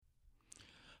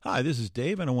Hi, this is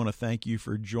Dave, and I want to thank you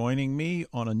for joining me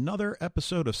on another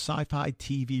episode of Sci-Fi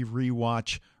TV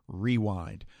Rewatch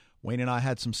Rewind. Wayne and I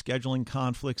had some scheduling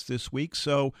conflicts this week,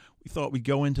 so we thought we'd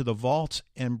go into the vaults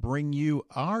and bring you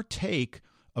our take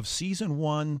of Season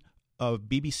 1 of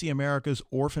BBC America's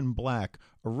Orphan Black.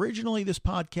 Originally, this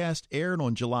podcast aired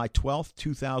on July 12th,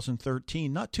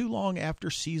 2013, not too long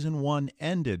after Season 1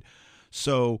 ended.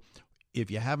 So if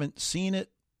you haven't seen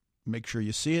it, make sure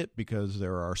you see it because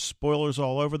there are spoilers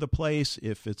all over the place.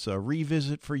 If it's a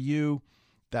revisit for you,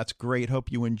 that's great.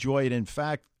 Hope you enjoy it. In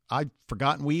fact, I'd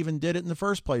forgotten we even did it in the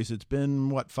first place. It's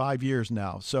been, 5 years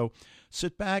now. So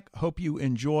sit back. Hope you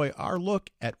enjoy our look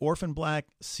at Orphan Black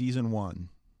Season 1.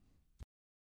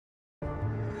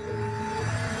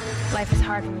 Life is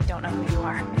hard when you don't know who you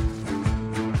are.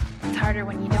 It's harder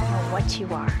when you don't know what you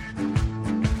are.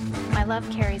 My love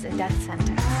carries a death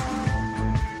sentence.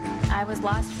 I was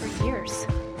lost for years,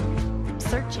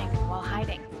 searching while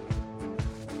hiding.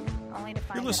 Only to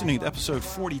find You're listening to episode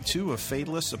 42 of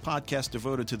Fatalists, a podcast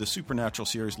devoted to the supernatural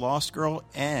series Lost Girl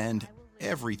and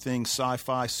everything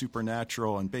sci-fi,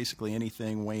 supernatural, and basically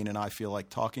anything Wayne and I feel like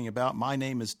talking about. My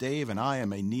name is Dave, and I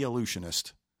am a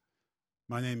Neolutionist.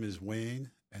 My name is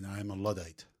Wayne, and I'm a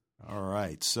Luddite. All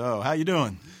right. So how you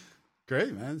doing?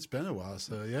 Great, man. It's been a while,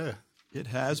 so yeah. It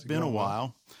has been a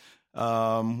while.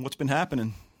 What's been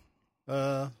happening?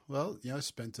 Well, I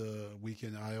spent a week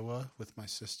in Iowa with my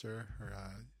sister.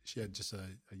 She had just a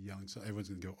young son. Everyone's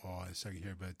going to go in a second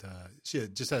here, but she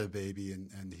had just had a baby,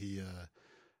 and he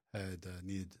had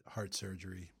needed heart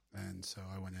surgery. And so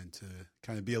I went in to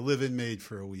kind of be a live-in maid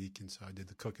for a week, and so I did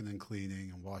the cooking and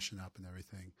cleaning and washing up and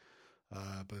everything.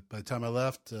 But by the time I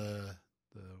left, the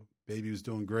baby was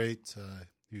doing great.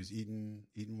 He was eating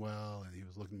well, and he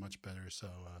was looking much better. So,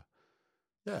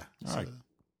 yeah. All right.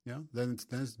 Then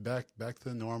it's back to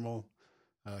the normal.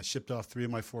 Shipped off 3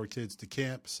 of my 4 kids to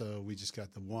camp, so we just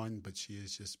got the one, but she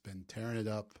has just been tearing it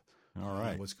up. All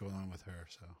right. What's going on with her?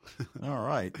 So, all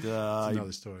right. It's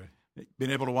another story.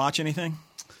 Been able to watch anything?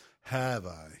 Have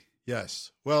I?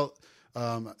 Yes. Well,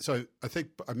 so I think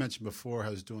I mentioned before I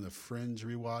was doing a Fringe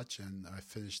rewatch, and I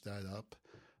finished that up.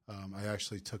 I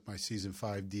actually took my season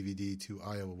 5 DVD to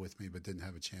Iowa with me, but didn't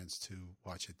have a chance to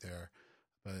watch it there.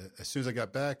 But as soon as I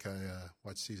got back, I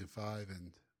watched season 5,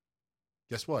 and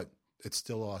guess what? It's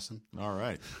still awesome. All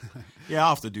right. Yeah,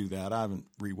 I'll have to do that. I haven't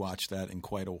rewatched that in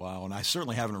quite a while, and I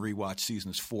certainly haven't rewatched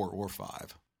seasons 4 or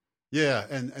 5. Yeah,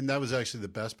 and that was actually the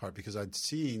best part because I'd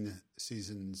seen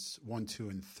seasons 1, 2,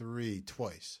 and 3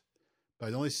 twice. But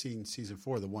I'd only seen season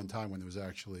 4 the one time when it was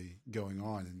actually going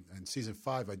on. And season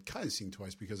 5 I'd kind of seen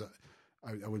twice because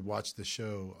I would watch the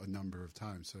show a number of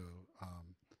times. So,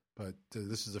 but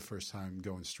this is the first time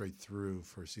going straight through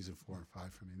for season 4 and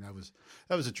 5 for me. And that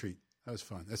was a treat. That was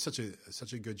fun. It's such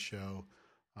a good show.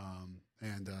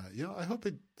 I hope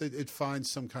it finds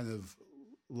some kind of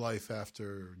life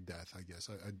after death, I guess.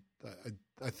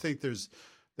 I think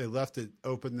they left it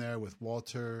open there with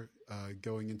Walter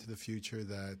going into the future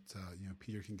that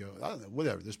Peter can go. I don't know,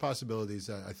 whatever. There's possibilities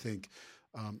that I think,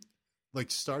 like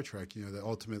Star Trek, that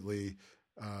ultimately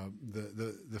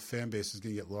the fan base is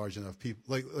going to get large enough. People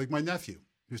like my nephew,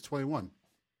 who's 21,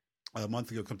 a month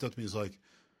ago, comes up to me and is like,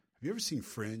 "Have you ever seen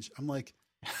Fringe?" I'm like,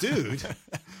 "Dude."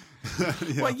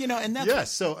 Well, and that's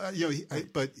yes. So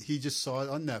but he just saw it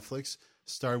on Netflix,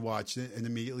 started watching it, and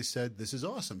immediately said, "This is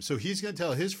awesome." So he's going to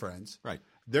tell his friends. Right.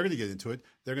 They're going to get into it.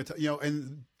 They're going to,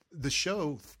 and the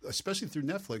show, especially through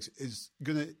Netflix, is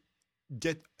going to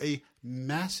get a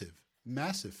massive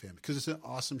fan because it's an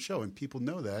awesome show, and people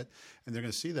know that, and they're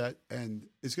going to see that, and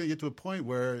it's going to get to a point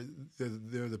where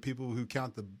the people who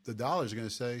count the dollars are going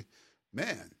to say,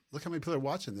 "Man, look how many people are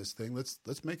watching this thing.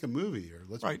 Let's make a movie or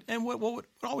let's." Right. And what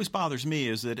always bothers me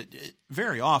is that it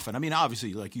very often, I mean,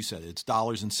 obviously, like you said, it's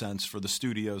dollars and cents for the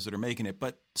studios that are making it,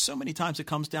 but so many times it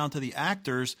comes down to the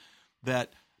actors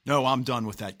that, no, I'm done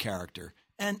with that character.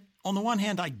 And on the one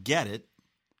hand, I get it,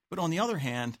 but on the other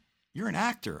hand, you're an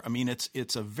actor. I mean,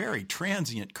 it's a very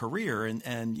transient career,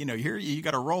 and here you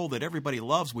got a role that everybody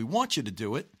loves. We want you to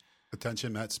do it.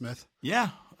 Attention, Matt Smith. Yeah.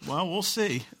 Well, we'll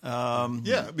see.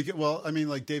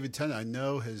 Like David Tennant, I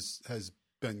know has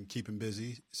been keeping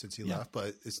busy since he left,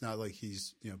 but it's not like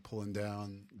he's pulling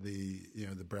down the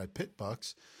Brad Pitt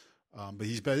bucks. But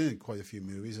he's been in quite a few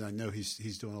movies, and I know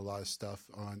he's doing a lot of stuff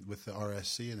with the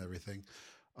RSC and everything.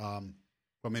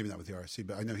 Well, maybe not with the RSC,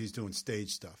 but I know he's doing stage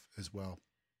stuff as well.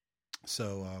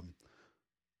 So,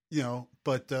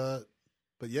 but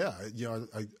yeah,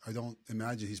 I don't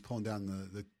imagine he's pulling down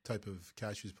the type of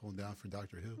cash he's pulling down for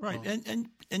Doctor Who. Right,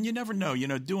 and you never know.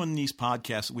 Doing these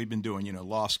podcasts that we've been doing,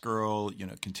 Lost Girl,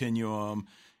 Continuum,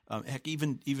 Heck,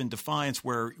 even Defiance,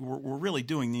 where we're really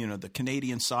doing the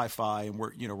Canadian sci-fi, and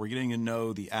we're getting to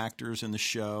know the actors in the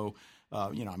show.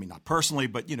 I mean, not personally,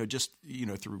 but just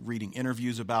through reading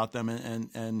interviews about them,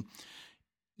 and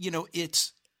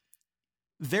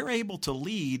they're able to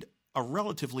lead a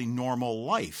relatively normal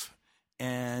life.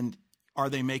 And are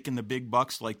they making the big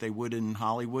bucks like they would in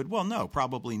Hollywood? Well, no,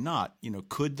 probably not.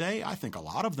 Could they? I think a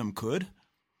lot of them could.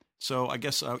 So I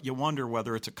guess you wonder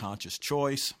whether it's a conscious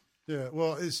choice. Yeah,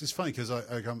 well, it's funny because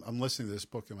I'm listening to this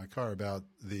book in my car about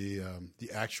the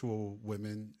actual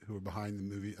women who are behind the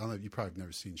movie. I don't know, you probably have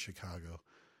never seen Chicago.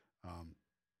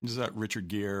 Is that Richard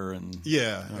Gere and?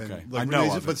 Yeah, okay. And I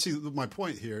know of it. But see, my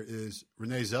point here is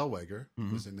Renee Zellweger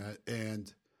was in that,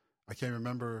 and I can't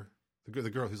remember the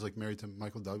girl who's like married to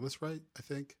Michael Douglas, right? I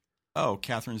think. Oh,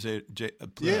 Catherine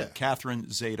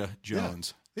Zeta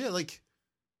Jones. Yeah, like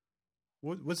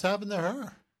what's happened to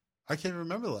her? I can't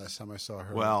remember the last time I saw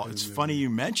her. Well, it's funny you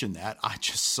mentioned that. I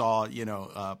just saw,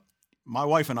 my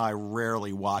wife and I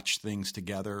rarely watch things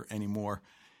together anymore.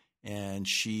 And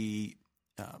she,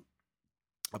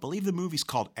 I believe the movie's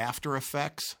called After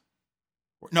Effects.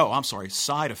 No, I'm sorry,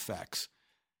 Side Effects.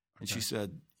 And she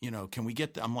said, can we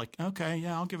get I'm like, okay,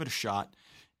 yeah, I'll give it a shot.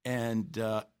 And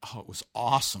it was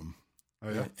awesome. Oh,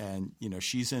 yeah? And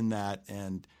she's in that.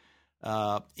 And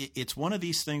it's one of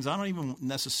these things I don't even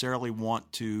necessarily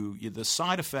want to. The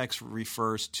side effects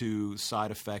refers to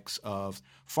side effects of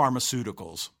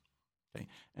pharmaceuticals, okay?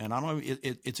 And I don't know.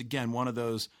 It's again one of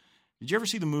those. Did you ever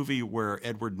see the movie where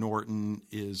Edward Norton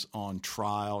is on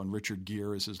trial and Richard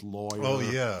Gere is his lawyer? Oh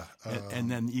yeah,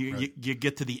 and then you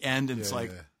get to the end and it's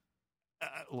like. Yeah.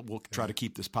 We'll try to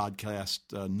keep this podcast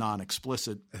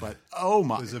non-explicit, but oh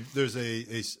my! There's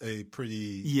a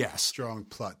pretty strong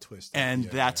plot twist, and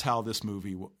that's how this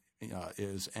movie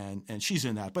is, and she's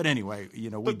in that. But anyway,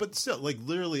 but still, like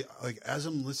literally, like as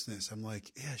I'm listening to this, I'm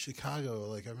like, yeah, Chicago.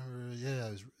 Like I remember,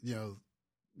 it was,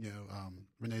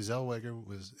 Renee Zellweger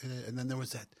was in it, and then there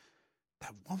was that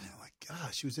woman. Like,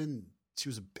 gosh, she was a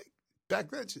big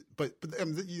back then. But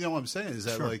you know what I'm saying is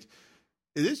that like.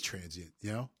 It is transient,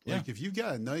 Like if you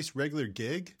got a nice regular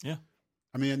gig, I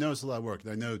mean, I know it's a lot of work.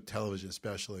 And I know television,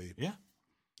 especially,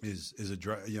 is a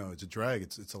drag. It's a drag.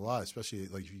 It's a lot, especially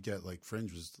like if you get like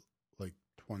Fringe was like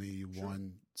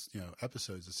 21,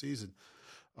 episodes a season.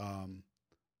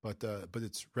 But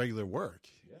it's regular work.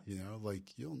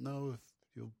 Like you'll know if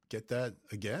you'll get that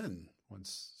again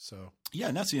once. So yeah,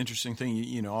 and that's the interesting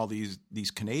thing. All these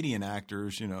Canadian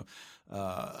actors,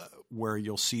 where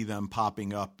you'll see them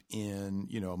popping up in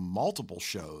multiple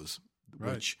shows,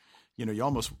 which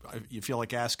you feel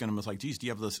like asking them. It's like, geez, do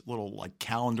you have this little like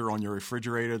calendar on your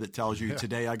refrigerator that tells you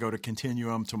today I go to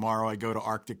Continuum, tomorrow I go to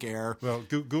Arctic Air? Well,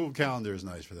 Google Calendar is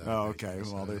nice for that. Oh, okay.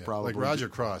 Well, they probably like Roger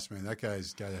Cross, man. That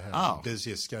guy's got to have the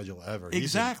busiest schedule ever.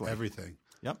 Exactly. He's everything.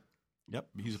 Yep.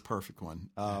 He's a perfect one.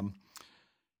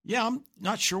 Yeah, I'm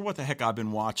not sure what the heck I've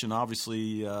been watching.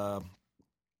 Obviously, a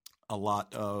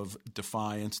lot of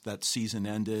Defiance. That season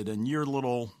ended, and you're a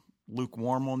little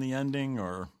lukewarm on the ending,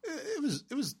 or it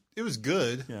was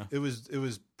good. Yeah, it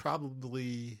was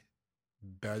probably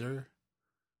better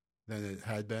than it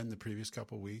had been the previous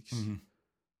couple of weeks. Mm-hmm.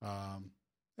 I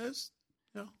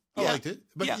liked it,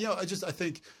 but I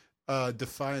think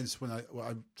Defiance. When I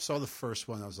saw the first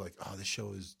one, I was like, oh, this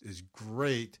show is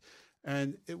great.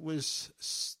 And it was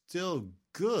still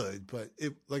good, but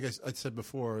it, like I said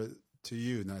before to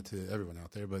you, not to everyone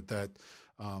out there, but that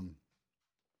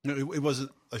it wasn't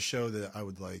a show that I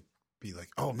would like be like,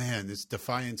 oh man, it's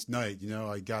Defiance night.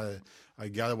 I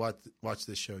gotta watch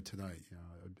this show tonight.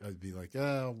 I'd be like,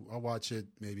 yeah, I'll watch it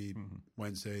maybe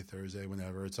Wednesday, Thursday,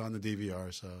 whenever it's on the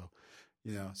DVR. So,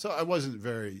 so I wasn't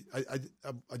very. I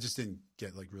just didn't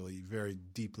get like really very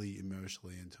deeply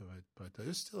emotionally into it, but it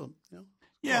was still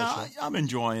Yeah, I'm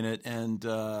enjoying it, and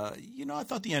I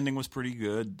thought the ending was pretty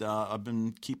good. I've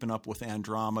been keeping up with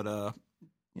Andromeda,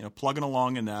 plugging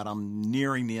along in that. I'm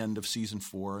nearing the end of season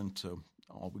 4, and so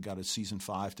all we got is season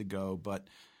 5 to go. But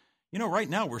right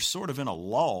now we're sort of in a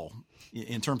lull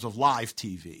in terms of live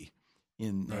TV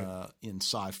in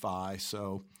sci-fi.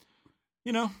 So,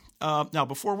 now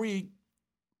before we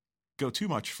go too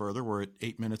much further, we're at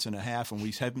 8 minutes and a half, and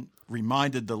we haven't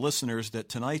reminded the listeners that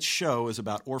tonight's show is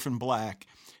about Orphan Black,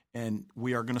 and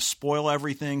we are going to spoil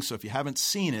everything. So if you haven't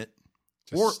seen it,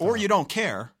 or you don't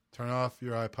care, turn off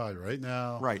your iPod right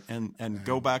now, right, and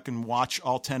go back and watch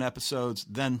all 10 episodes,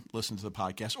 then listen to the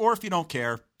podcast. Or if you don't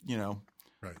care,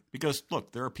 right, because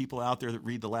look, there are people out there that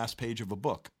read the last page of a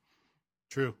book.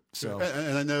 True. So,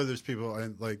 and I know there's people,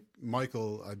 and like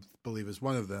Michael, I believe, is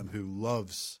one of them who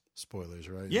loves spoilers,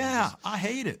 right? Yeah, I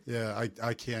hate it. Yeah,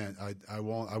 I can't. I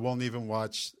won't even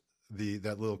watch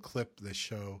that little clip they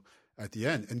show at the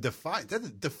end. And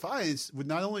Defiance would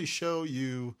not only show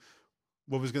you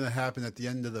what was going to happen at the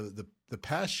end of the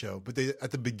past show, but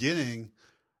at the beginning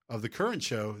of the current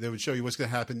show, they would show you what's going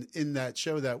to happen in that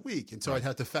show that week. And so I'd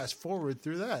have to fast forward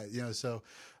through that, so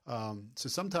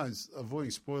sometimes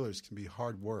avoiding spoilers can be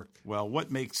hard work. Well,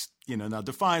 what makes, now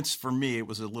Defiance for me, it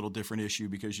was a little different issue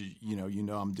because,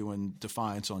 I'm doing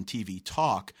Defiance on TV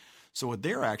Talk. So what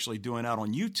they're actually doing out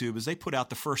on YouTube is they put out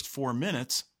the first 4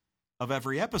 minutes of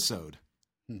every episode.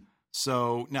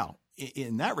 So now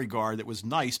in that regard, it was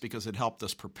nice because it helped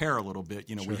us prepare a little bit.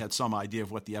 Sure. We had some idea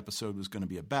of what the episode was going to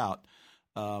be about.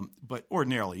 But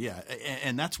ordinarily, yeah.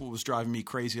 And that's what was driving me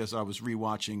crazy as I was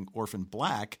rewatching Orphan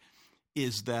Black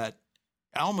is that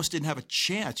I almost didn't have a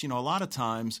chance. A lot of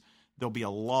times there'll be a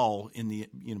lull in the,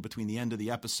 between the end of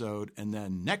the episode and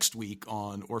then next week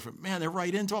on Orphan, man, they're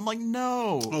right into it. I'm like,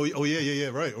 no. Oh yeah,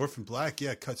 right. Orphan Black,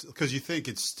 yeah, cuts because you think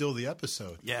it's still the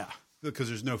episode. Yeah. Because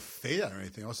there's no fade out or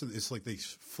anything. Also, it's like they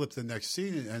flip the next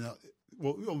scene and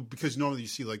because normally you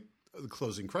see like the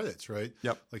closing credits, right?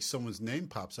 Yep. Like someone's name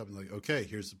pops up and like, okay,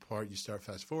 here's the part you start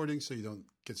fast forwarding so you don't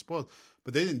get spoiled.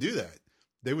 But they didn't do that.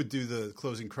 They would do the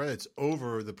closing credits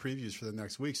over the previews for the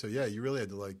next week. So yeah, you really had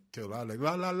to like go la la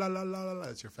la la la la.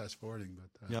 That's your fast forwarding.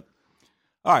 But yep.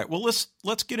 All right. Well,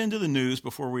 let's get into the news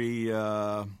before we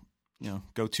go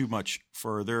too much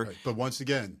further. Right. But once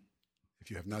again, if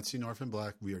you have not seen Orphan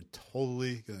Black, we are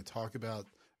totally going to talk about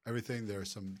everything. There are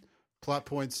some plot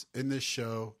points in this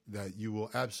show that you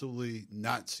will absolutely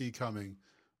not see coming.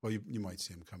 Well, you might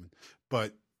see them coming,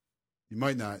 but you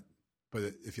might not.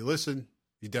 But if you listen,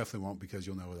 you definitely won't because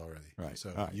you'll know it already. Right.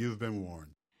 So right. You've been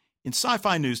warned. In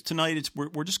sci-fi news tonight,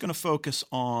 we're just going to focus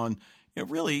on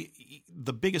really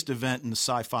the biggest event in the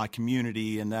sci-fi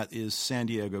community, and that is San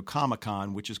Diego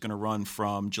Comic-Con, which is going to run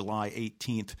from July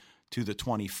 18th to the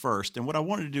 21st. And what I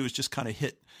wanted to do is just kind of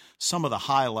hit some of the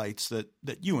highlights that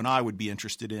you and I would be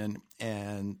interested in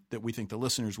and that we think the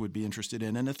listeners would be interested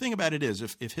in. And the thing about it is,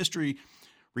 if history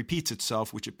repeats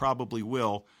itself, which it probably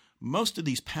will, most of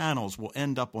these panels will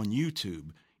end up on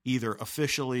YouTube, either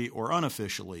officially or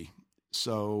unofficially.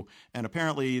 So, and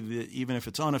apparently, even if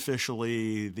it's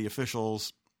unofficially, the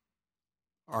officials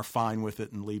are fine with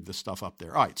it and leave the stuff up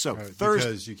there. All right, so Thursday.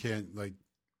 Because you can't, like,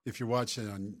 if you're watching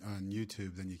on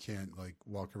YouTube, then you can't, like,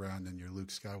 walk around in your Luke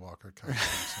Skywalker costume.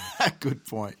 So. Good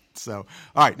point. So,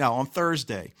 all right, now on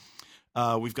Thursday,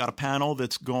 we've got a panel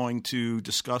that's going to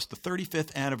discuss the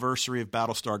 35th anniversary of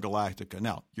Battlestar Galactica.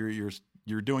 Now,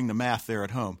 you're doing the math there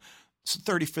at home. It's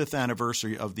the 35th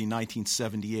anniversary of the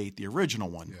 1978, the original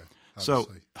one. Yeah.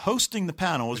 Obviously. So hosting the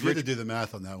panel is if you had to do the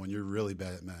math on that one. You're really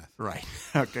bad at math. Right.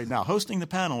 Okay. Now, hosting the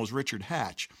panel is Richard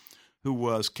Hatch, who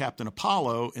was Captain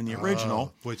Apollo in the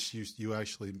original. Which you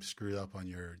actually screwed up on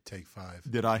your take 5.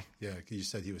 Did I? Yeah, because you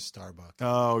said he was Starbuck.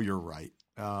 Oh, you're right.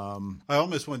 I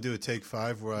almost want to do a take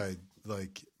 5 where I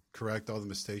like correct all the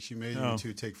mistakes you made in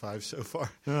 2 take 5s so far.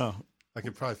 Oh. I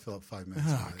could probably fill up 5 minutes.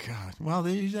 Oh, God. Well,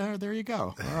 there you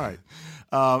go. All right.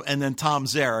 And then Tom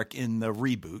Zarek in the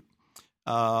reboot.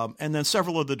 And then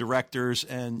several of the directors,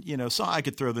 and, so I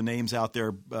could throw the names out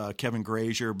there, Kevin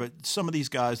Grazier, but some of these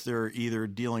guys, they're either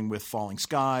dealing with Falling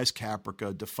Skies,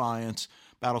 Caprica, Defiance,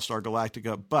 Battlestar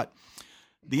Galactica. But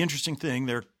the interesting thing,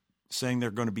 they're saying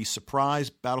they're going to be surprise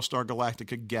Battlestar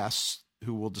Galactica guests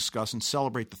who will discuss and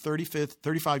celebrate the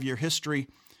 35-year history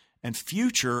and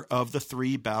future of the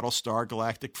 3 Battlestar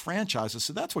Galactic franchises.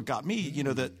 So that's what got me,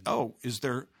 is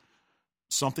there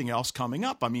something else coming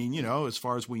up? I mean, as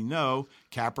far as we know,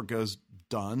 Caprica's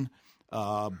done.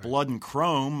 Blood and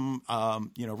Chrome,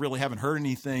 really haven't heard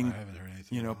anything. I haven't heard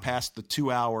anything. Past the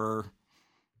 2-hour,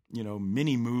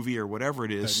 mini movie or whatever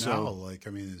it is. Now,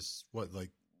 is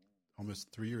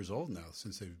almost 3 years old now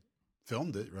since they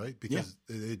filmed it, right? Because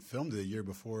they'd filmed it a year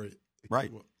before it.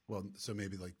 Right. Well, so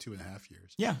maybe like 2.5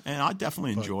 years. Yeah, and I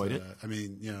definitely enjoyed it. I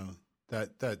mean,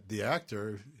 that the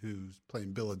actor who's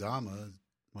playing Bill Adama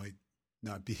might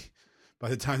not be by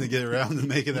the time they get around to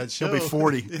making that show. He'll be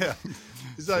 40. Yeah,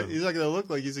 he's not going to look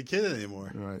like he's a kid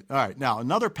anymore. Right. All right. Now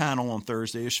another panel on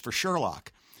Thursday is for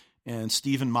Sherlock, and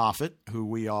Stephen Moffat, who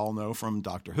we all know from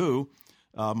Doctor Who,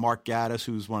 Mark Gatiss,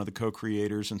 who's one of the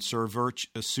co-creators, and Sue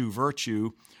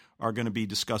Vertue are going to be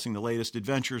discussing the latest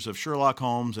adventures of Sherlock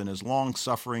Holmes and his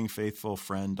long-suffering, faithful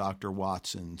friend, Dr.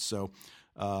 Watson. So,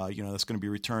 that's going to be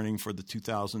returning for the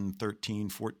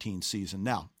 2013-14 season.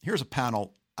 Now, here's a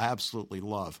panel I absolutely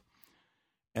love,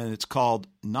 and it's called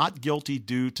Not Guilty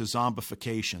Due to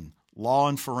Zombification, Law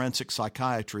and Forensic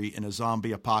Psychiatry in a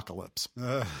Zombie Apocalypse.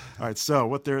 All right,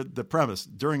 so the premise.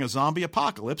 During a zombie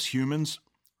apocalypse, humans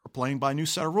are playing by a new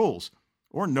set of rules.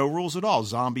 Or no rules at all.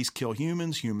 Zombies kill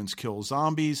humans, humans kill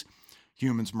zombies.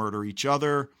 humans murder each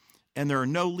other, and there are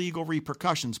no legal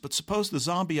repercussions. But suppose the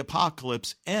zombie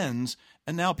apocalypse ends,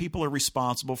 and now people are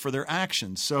responsible for their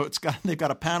actions. So they've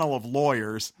got a panel of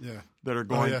lawyers that are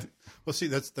going. Well, see,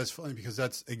 that's funny because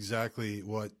that's exactly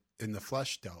what In the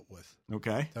Flesh dealt with.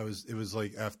 Okay, it was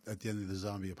like at the end of the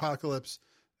zombie apocalypse,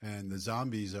 and the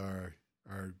zombies are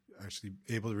actually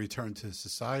able to return to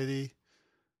society,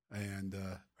 and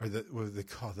or what do they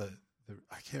call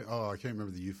I can't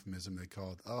remember the euphemism they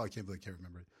called. I can't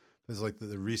remember it. It was like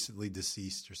the recently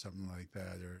deceased or something like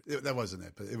that, that wasn't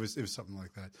it, but it was something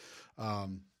like that.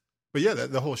 But yeah,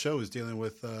 the whole show is dealing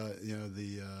with the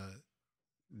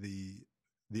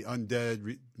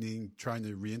undead trying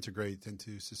to reintegrate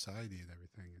into society and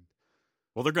everything.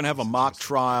 Well, they're going to have a mock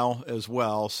trial as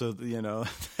well, so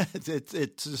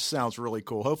it just sounds really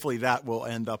cool. Hopefully, that will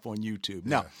end up on YouTube.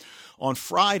 Yeah. Now, on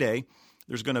Friday,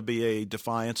 there's going to be a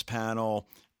Defiance panel.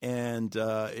 And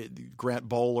Grant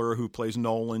Bowler, who plays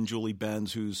Nolan, Julie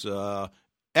Benz, who's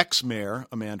ex-mayor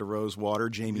Amanda Rosewater,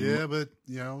 Jamie. Yeah, but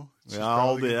I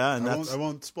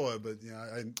won't spoil it, but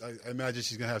I imagine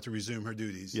she's going to have to resume her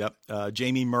duties. Yep,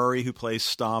 Jamie Murray, who plays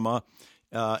Stama,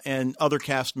 and other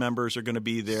cast members are going to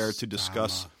be there to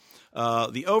discuss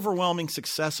the overwhelming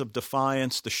success of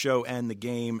Defiance, the show and the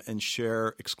game, and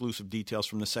share exclusive details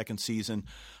from the second season.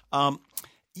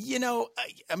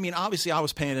 I mean, obviously I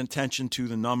was paying attention to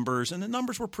the numbers, and the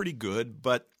numbers were pretty good,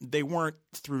 but they weren't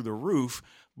through the roof.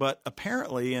 But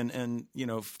apparently, and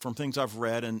from things I've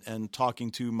read and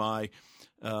talking to my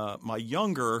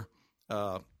younger,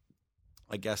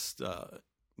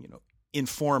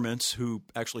 informants who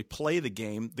actually play the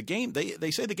game,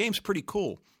 they say the game's pretty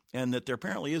cool, and that there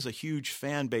apparently is a huge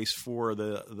fan base for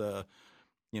the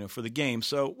game.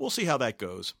 So we'll see how that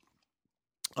goes.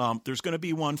 There's going to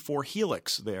be one for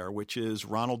Helix there, which is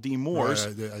Ronald D. Moore's.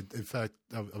 Right. In fact,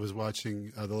 I was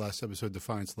watching the last episode of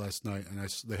Defiance last night, and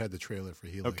they had the trailer for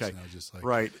Helix. Okay. And I was just like,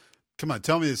 right. Come on,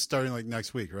 tell me it's starting like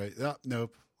next week, right?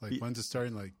 Nope. Like, when's it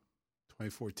starting? Like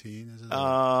 2014, is it?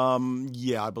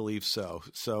 Yeah, I believe so.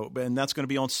 And that's going to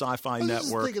be on Sci-Fi Network. I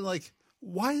was just thinking, like,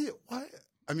 why?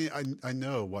 I mean, I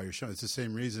know why you're showing. It's the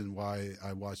same reason why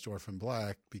I watched Orphan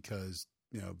Black, because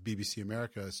BBC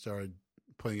America started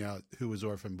putting out Who Was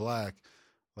Orphan Black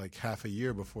like half a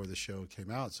year before the show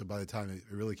came out. So by the time it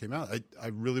really came out, I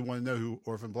really want to know who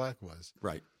Orphan Black was.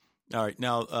 Right. All right.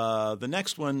 Now, the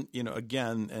next one,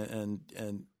 again,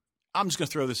 and I'm just going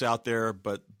to throw this out there,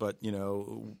 but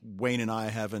Wayne and I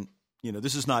haven't,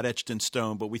 this is not etched in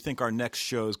stone, but we think our next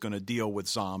show is going to deal with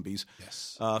zombies.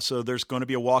 Yes. So there's going to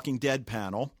be a Walking Dead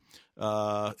panel.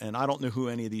 And I don't know who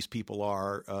any of these people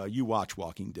are. You watch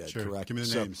Walking Dead, sure. Correct? Give me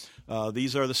the names.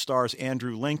 These are the stars: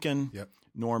 Andrew Lincoln, yep.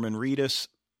 Norman Reedus,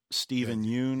 Stephen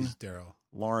Yoon, Daryl,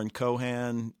 Lauren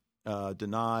Cohan,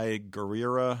 Denai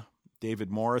Guerrera,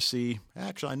 David Morrissey.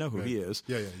 Actually, I know who he is.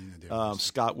 Yeah, you know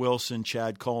Scott Wilson,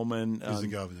 Chad Coleman. He's the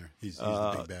governor. He's the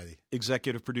big baddie.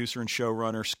 Executive producer and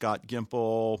showrunner Scott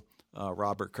Gimple.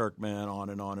 Robert Kirkman, on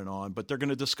and on and on. But they're going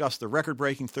to discuss the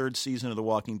record-breaking third season of The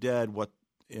Walking Dead, what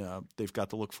they've got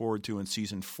to look forward to in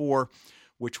season 4,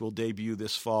 which will debut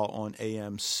this fall on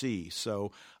AMC.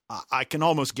 So I can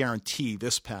almost guarantee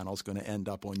this panel is going to end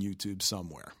up on YouTube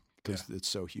somewhere because it's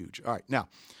so huge. All right. Now,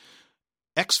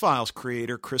 X-Files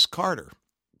creator Chris Carter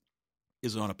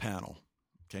is on a panel.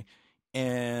 Okay.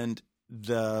 And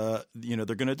they're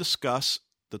going to discuss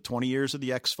the 20 years of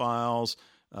the X-Files,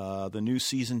 the new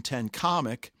season 10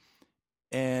 comic,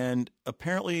 and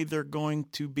apparently they're going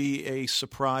to be a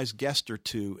surprise guest or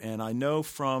two. And I know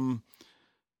from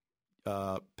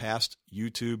past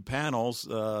YouTube panels,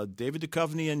 David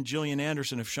Duchovny and Gillian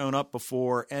Anderson have shown up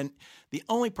before. And the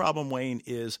only problem, Wayne,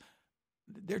 is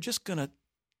they're just gonna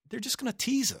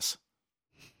tease us.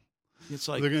 It's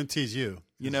like they're going to tease you.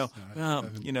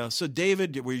 So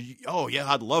David,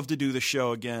 I'd love to do the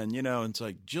show again. And it's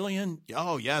like, Gillian,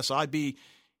 oh yes, I'd be,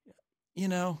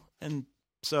 and.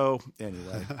 So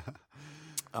anyway,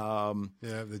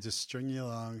 they just string you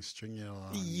along.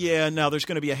 Yeah. Now there's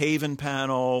going to be a Haven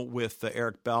panel with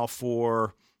Eric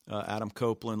Balfour, Adam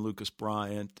Copeland, Lucas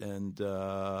Bryant, and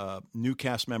new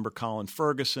cast member Colin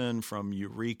Ferguson from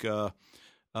Eureka.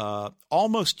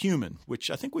 Almost Human,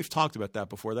 which I think we've talked about that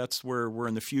before. That's where we're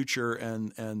in the future,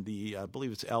 and I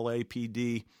believe it's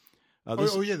LAPD.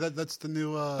 That's the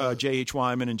new J.H.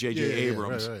 Wyman and J.J.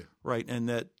 Abrams, right, and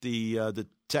that the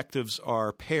detectives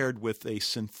are paired with a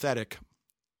synthetic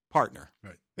partner.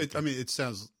 Right. It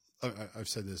sounds. I've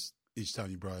said this each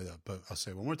time you brought it up, but I'll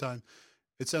say it one more time.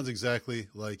 It sounds exactly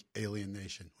like Alien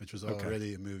Nation, which was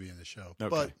already a movie and a show. Okay.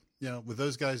 But with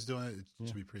those guys doing it, it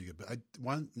should be pretty good. But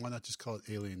why not just call it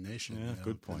Alien Nation? Yeah,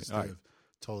 good point. Instead of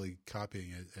totally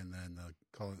copying it and then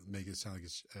make it sound like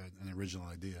it's an original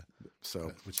idea.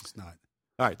 So, which it's not.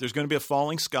 All right, there's going to be a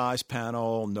Falling Skies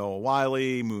panel. Noah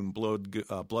Wiley, Moon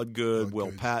Bloodgood,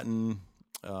 Will Patton,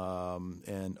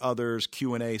 and others.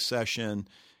 Q&A session.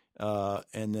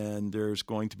 And then there's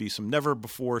going to be some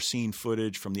never-before-seen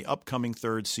footage from the upcoming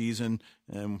third season.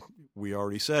 And we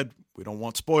already said we don't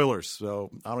want spoilers,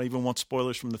 so I don't even want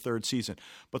spoilers from the third season.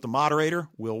 But the moderator,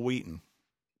 Will Wheaton.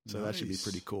 So That should be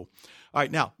pretty cool. All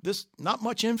right, now, this not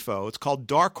much info. It's called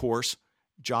Dark Horse,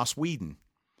 Joss Whedon.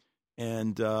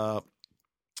 And,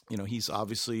 he's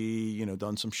obviously,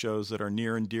 done some shows that are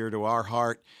near and dear to our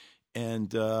heart.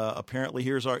 And apparently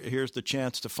here's the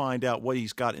chance to find out what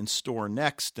he's got in store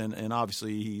next. And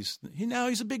obviously he's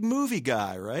a big movie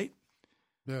guy, right?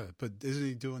 Yeah, but isn't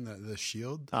he doing the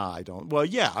Shield? I don't. Well,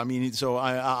 yeah. I mean, so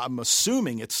I'm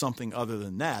assuming it's something other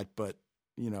than that. But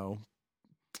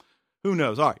who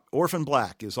knows? All right, Orphan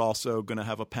Black is also going to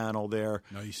have a panel there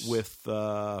with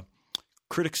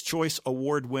Critics' Choice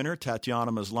Award winner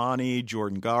Tatiana Maslany,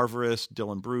 Jordan Garveris,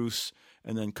 Dylan Bruce.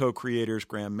 And then co-creators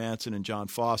Graham Manson and John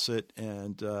Fawcett.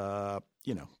 And,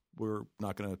 we're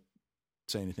not going to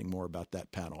say anything more about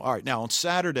that panel. All right, now on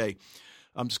Saturday,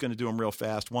 I'm just going to do them real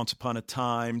fast. Once Upon a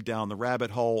Time, Down the Rabbit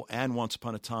Hole, and Once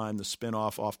Upon a Time, the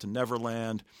spinoff Off to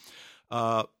Neverland.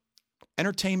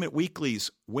 Entertainment Weekly's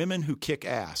Women Who Kick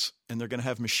Ass. And they're going to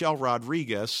have Michelle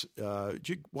Rodriguez. Did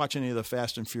you watch any of the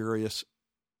Fast and Furious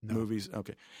movies?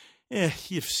 Okay.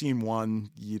 You've seen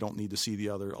one. You don't need to see the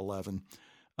other 11.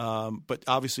 But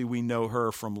obviously we know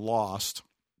her from Lost,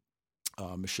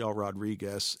 Michelle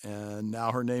Rodriguez, and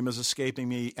now her name is escaping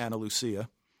me, Ana Lucia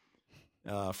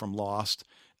from Lost,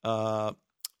 Tatiana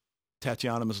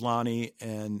Maslany,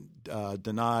 and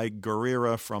Danai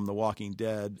Gurira from The Walking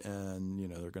Dead, and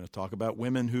they're going to talk about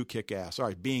women who kick ass. All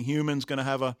right, Being Human's going to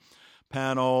have a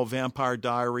panel, Vampire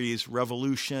Diaries,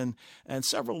 Revolution, and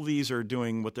several of these are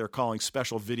doing what they're calling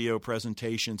special video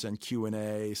presentations and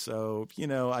Q&A. So,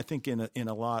 I think in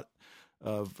a lot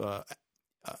of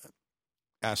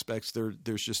aspects,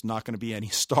 there's just not going to be any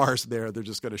stars there. They're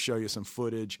just going to show you some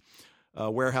footage.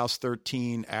 Warehouse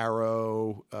 13,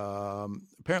 Arrow.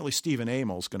 Apparently Stephen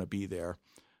Amell's going to be there.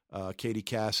 Katie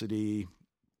Cassidy.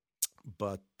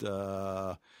 But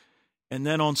and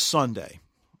then on Sunday,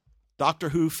 Doctor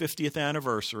Who 50th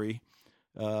anniversary,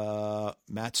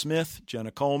 Matt Smith,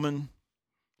 Jenna Coleman,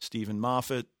 Stephen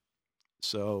Moffat.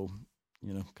 So,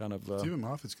 kind of... Stephen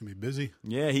Moffat's going to be busy.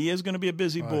 Yeah, he is going to be a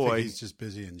busy boy. I think he's just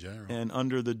busy in general. And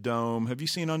Under the Dome. Have you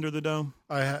seen Under the Dome?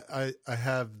 I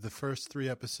have the first 3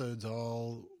 episodes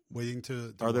all waiting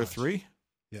to Are there watch. 3?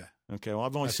 Yeah. Okay, well,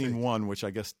 I've only seen 1, which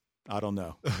I guess... I don't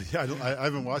know. Yeah, I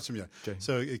haven't watched them yet. Okay.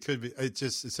 So it could be. It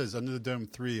says Under the Dome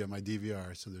 3 on my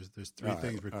DVR. So there's 3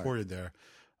 things recorded there.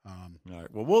 All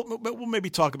right. Well, we'll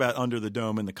maybe talk about Under the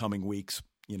Dome in the coming weeks.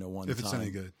 One if time. It's any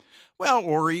good. Well,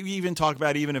 or even talk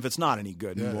about even if it's not any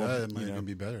good. Yeah, that might even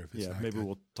be better. If it's not maybe good.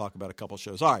 We'll talk about a couple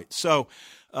shows. All right. So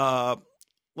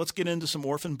let's get into some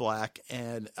Orphan Black.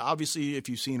 And obviously, if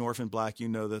you've seen Orphan Black, you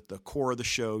know that the core of the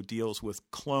show deals with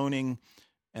cloning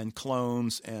and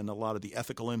clones and a lot of the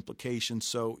ethical implications.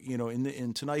 So,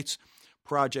 in tonight's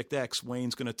Project X,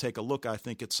 Wayne's going to take a look, I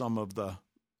think, at some of the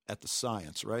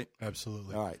science, right?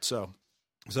 Absolutely. All right. So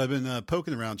I've been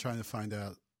poking around trying to find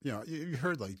out, you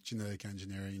heard like genetic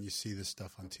engineering and you see this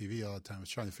stuff on TV all the time. I was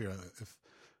trying to figure out if,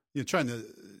 trying to,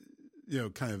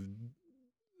 kind of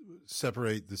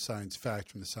separate the science fact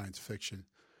from the science fiction.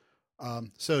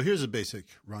 So here's a basic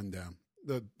rundown.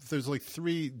 There's like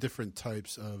 3 different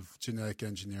types of genetic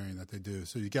engineering that they do.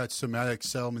 So you got somatic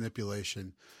cell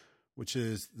manipulation, which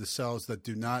is the cells that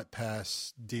do not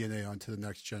pass DNA on to the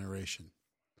next generation.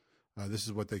 This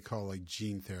is what they call like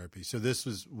gene therapy. So this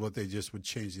was what they just would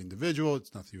change the individual.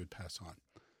 It's nothing you would pass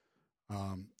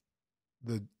on.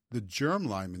 The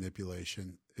germline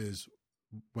manipulation is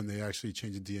when they actually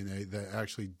change the DNA that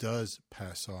actually does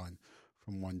pass on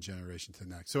from one generation to the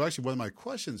next. So actually one of my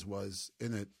questions was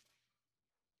in it,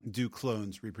 do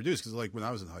clones reproduce? Because like when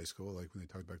I was in high school, like when they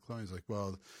talked about cloning, it's like,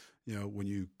 well, when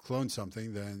you clone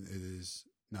something, then it is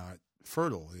not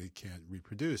fertile. It can't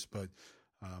reproduce. But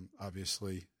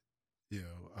obviously,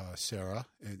 Sarah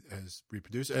has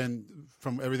reproduced. And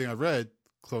from everything I've read,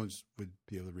 clones would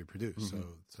be able to reproduce. Mm-hmm.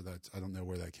 So that's, I don't know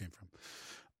where that came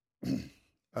from.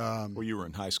 Well, you were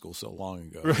in high school so long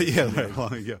ago. Right, yeah, right,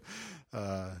 long ago.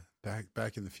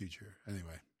 Back in the future.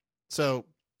 Anyway.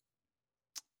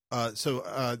 But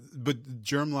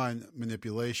germline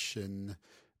manipulation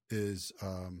is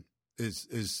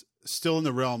still in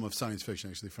the realm of science fiction,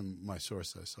 actually, from my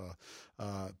source I saw,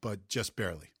 but just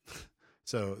barely.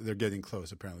 So they're getting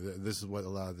close, apparently. This is what a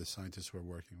lot of the scientists who are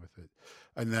working with it.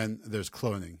 And then there's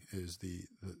cloning is the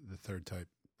third type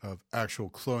of actual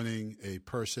cloning, a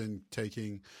person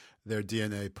taking their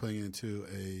DNA, putting it into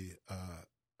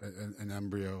an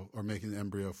embryo, or making an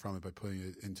embryo from it by putting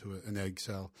it into an egg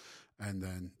cell, and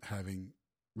then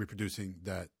reproducing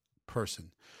that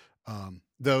person.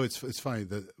 Though it's funny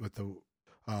that with the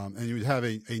and you would have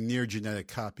a near genetic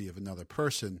copy of another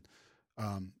person.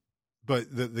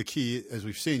 But the key, as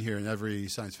we've seen here in every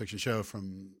science fiction show,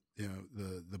 from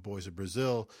the Boys of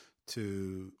Brazil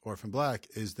to Orphan Black,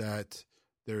 is that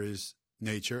there is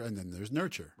nature and then there's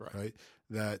nurture, right?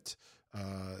 That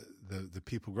the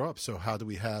people grow up. So how do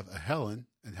we have a Helen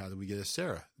and how do we get a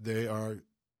Sarah? They are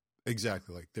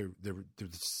exactly like they're the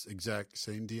exact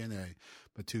same DNA,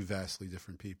 but two vastly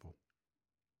different people.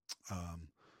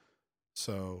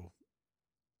 So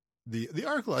the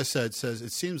article I says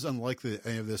it seems unlikely that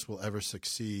any of this will ever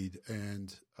succeed,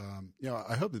 and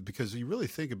I hope that, because you really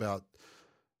think about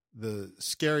the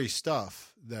scary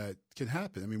stuff that can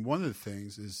happen. I mean, one of the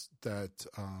things is that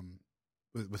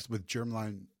with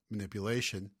germline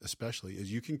manipulation, especially,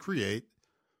 is you can create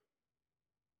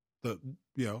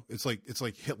it's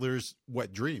like Hitler's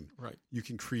wet dream. Right. You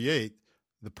can create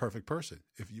the perfect person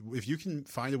if you can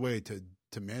find a way to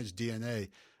manage DNA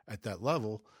at that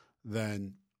level,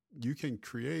 then you can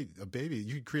create a baby.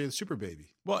 You can create a super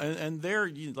baby. Well, and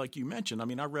there, like you mentioned, I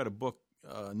mean, I read a book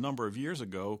a number of years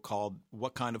ago called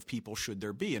 "What Kind of People Should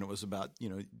There Be?" and it was about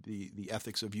the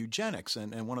ethics of eugenics.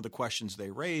 And one of the questions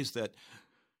they raised that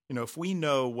if we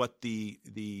know what the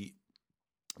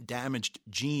damaged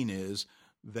gene is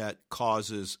that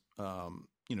causes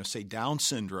say Down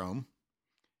syndrome,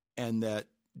 and that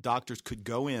doctors could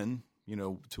go in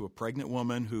to a pregnant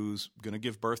woman who's going to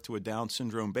give birth to a Down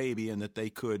syndrome baby, and that they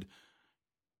could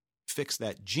fix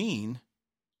that gene,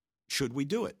 should we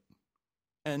do it?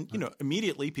 And,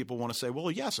 immediately people want to say,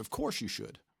 well, yes, of course you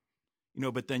should.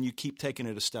 But then you keep taking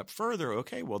it a step further.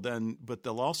 Okay, well then, but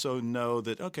they'll also know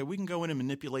that, okay, we can go in and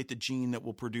manipulate the gene that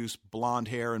will produce blonde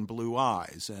hair and blue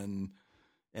eyes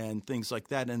and things like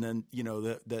that. And then,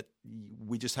 that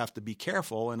we just have to be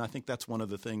careful. And I think that's one of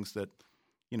the things that,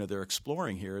 they're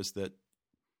exploring here, is that,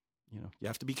 you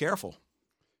have to be careful.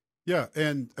 Yeah.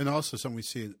 And also something we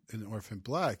see in Orphan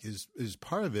Black is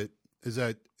part of it is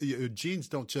that genes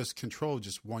don't just control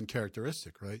just one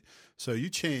characteristic, right? So you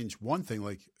change one thing,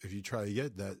 like if you try to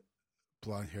get that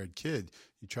blonde-haired kid,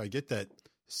 you try to get that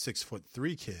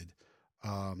 6'3" kid,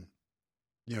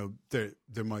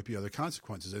 there might be other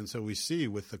consequences. And so we see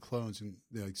with the clones, and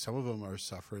some of them are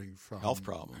suffering from health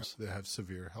problems. They have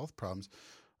severe health problems.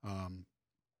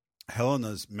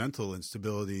 Helena's mental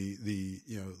instability, the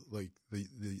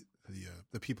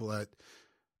people at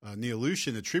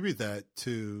Neolution attribute that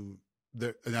to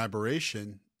an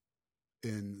aberration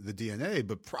in the DNA,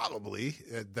 but probably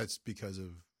that's because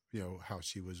of how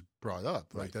she was brought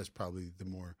up. Right? Like that's probably the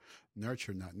more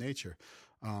nurture, not nature.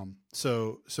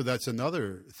 So that's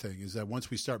another thing, is that once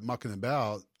we start mucking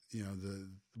about,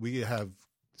 we have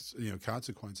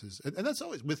consequences, and that's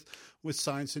always with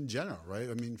science in general, right?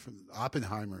 I mean, from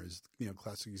Oppenheimer is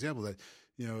classic example that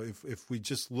if we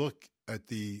just look at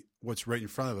what's right in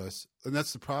front of us, and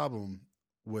that's the problem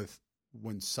with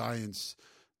when science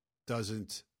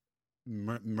doesn't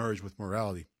merge with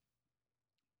morality.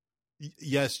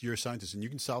 Yes, you're a scientist and you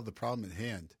can solve the problem at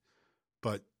hand,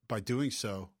 but by doing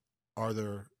so, are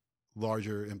there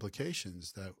larger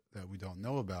implications that we don't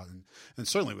know about? And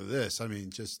certainly with this, I mean,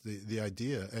 just the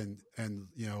idea, and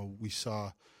we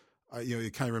saw,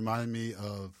 it kind of reminded me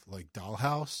of like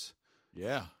Dollhouse.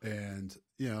 Yeah. And,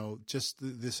 just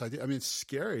this idea. I mean, it's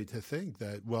scary to think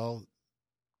that, well,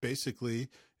 basically,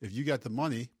 if you got the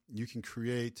money, you can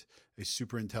create a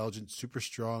super intelligent, super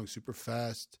strong, super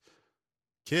fast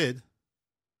kid,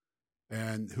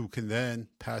 and who can then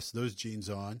pass those genes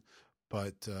on,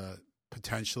 but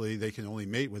potentially they can only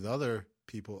mate with other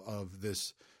people of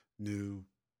this new,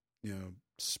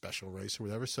 special race or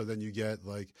whatever. So then you get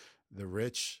like the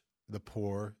rich, the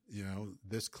poor,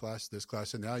 this class,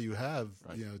 and now you have,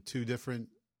 two different.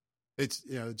 It's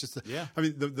just yeah. I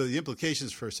mean, the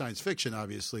implications for science fiction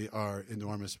obviously are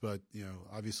enormous, but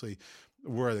obviously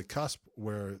we're at a cusp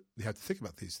where you have to think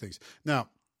about these things. Now,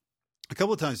 a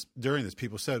couple of times during this,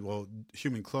 people said, "Well,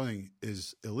 human cloning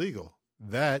is illegal."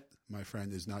 That, my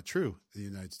friend, is not true in the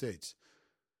United States.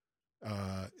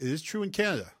 It is true in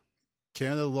Canada.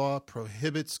 Canada law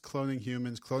prohibits cloning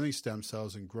humans, cloning stem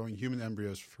cells, and growing human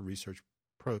embryos for research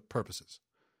purposes.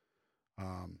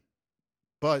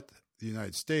 But the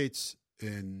United States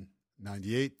in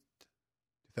 98,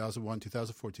 2001,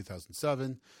 2004,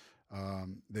 2007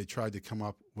 They tried to come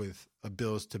up with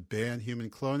bills to ban human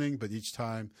cloning, but each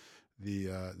time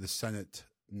the Senate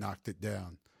knocked it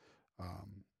down.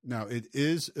 Now, it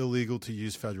is illegal to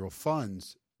use federal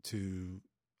funds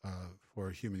for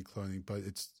human cloning, but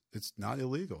it's not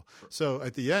illegal. So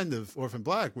at the end of Orphan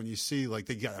Black, when you see like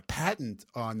they got a patent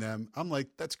on them, I'm like,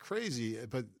 that's crazy,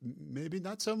 but maybe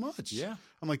not so much. Yeah.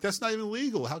 I'm like, that's not even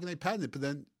legal. How can they patent it? But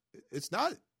then it's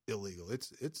not illegal.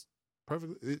 It's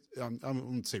perfectly. I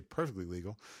wouldn't say perfectly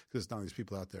legal because there's not these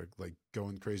people out there like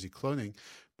going crazy cloning,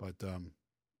 but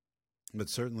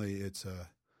certainly it's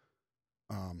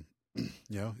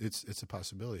it's a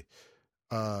possibility.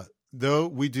 Though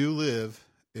we do live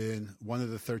in one of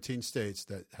the 13 states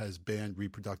that has banned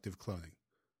reproductive cloning.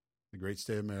 The great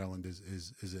state of Maryland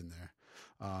is in there.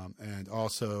 And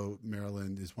also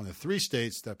Maryland is one of 3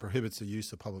 states that prohibits the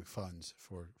use of public funds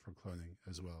for cloning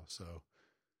as well. So,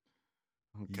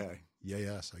 okay.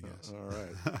 Yes, I guess. All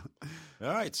right.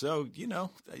 All right. So,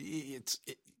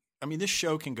 this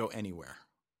show can go anywhere,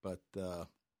 but, all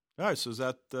right. So is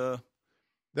that,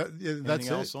 that's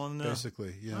else it, on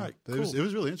basically. Yeah. All right, It cool.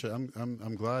 was really interesting.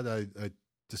 I'm glad I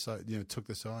decided, took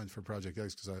this on for Project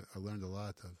X because I learned a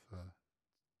lot of,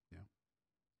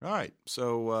 All right.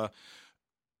 So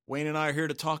Wayne and I are here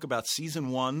to talk about season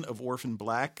 1 of Orphan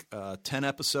Black, 10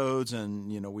 episodes. And,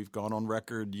 we've gone on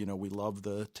record, we love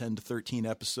the 10 to 13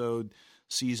 episode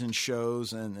season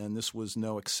shows. And this was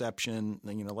no exception.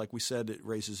 And, like we said, it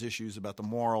raises issues about the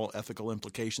moral, ethical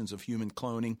implications of human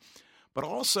cloning. But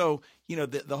also,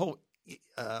 the whole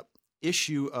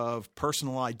issue of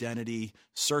personal identity,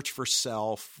 search for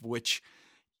self, which,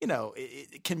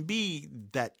 it can be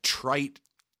that trite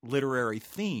literary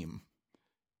theme.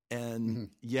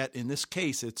 And yet in this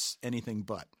case, it's anything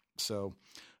but. So,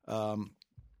 all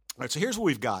right, so here's what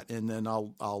we've got. And then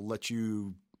I'll let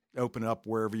you open up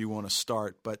wherever you want to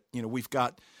start. But, we've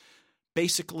got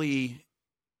basically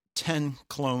 10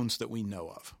 clones that we know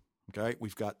of. Okay,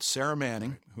 we've got Sarah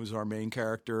Manning, who's our main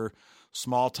character,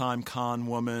 small-time con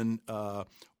woman,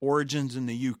 origins in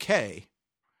the UK,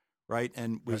 right,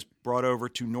 and was brought over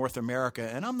to North America.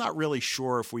 And I'm not really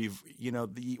sure if we've,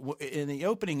 in the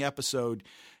opening episode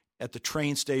at the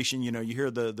train station, you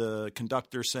hear the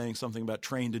conductor saying something about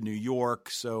train to New York.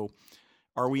 So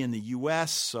are we in the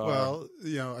U.S.? Well,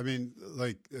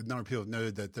 like a number of people have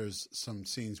noted that there's some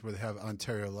scenes where they have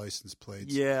Ontario license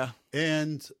plates. Yeah.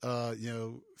 And,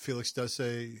 Felix does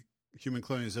say human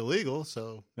cloning is illegal.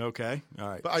 So okay. All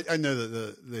right. But I know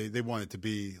that they want it to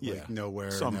be like nowhere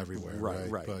and everywhere.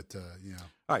 Right. But,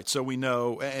 All right. So we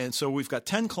know. And so we've got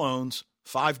 10 clones,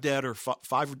 5 dead or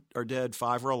 5 are dead,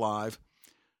 5 are alive.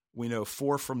 We know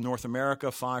 4 from North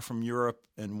America, 5 from Europe,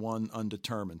 and 1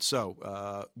 undetermined.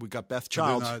 So we've got Beth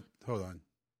Childs. Hold on.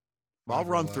 I'll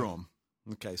run through them.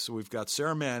 Okay, so we've got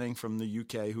Sarah Manning from the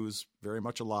UK, who's very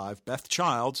much alive. Beth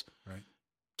Childs,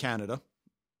 Canada,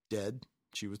 dead.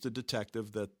 She was the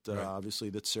detective that obviously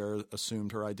that Sarah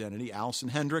assumed her identity. Allison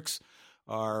Hendricks,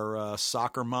 our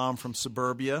soccer mom from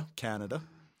suburbia, Canada.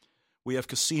 We have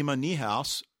Cosima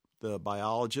Niehaus, the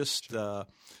biologist.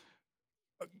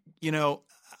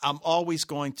 I'm always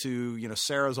going to,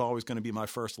 Sarah's always going to be my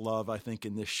first love, I think,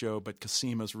 in this show, but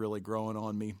Cosima's really growing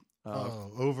on me.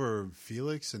 Over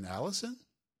Felix and Allison?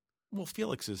 Well,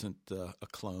 Felix isn't a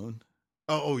clone.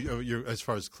 You're as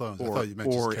far as clones. I thought you meant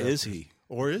or is he?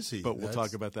 Or is he? But we'll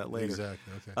talk about that later.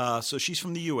 Exactly. Okay. So she's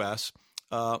from the U.S.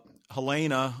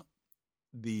 Helena,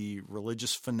 the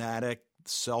religious fanatic,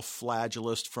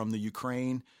 self-flagellist from the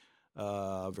Ukraine.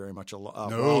 Very much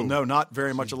alive. No, not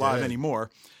very much alive dead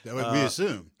anymore. We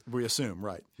assume. We assume,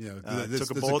 right.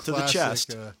 Took a bullet to the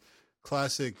chest.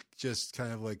 Classic, just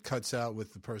kind of like cuts out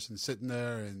with the person sitting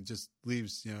there and just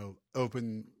leaves,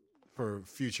 open for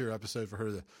future episode for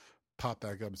her to pop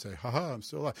back up and say, haha, I'm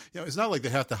still alive. It's not like they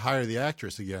have to hire the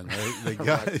actress again, right? They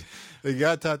got they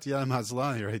got Tatiana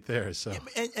Maslany right there. So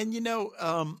and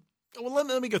well,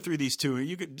 let me go through these two.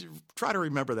 You could try to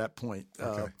remember that point.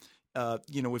 Okay.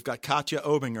 We've got Katja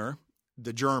Obinger,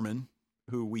 the German,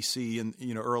 who we see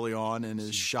early on and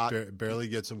is shot. Barely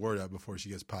gets a word out before she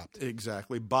gets popped.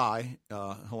 Exactly, by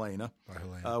Helena.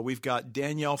 We've got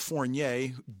Danielle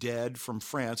Fournier, dead, from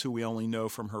France, who we only know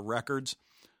from her records.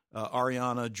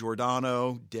 Ariana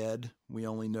Giordano, dead. We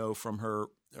only know from her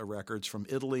records from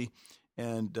Italy.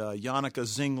 And Janneke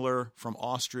Zingler from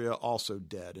Austria, also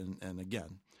dead. And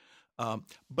again.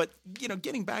 But,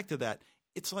 getting back to that,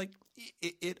 it's like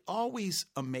it always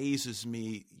amazes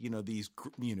me, these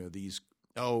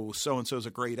oh, so-and-so's a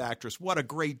great actress. What a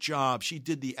great job. She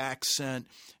did the accent.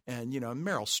 And,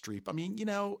 Meryl Streep. I mean,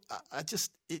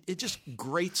 it just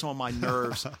grates on my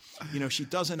nerves. She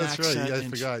does an That's accent. That's right. I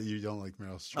forgot you don't like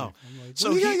Meryl Streep. Oh. I'm like, So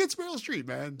what do you got against Meryl Streep,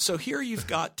 man? So here you've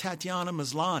got Tatiana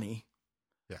Maslany.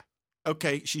 Yeah.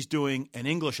 Okay, she's doing an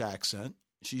English accent.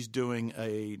 She's doing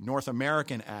a North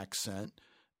American accent.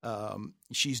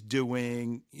 She's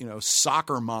doing,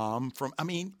 soccer mom from,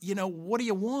 what do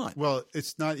you want? Well,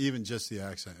 it's not even just the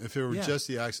accent. If it were Yeah. just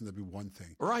the accent, that'd be one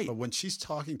thing. Right. But when she's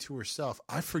talking to herself,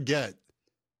 I forget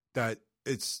that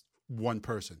it's one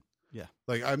person. Yeah.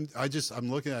 Like I'm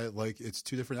looking at it like it's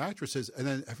two different actresses. And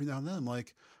then every now and then I'm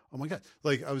like, oh my God.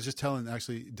 Like I was just telling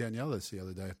actually Danielle this the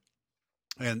other day.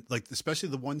 And like, especially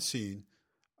the one scene,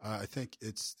 I think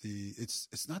it's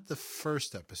not the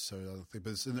first episode, I don't think, but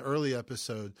it's an early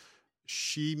episode.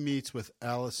 She meets with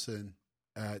Allison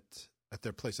at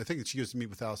their place. I think she goes to meet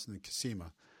with Allison in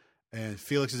Cosima, and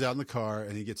Felix is out in the car,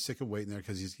 and he gets sick of waiting there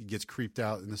because he gets creeped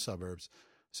out in the suburbs.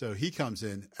 So he comes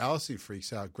in. Allison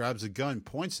freaks out, grabs a gun,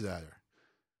 points it at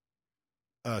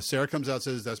her. Sarah comes out,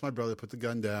 says, "That's my brother." Put the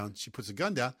gun down. She puts the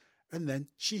gun down. And then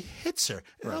she hits her.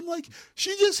 And Right. I'm like,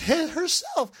 she just hit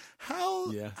herself.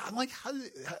 How? Yeah. I'm like, how?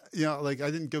 Like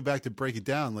I didn't go back to break it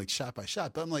down like shot by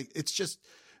shot. But I'm like, it's just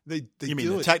they You mean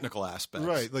do the it. technical aspects.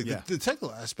 Right. Like yeah. the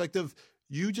technical aspect of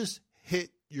you just hit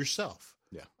yourself.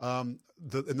 Yeah. In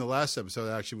the last episode,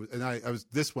 actually, and I was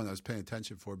this one I was paying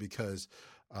attention for because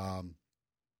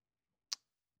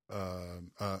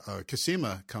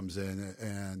Cosima comes in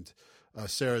and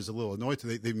Sarah's a little annoyed.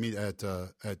 They meet at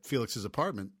Felix's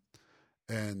apartment,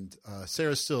 and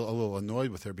Sarah's still a little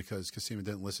annoyed with her because Cosima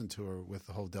didn't listen to her with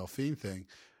the whole Delphine thing,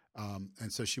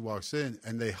 and so she walks in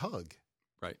and they hug.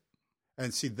 Right.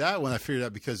 And see that one I figured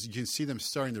out because you can see them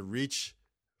starting to reach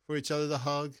for each other to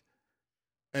hug.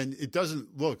 And it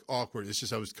doesn't look awkward. It's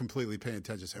just I was completely paying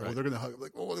attention. Saying, "Well, they're going to hug." I'm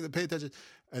like, "Oh, we're going to pay attention."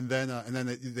 And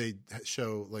then they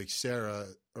show like Sarah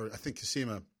or I think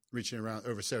Cosima reaching around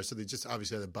over Sarah. So they just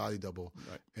obviously had a body double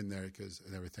in there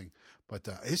and everything. But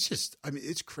it's just,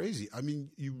 it's crazy.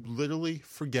 You literally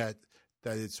forget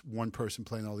that it's one person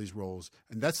playing all these roles,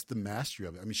 and that's the mastery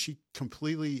of it. She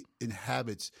completely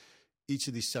inhabits each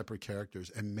of these separate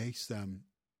characters and makes them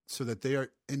so that they are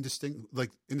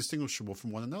indistinguishable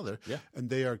from one another. Yeah. And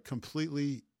they are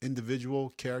completely individual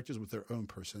characters with their own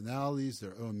personalities,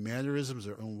 their own mannerisms,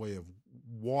 their own way of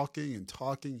walking and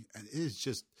talking. And it is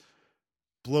just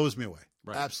blows me away.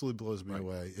 Right. Absolutely blows me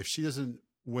away. If she doesn't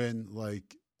win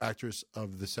like Actress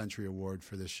of the Century Award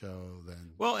for this show,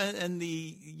 then Well, and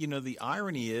the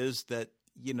irony is that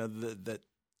that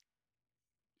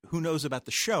who knows about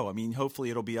the show? Hopefully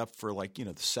it'll be up for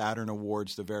the Saturn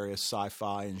Awards, the various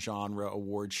sci-fi and genre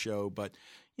award show. But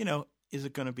is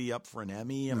it going to be up for an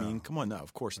Emmy? Come on, no,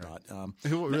 of course not.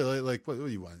 really, what do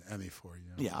you want an Emmy for?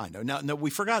 Yeah, I know. Now, we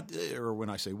forgot, or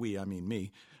when I say we, I mean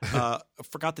me.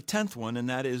 Forgot the 10th one, and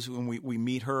that is when we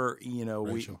meet her.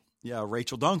 Rachel.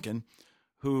 Rachel Duncan,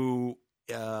 who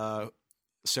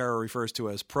Sarah refers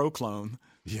to as Proclone.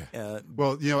 Yeah.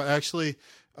 Well, actually,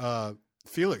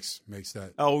 Felix makes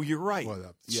that. Oh, you're right. What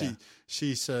up? Yeah.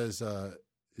 She says,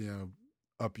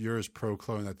 up yours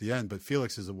Proclone at the end, but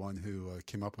Felix is the one who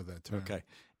came up with that term. Okay.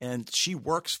 And she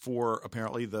works for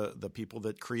apparently the people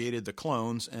that created the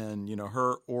clones, and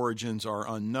her origins are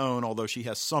unknown, although she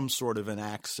has some sort of an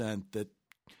accent that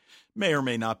may or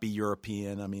may not be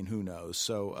European. Who knows?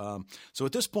 So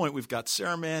at this point, we've got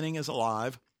Sarah Manning is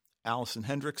alive, Allison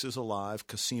Hendricks is alive,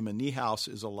 Cosima Niehaus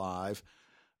is alive,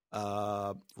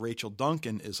 Rachel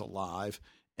Duncan is alive,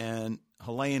 and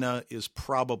Helena is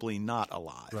probably not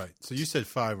alive. Right. So you said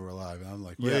 5 were alive, and I'm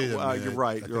like, yeah, wait a minute. you're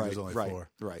right. I think You're right. there's only right. 4.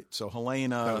 Right. So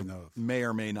Helena may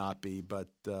or may not be, but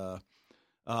now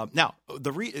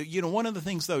one of the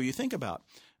things though you think about,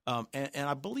 and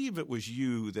I believe it was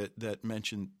you that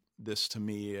mentioned this to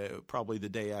me probably the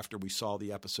day after we saw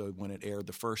the episode when it aired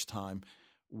the first time,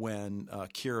 when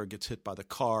Kira gets hit by the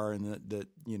car, and that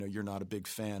you're not a big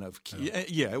fan of.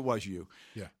 Yeah, it was you.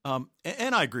 Yeah.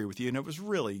 And I agree with you. And it was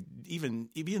really even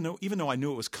though I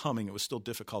knew it was coming, it was still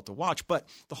difficult to watch. But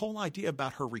the whole idea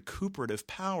about her recuperative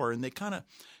power, and they kind of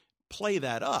play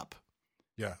that up.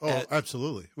 Yeah. Oh,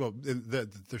 absolutely. Well,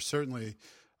 there's certainly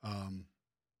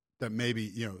that maybe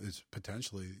is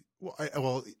potentially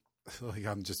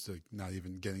I'm just not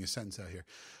even getting a sentence out here.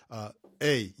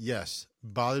 Yes,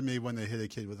 bothered me when they hit a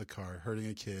kid with a car, hurting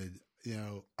a kid.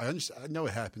 I understand. I know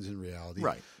it happens in reality.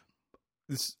 Right.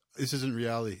 This isn't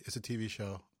reality. It's a TV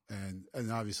show, and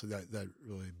obviously that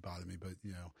really bothered me. But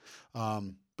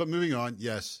but moving on.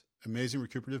 Yes, amazing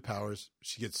recuperative powers.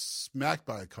 She gets smacked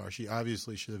by a car. She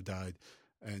obviously should have died.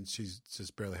 and she's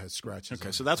just barely has scratches.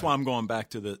 Okay, so that's why I'm going back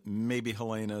to maybe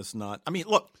Helena's not. I mean,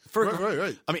 look,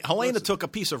 right. I mean, Helena took a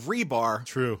piece of rebar,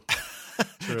 True.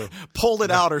 pulled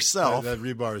it out herself. That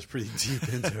rebar is pretty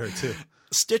deep into her too.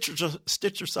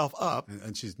 Stitch herself up,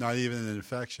 and she's not even an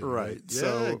infection. Right. Yeah,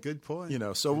 So good point.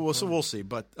 So we'll see.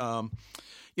 But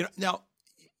now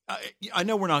I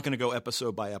know we're not going to go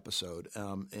episode by episode,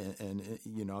 and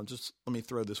just let me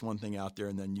throw this one thing out there,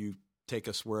 and then you take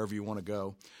us wherever you want to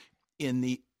go. In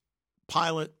the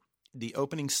pilot, the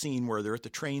opening scene where they're at the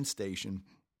train station,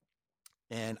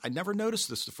 and I never noticed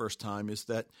this the first time, is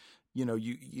that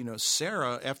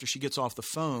Sarah, after she gets off the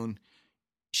phone,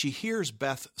 she hears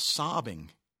Beth sobbing.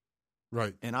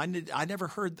 Right. And I never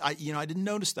heard. I didn't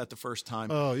notice that the first time.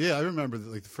 Oh yeah, I remember that,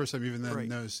 like the first time. Even then, Right.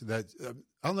 noticed that.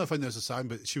 I don't know if I noticed the sign,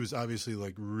 but she was obviously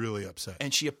like really upset.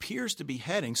 And she appears to be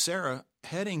Sarah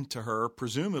heading to her,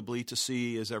 presumably to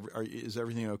see is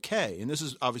everything okay. And this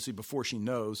is obviously before she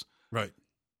knows Right.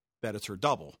 that it's her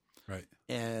double. Right.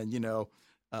 And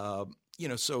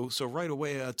so right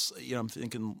away, it's I'm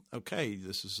thinking, okay,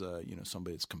 this is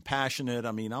somebody that's compassionate.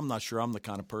 I mean, I'm not sure I'm the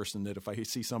kind of person that if I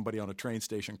see somebody on a train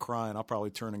station crying, I'll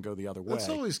probably turn and go the other way. It's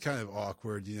always kind of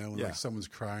awkward, when like someone's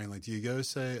crying. Like, do you go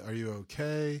say, "Are you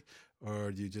okay?"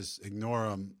 or do you just ignore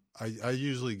them? I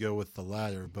usually go with the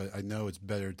latter, but I know it's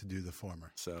better to do the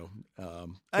former. So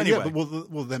anyway,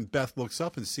 well, then Beth looks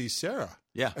up and sees Sarah.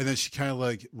 Yeah, and then she kind of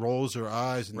like rolls her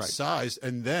eyes and sighs,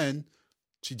 and then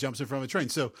she jumps in front of a train.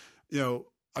 So.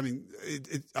 I mean,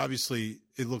 it obviously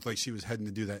it looked like she was heading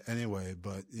to do that anyway,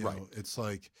 but it's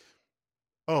like,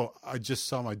 oh, I just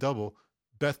saw my double.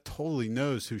 Beth totally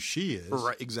knows who she is,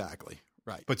 right? Exactly,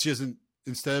 right. But she isn't.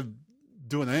 Instead of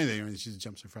doing anything, she just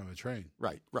jumps in front of a train,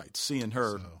 right? Seeing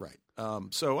her, right?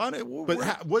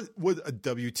 But what would a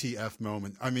WTF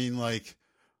moment? I mean, like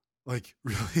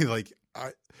really, like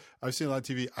I've seen a lot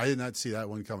of TV. I did not see that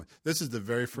one coming. This is the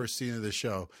very first scene of the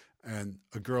show. And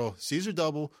a girl sees her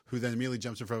double, who then immediately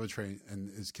jumps in front of a train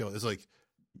and is killed. It's like,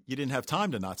 you didn't have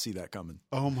time to not see that coming.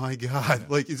 Oh my God! Yeah.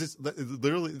 Like, is this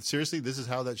literally seriously? This is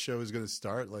how that show is going to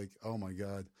start? Like, oh my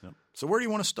God! Yep. So where do you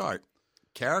want to start?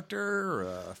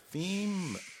 Character,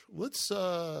 theme? Let's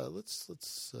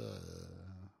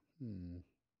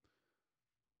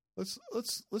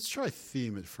try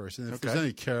theme at first, and if there's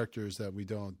any characters that we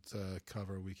don't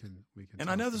cover, we can. And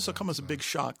I know this will come as a big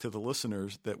shock to the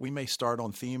listeners that we may start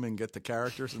on theme and get the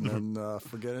characters, and then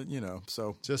forget it.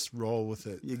 So just roll with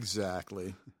it.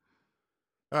 Exactly.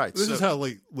 All right. This is how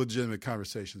legitimate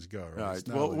conversations go. Right. All right.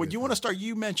 Well, would you want to start?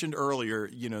 You mentioned earlier,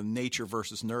 nature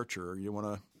versus nurture. You want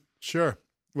to? Sure.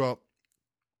 Well,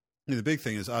 the big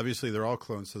thing is obviously they're all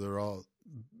clones, so they're all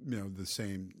the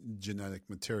same genetic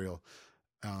material.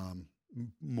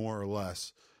 More or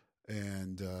less,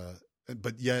 and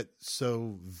but yet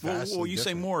so vastly. Well, you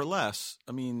say more or less.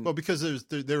 I mean, well, because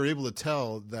they were able to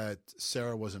tell that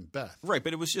Sarah wasn't Beth, right?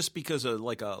 But it was just because of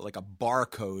like a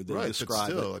barcode that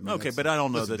described still, it. Okay, but I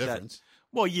don't know that.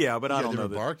 Well, yeah, but I don't know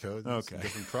that barcode. Okay, it's a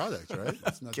different product, right?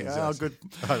 It's not good.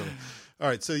 All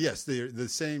right, so yes, they're the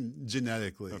same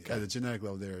genetically. Okay. At a genetic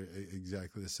level, they're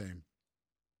exactly the same.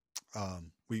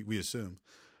 We assume,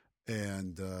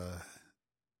 and.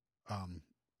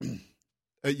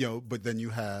 But then you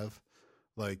have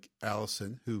like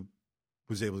Allison, who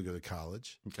was able to go to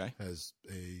college. Okay, has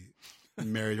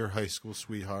married her high school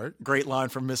sweetheart. Great line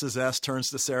from Mrs. S. Turns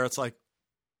to Sarah. It's like,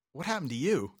 what happened to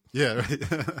you? Yeah, right.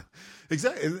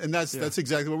 Exactly, and that's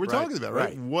exactly what we're talking about,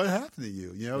 right? What happened to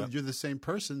you? You're the same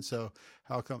person, so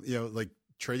how come like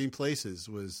Trading Places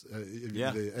was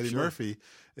Eddie Murphy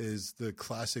is the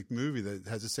classic movie that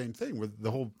has the same thing where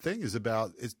the whole thing is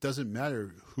about it doesn't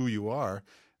matter who you are.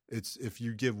 It's if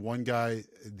you give one guy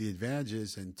the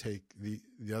advantages and take the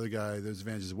other guy those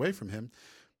advantages away from him,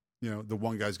 the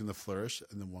one guy's going to flourish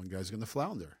and the one guy's going to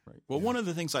flounder. Right. Well, one of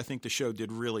the things I think the show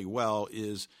did really well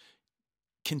is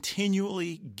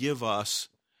continually give us,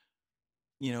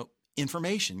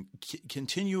 information,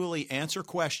 continually answer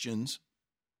questions.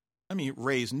 I mean,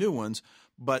 raise new ones,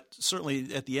 but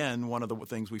certainly at the end, one of the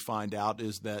things we find out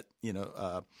is that,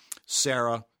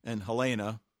 Sarah and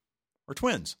Helena are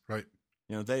twins. Right.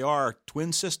 They are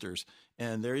twin sisters.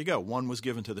 And there you go. One was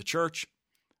given to the church.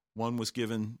 One was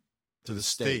given to the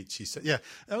state. She said, yeah.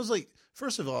 I was like,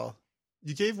 first of all,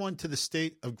 you gave one to the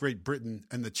state of Great Britain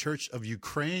and the Church of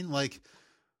Ukraine. Like,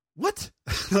 what?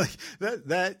 Like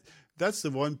that's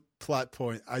the one plot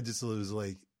point I just was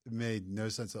like, it made no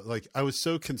sense. Like, I was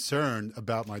so concerned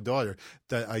about my daughter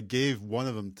that I gave one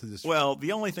of them to this. Well,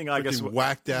 the only thing I guess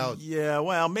whacked out. Yeah,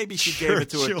 well, maybe she gave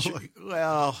it to a.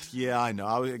 Well, yeah, I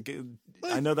know.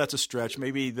 I know that's a stretch.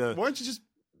 Maybe Why don't you just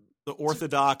the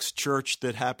Orthodox church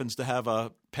that happens to have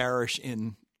a parish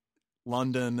in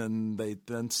London, and they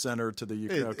then sent her to the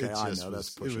UK. Okay, I know that's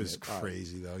pushing it. It was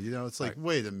crazy, though. You know, it's like,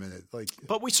 wait a minute. Like,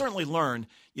 but we certainly learn,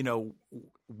 you know,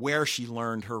 where she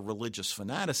learned her religious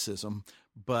fanaticism.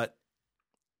 But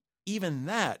even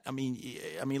that, I mean,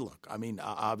 look, I mean,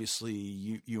 obviously,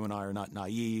 you and I are not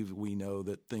naive. We know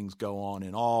that things go on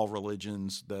in all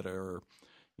religions that are,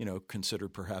 you know,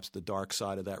 considered perhaps the dark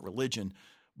side of that religion.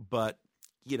 But,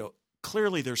 you know,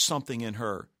 clearly there's something in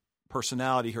her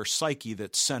personality, her psyche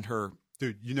that sent her.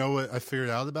 Dude, you know what I figured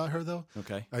out about her, though?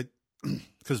 Okay.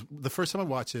 Because the first time I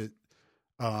watched it,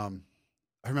 I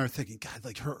remember thinking, God,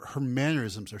 like her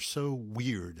mannerisms are so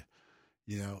weird,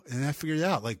 you know? And I figured it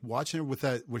out, like watching her with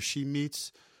that, where she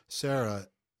meets Sarah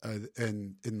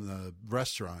in the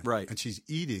restaurant. Right. And she's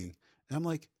eating. And I'm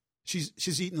like,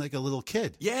 she's eating like a little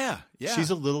kid. Yeah. She's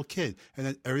a little kid. And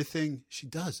then everything she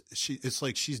does, it's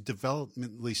like she's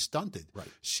developmentally stunted. Right.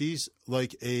 She's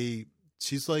like a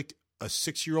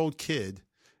 6-year-old kid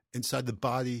inside the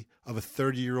body of a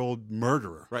 30-year-old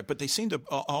murderer. Right. But they seem to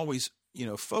always, you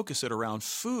know, focus it around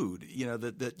food, you know,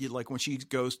 that you, like when she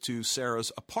goes to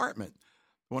Sarah's apartment,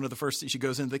 one of the first things, she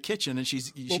goes into the kitchen and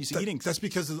she's eating. That's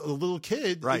because a little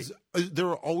kid, right?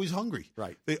 They're always hungry.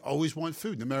 Right. They always want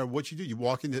food, no matter what you do. You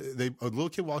walk into a little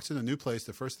kid walks in a new place.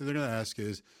 The first thing they're going to ask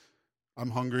is,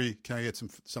 "I'm hungry. Can I get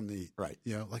something to eat?" Right.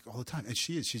 You know, like all the time. And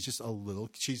she's just a little.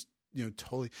 She's, you know,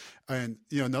 totally. And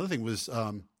you know, another thing was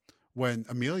when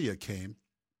Amelia came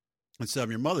and said, "I'm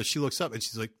your mother." She looks up and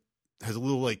she's like, has a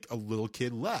little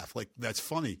kid laugh, like, "That's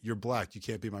funny. You're black. You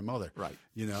can't be my mother." Right.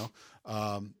 You know.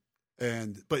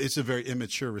 But it's a very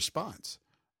immature response,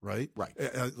 right? Right.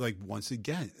 Like once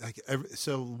again,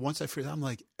 so once I figured out, I'm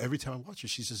like, every time I watch her,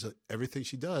 she's just everything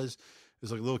she does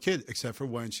is like a little kid, except for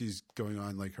when she's going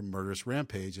on like her murderous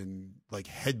rampage and like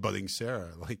headbutting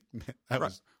Sarah. Like, man, that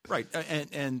was right.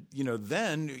 And you know,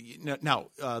 then now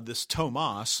this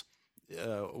Tomas,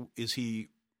 is he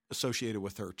associated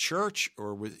with her church,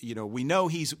 or with, you know, we know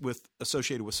he's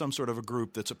associated with some sort of a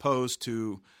group that's opposed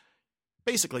to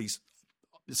basically.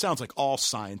 It sounds like all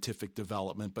scientific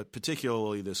development, but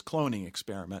particularly this cloning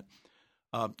experiment.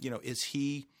 You know, is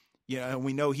he, you know, and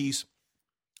we know he's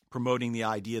promoting the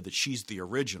idea that she's the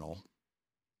original,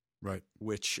 right?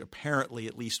 Which apparently,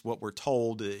 at least what we're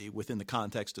told within the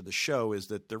context of the show, is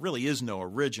that there really is no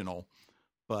original,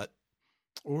 but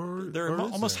there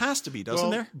almost has to be, doesn't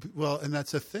there? Well, and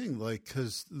that's a thing, like,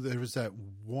 because there was that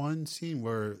one scene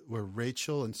where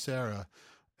Rachel and Sarah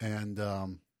and,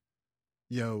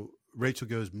 you know, Rachel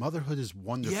goes, "Motherhood is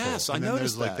wonderful." Yes, I noticed that.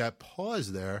 noticed There's like that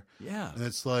pause there. Yeah. And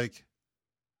it's like,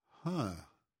 huh.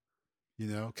 You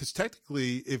know, because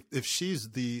technically, if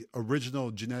she's the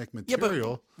original genetic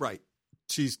material, right,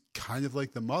 she's kind of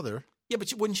like the mother. Yeah,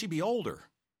 but wouldn't she be older?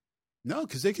 No,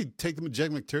 because they could take the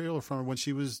genetic material from her when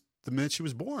the minute she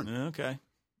was born. Okay.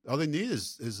 All they need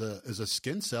is a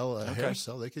skin cell, a hair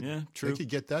cell. They could They could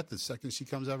get that the second she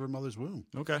comes out of her mother's womb.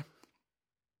 Okay.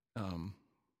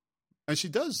 And she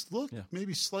does look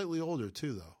maybe slightly older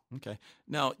too, though. Okay.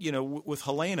 Now, you know, with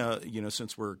Helena, you know,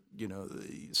 since we're, you know,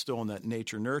 still in that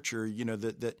nature nurture, you know,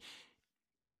 that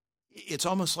it's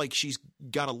almost like she's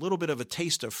got a little bit of a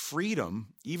taste of freedom,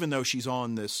 even though she's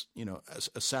on this, you know,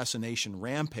 assassination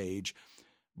rampage.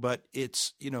 But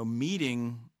it's, you know,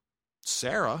 meeting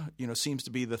Sarah, you know, seems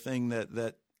to be the thing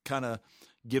that kind of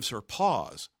gives her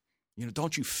pause. You know,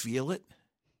 don't you feel it?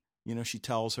 You know, she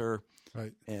tells her.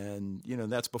 Right. And, you know,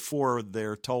 that's before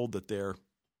they're told that they're,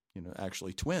 you know,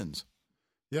 actually twins.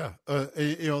 Yeah. And,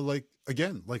 you know, like,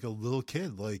 again, like a little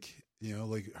kid, like, you know,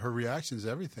 like her reactions,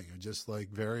 everything are just like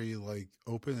very like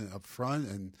open and upfront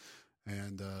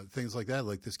and things like that.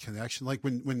 Like this connection, like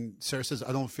when Sarah says,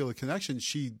 "I don't feel a connection,"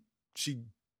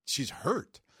 she's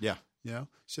hurt. Yeah. You know,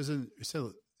 she doesn't,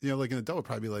 you know, like an adult would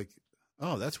probably be like,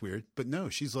 "Oh, that's weird." But no,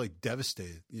 she's like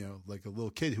devastated, you know, like a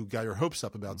little kid who got her hopes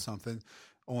up about something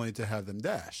only to have them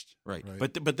dashed. Right.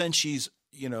 But then she's,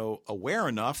 you know, aware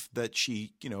enough that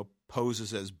she, you know,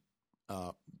 poses as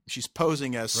she's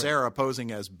posing as Sarah,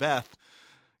 posing as Beth,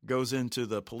 goes into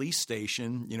the police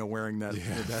station, you know, wearing that,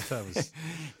 that was...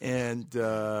 and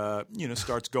you know,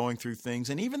 starts going through things.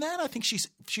 And even that, I think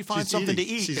she finds something to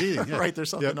eat. She's eating, right?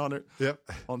 There's something on her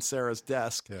on Sarah's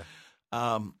desk.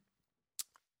 Yeah.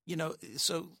 You know,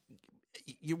 so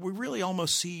we really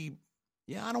almost see.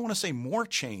 Yeah, I don't want to say more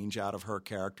change out of her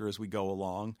character as we go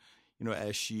along, you know,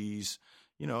 as she's,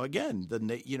 you know, again,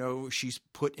 you know, she's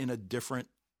put in a different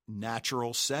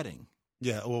natural setting.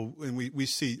 Yeah, well, and we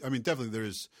see, I mean, definitely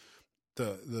there's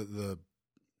the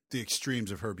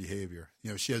extremes of her behavior.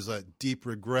 You know, she has that deep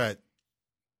regret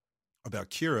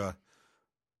about Kira,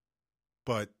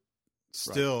 but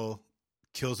still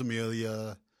kills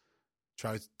Amelia,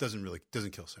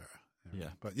 doesn't kill Sarah. Yeah.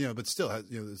 But still has,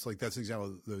 it's like that's an example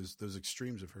of those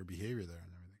extremes of her behavior there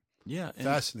and everything. Yeah.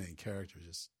 Fascinating character,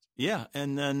 just. Yeah,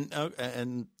 and then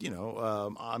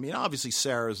I mean, obviously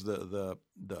Sarah's the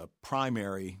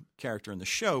primary character in the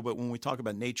show, but when we talk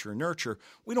about nature and nurture,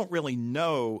 we don't really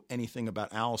know anything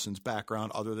about Allison's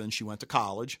background other than she went to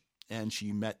college and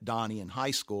she met Donnie in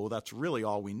high school. That's really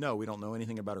all we know. We don't know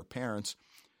anything about her parents,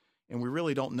 and we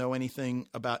really don't know anything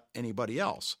about anybody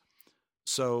else.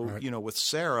 So, right. With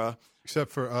Sarah,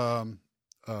 except for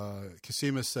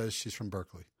Cosima says she's from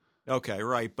Berkeley. Okay,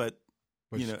 right, but.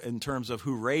 In terms of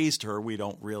who raised her, we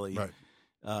don't really, know.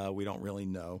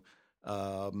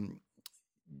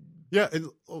 Yeah, and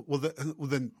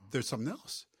then there's something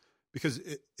else, because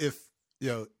if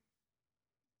the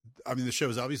show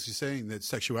is obviously saying that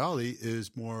sexuality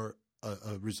is more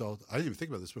a result. I didn't even think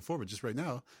about this before, but just right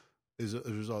now is a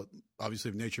result, obviously,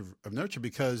 of nurture,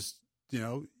 because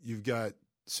you've got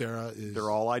Sarah they're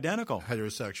all identical,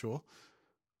 heterosexual.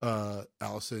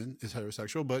 Allison is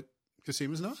heterosexual, but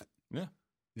Cosima's not.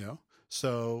 Yeah.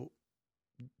 So,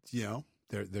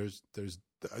 there's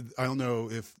I don't know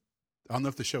if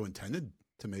the show intended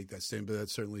to make that statement, but that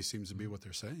certainly seems to be what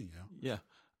they're saying. Yeah.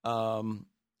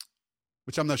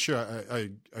 Which I'm not sure I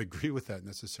agree with that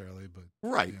necessarily, but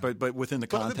right. But within the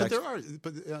context,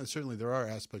 certainly there are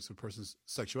aspects of a person's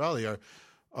sexuality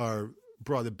are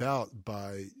brought about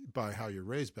by how you're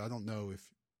raised. But I don't know if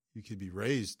you could be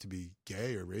raised to be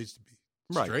gay or raised to be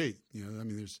straight. Right.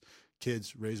 There's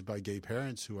kids raised by gay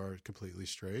parents who are completely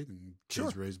straight, and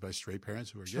kids raised by straight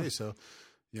parents who are gay. So,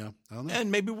 I don't know.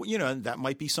 And maybe that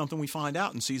might be something we find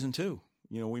out in season 2.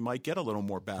 We might get a little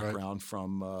more background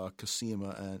from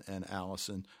Cosima and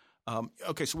Allison.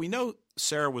 Okay, so we know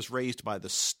Sarah was raised by the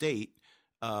state,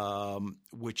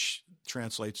 which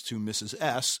translates to Mrs.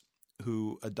 S,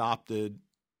 who adopted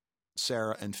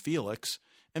Sarah and Felix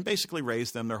and basically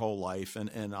raised them their whole life.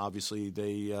 And obviously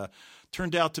they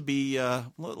turned out to be,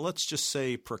 let's just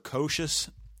say, precocious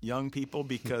young people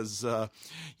because,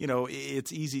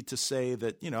 it's easy to say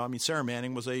that, Sarah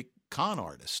Manning was a con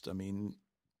artist.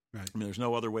 Right. There's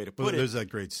no other way to put it. There's that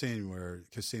great scene where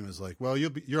Cosima's like, well,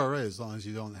 you're all right as long as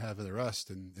you don't have an arrest.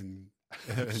 And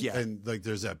like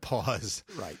there's that pause.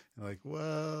 Right. Like,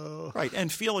 well. Right.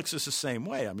 And Felix is the same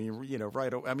way.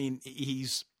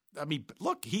 He's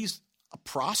a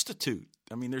prostitute.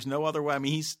 There's no other way.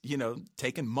 He's,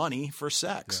 taking money for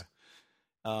sex.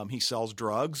 Yeah. He sells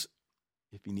drugs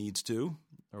if he needs to,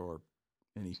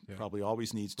 and he probably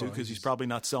always needs to because he's probably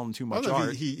not selling too much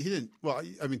art. He didn't. Well,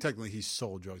 technically he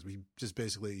sold drugs, but he just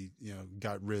basically,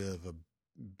 got rid of a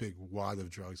big wad of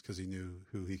drugs because he knew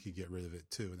who he could get rid of it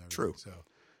to. And everything. True. So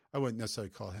I wouldn't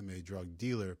necessarily call him a drug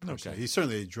dealer per se. Okay. He's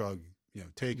certainly a drug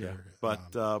taker.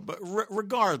 Yeah. But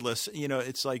regardless,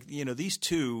 it's like these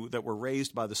two that were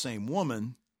raised by the same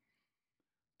woman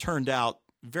turned out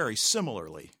very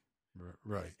similarly.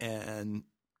 Right. And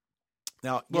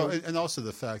now, and also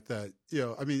the fact that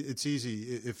it's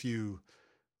easy if you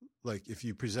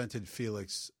presented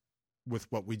Felix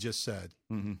with what we just said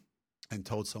mm-hmm. and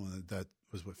told someone that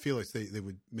was what Felix, they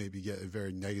would maybe get a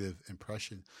very negative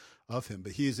impression of him.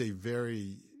 But he is a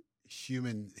very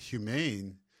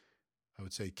humane, I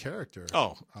would say, character.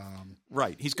 Oh,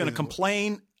 right. He's going to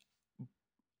complain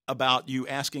about you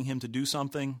asking him to do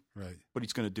something, right? But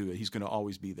he's going to do it. He's going to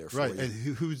always be there for you. Right, and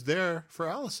who's there for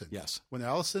Allison? Yes. When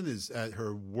Allison is at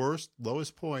her worst,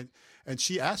 lowest point, and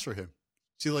she asks for him.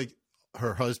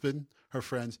 Her husband, her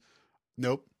friends,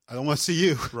 nope, I don't want to see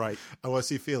you. Right. I want to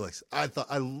see Felix. I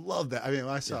love that. When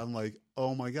I saw I'm like,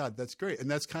 oh my God, that's great.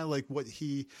 And that's kind of like what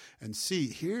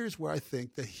here's where I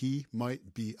think that he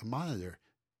might be a monitor,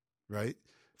 right?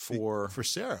 For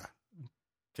Sarah.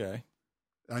 Okay.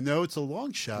 I know it's a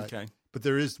long shot, okay, but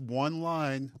there is one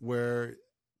line where,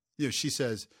 she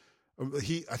says, I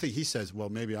think he says, well,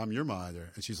 maybe I'm your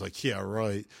monitor. And she's like, yeah,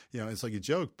 right. It's like a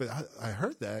joke. But I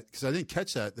heard that because I didn't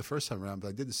catch that the first time around, but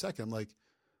I did the second. I'm like,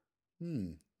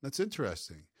 that's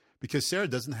interesting because Sarah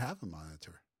doesn't have a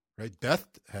monitor, right?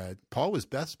 Paul was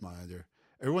Beth's monitor.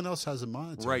 Everyone else has a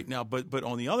monitor. Right. Now, but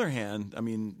on the other hand,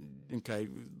 okay,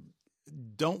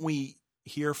 don't we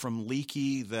hear from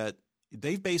Leakey that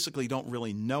they basically don't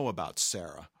really know about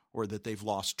Sarah or that they've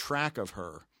lost track of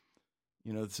her,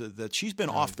 that she's been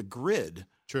off the grid.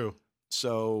 True.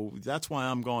 So that's why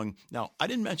I'm going. Now, I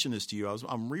didn't mention this to you.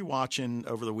 I'm rewatching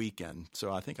over the weekend.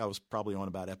 So I think I was probably on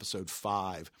about episode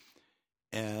 5.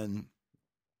 And,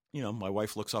 my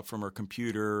wife looks up from her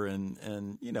computer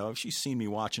and she's seen me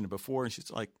watching it before and she's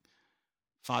like,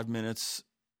 5 minutes.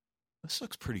 This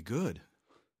looks pretty good.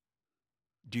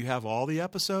 do you have all the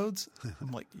episodes?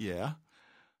 I'm like, yeah.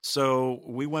 So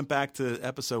we went back to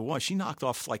episode 1. She knocked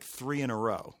off like 3 in a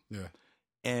row. Yeah.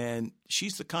 And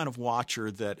she's the kind of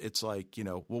watcher that it's like,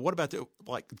 well, what about do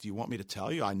you want me to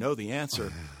tell you? I know the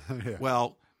answer. Yeah.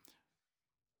 Well,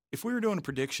 if we were doing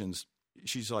predictions,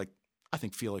 she's like, I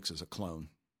think Felix is a clone.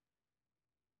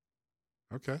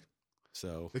 Okay.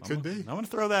 So it could be. I'm going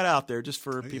to throw that out there just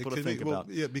for people to think about.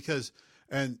 Yeah, because,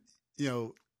 and,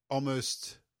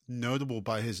 almost notable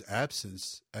by his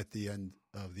absence at the end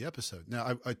of the episode.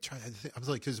 Now, I was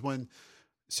like, because when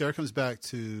Sarah comes back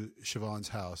to Siobhan's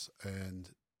house and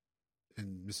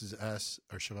Mrs. S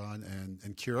or Siobhan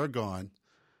and Kira are gone,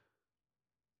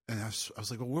 and I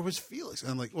was like, well, where was Felix?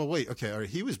 And I'm like, well, wait, okay, all right,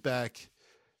 he was back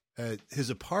at his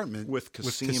apartment with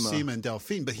Cosima and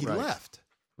Delphine, but he left.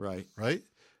 Right.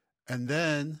 And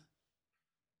then,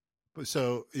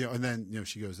 so, and then,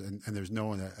 she goes, and there's no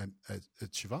one at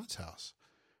Siobhan's house.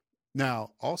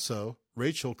 Now, also,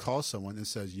 Rachel calls someone and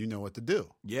says, you know what to do.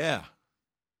 Yeah.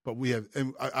 But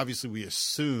and obviously we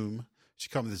assume she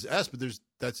called Mrs. S, but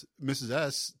that's Mrs.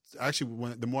 S.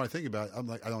 Actually, the more I think about it, I'm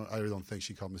like, I don't think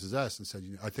she called Mrs. S and said,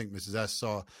 I think Mrs. S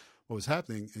saw what was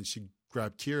happening and she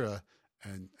grabbed Kira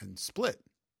and split.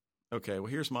 Okay. Well,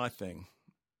 here's my thing.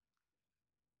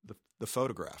 The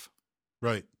photograph.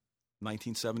 Right.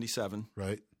 1977.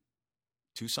 Right.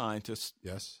 2 scientists.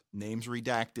 Yes. Names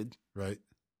redacted. Right.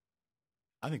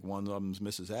 I think one of them's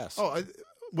Mrs. S. Oh,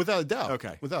 without a doubt.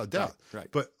 Okay. Without a doubt. Right.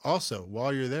 But also,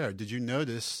 while you're there, did you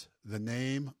notice the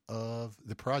name of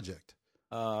the project?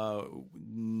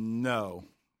 No.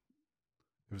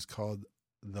 It was called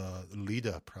the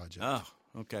Leda Project. Oh,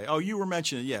 okay. Oh, you were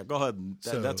mentioning, yeah, go ahead.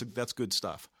 That's good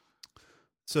stuff.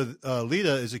 So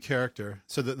Leda is a character.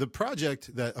 So the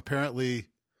project that apparently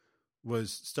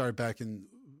was started back in,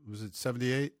 was it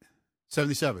 78?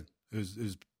 77. It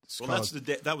was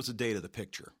that was the date of the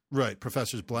picture. Right.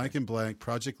 Professors Blank and Blank,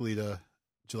 Project Leda,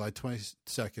 July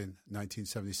 22nd,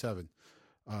 1977.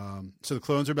 So the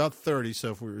clones are about 30.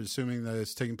 So if we're assuming that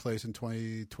it's taking place in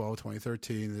 2012,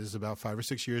 2013, this is about 5 or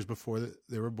 6 years before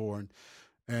they were born.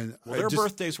 And their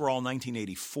birthdays were all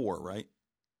 1984, right?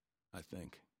 I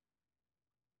think.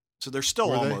 So they're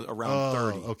still almost around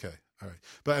 30. Okay. All right.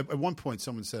 But at one point,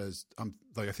 someone says,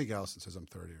 I think Allison says I'm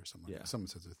 30 or something. Yeah. Someone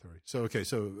says they're 30. So, okay.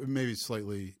 So maybe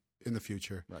slightly in the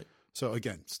future. Right. So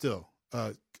again, still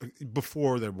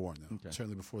before they're born, though. Okay.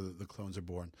 Certainly before the clones are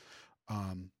born.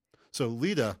 So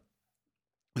Leda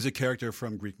is a character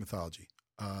from Greek mythology.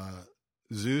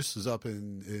 Zeus is up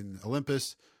in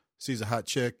Olympus, sees a hot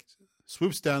chick,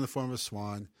 swoops down in the form of a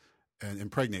swan, and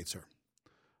impregnates her.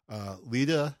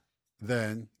 Leda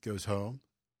then goes home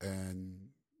and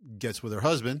gets with her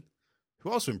husband,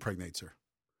 who also impregnates her.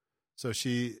 So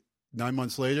 9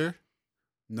 months later,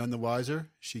 none the wiser,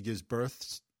 she gives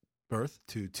birth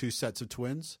to 2 sets of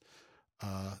twins.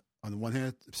 On the one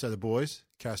hand, a set of boys,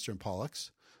 Castor and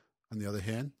Pollux. On the other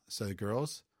hand, a set of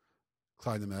girls,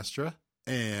 Clytemnestra,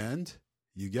 and,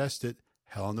 you guessed it,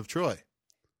 Helen of Troy.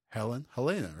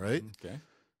 Helena, right? Okay.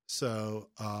 So,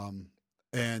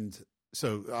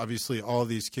 So obviously all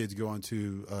these kids go on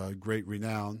to great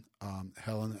renown.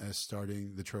 Helen as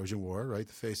starting the Trojan War, right?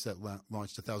 The face that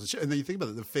launched 1,000 ships. And then you think about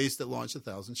it, the face that launched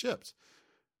 1,000 ships.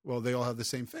 Well, they all have the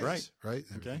same face, right?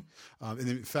 Okay. And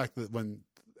in fact, that when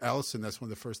Allison, that's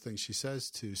one of the first things she says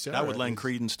to Sarah. That would lend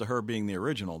credence to her being the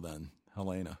original then,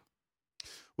 Helena.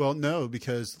 Well, no,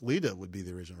 because Leda would be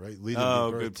the original, right?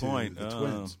 Leda would good point. The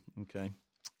twins. Okay.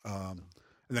 And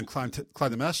then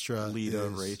Clytemnestra. Leda,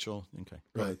 Rachel. Okay.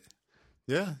 Right.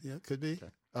 Yeah, could be.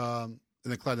 Okay.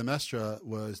 And then Clytemnestra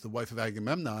was the wife of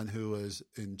Agamemnon, who was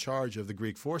in charge of the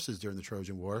Greek forces during the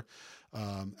Trojan War.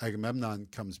 Agamemnon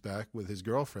comes back with his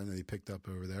girlfriend that he picked up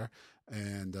over there,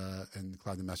 and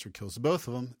Clytemnestra kills both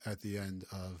of them at the end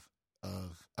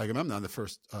of Agamemnon, the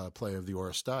first play of the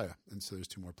Oresteia. And so there's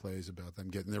 2 more plays about them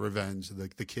getting their revenge.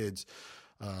 The kids,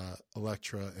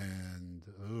 Electra and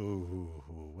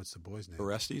what's the boy's name?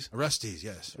 Orestes. Orestes,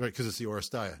 yes, right, because it's the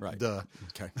Oresteia. Right. Duh.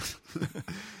 Okay.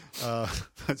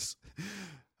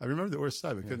 I remember the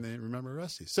Oresteia, but couldn't remember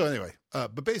Orestes. So anyway,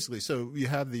 but basically, so you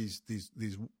have these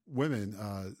women,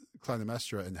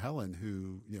 Clytemnestra and Helen,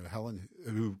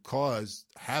 who caused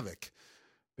havoc,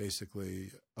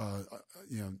 basically.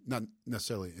 Not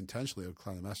necessarily intentionally of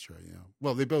Clytemnestra.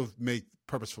 Well, they both make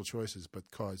purposeful choices,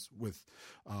 but caused with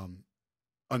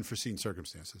unforeseen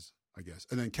circumstances, I guess.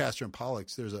 And then Castor and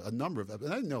Pollux, there's a number of,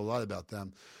 and I didn't know a lot about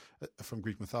them from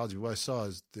Greek mythology. What I saw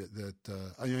is that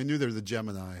I knew they were the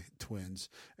Gemini twins,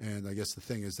 and I guess the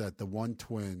thing is that the one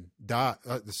twin died.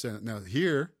 Now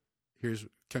here's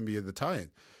can be the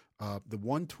tie-in. The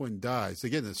one twin dies. They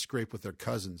get in a scrape with their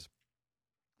cousins,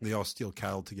 They all steal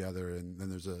cattle together, and then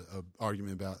there's a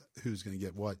argument about who's going to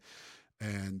get what.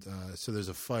 And so there's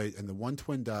a fight, and the one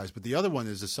twin dies, but the other one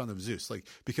is the son of Zeus. Like,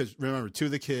 because remember, 2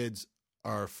 of the kids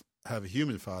have a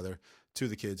human father, 2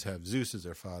 of the kids have Zeus as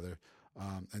their father,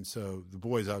 and so the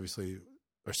boys obviously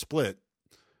are split.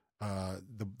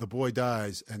 The boy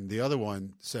dies, and the other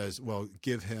one says, "Well,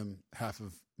 give him half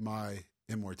of my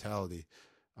immortality,"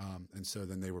 and so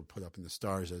then they were put up in the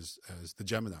stars as the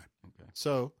Gemini. Okay.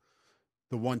 So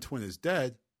the one twin is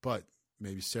dead, but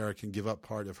maybe Sarah can give up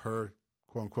part of her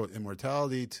 "quote unquote"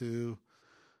 immortality to.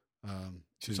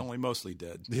 She's only mostly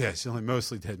dead. Yeah, she's only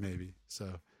mostly dead, maybe.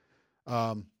 So,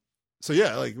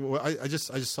 yeah, like I just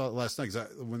saw it last night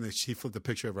because when she flipped the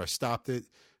picture over, I stopped it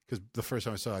because the first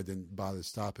time I saw it, I didn't bother to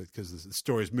stop it because the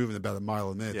story is moving about a mile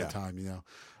a minute at the time, And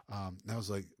I was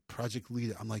like, Project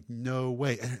Leda. I'm like, no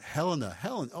way. And Helen,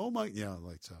 oh my,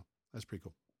 so that's pretty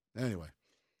cool. Anyway.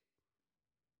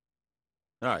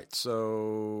 All right,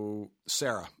 so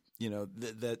Sarah,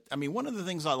 I mean, one of the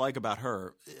things I like about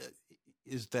her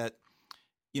is that,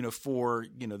 for,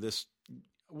 this,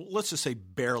 let's just say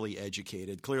barely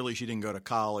educated. Clearly she didn't go to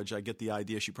college. I get the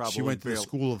idea she went to the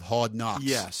school of hard knocks.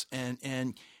 Yes, and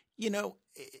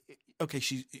okay,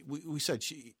 we said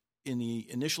she in the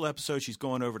initial episode she's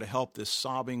going over to help this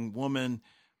sobbing woman.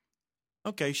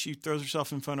 Okay, she throws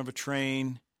herself in front of a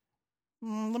train.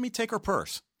 Let me take her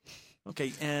purse.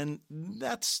 Okay, and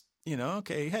that's,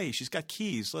 okay, hey, she's got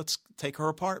keys. Let's take her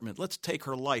apartment. Let's take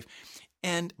her life.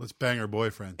 And let's bang her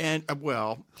boyfriend. And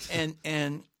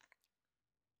and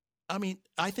I mean,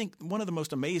 I think one of the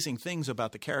most amazing things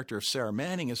about the character of Sarah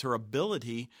Manning is her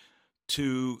ability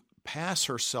to pass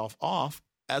herself off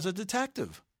as a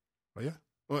detective. Oh, yeah.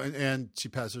 Well, and she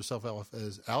passed herself off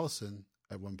as Allison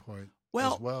at one point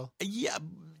as well. Yeah.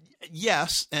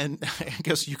 Yes, and I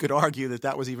guess you could argue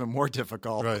that was even more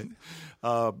difficult, right?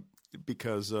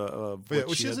 Because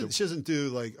she doesn't do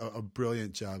like a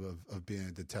brilliant job of being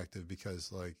a detective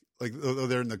because like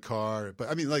they're in the car, but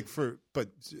I mean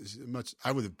much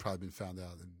I would have probably been found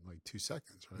out in like 2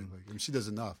 seconds, right? Like, I mean, she does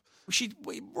enough.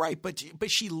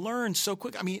 But she learns so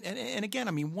quick. I mean, and again,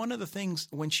 I mean, one of the things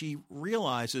when she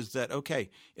realizes that okay,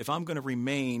 if I'm going to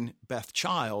remain Beth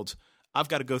Childs, I've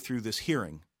got to go through this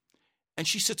hearing. And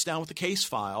she sits down with the case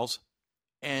files,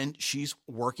 and she's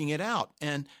working it out.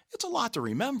 And it's a lot to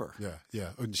remember.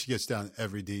 Yeah. And she gets down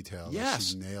every detail.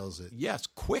 Yes. She nails it. Yes,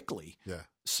 quickly. Yeah.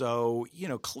 So,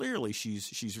 clearly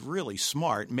she's really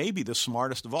smart, maybe the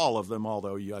smartest of all of them,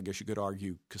 although I guess you could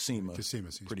argue Cosima.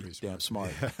 Cosima seems pretty damn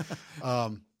smart. Yeah.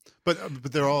 But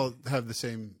they all have the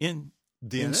same DNA.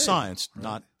 In science,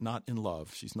 right? not in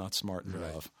love. She's not smart in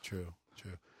love. True.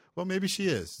 Well, maybe she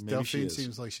is. Delphine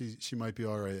seems like she might be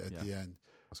all right at the end.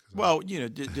 Well,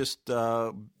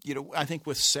 I think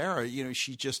with Sarah,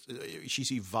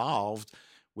 she's evolved,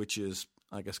 which is,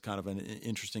 I guess, kind of an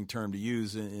interesting term to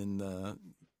use in the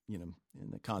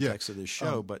context of this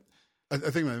show. But I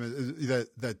think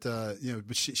that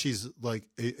but she's like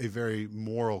a very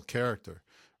moral character,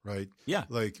 right? Yeah.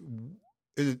 Like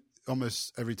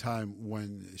almost every time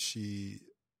when she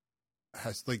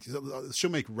has she'll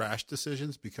make rash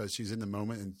decisions because she's in the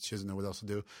moment and she doesn't know what else to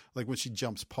do. Like when she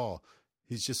jumps Paul,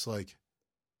 he's just like,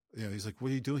 he's like, "What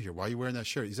are you doing here? Why are you wearing that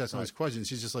shirt?" He's asking all these questions.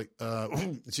 She's just like,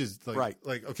 she's like,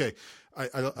 okay, I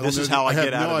don't this know, is how I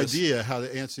get out of this. have no idea how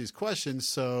to answer these questions.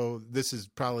 So this is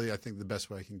probably, I think, the best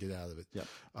way I can get out of it. Yeah.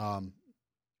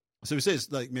 So we say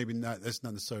it's like maybe that's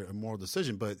not necessarily a moral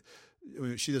decision, but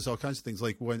she does all kinds of things.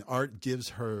 Like when Art gives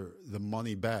her the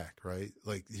money back, right?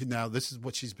 Like now this is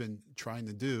what she's been trying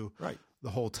to do the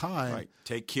whole time. Right.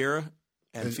 Take Kira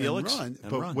and Felix and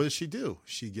run. What does she do?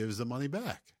 She gives the money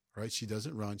back, right? She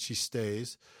doesn't run. She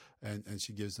stays and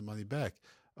she gives the money back.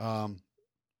 And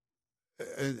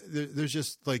there's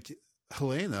just like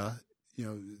Helena,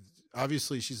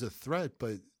 obviously she's a threat,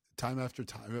 but time after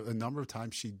time, a number of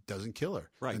times she doesn't kill her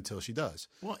until she does.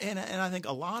 Well, and I think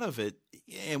a lot of it,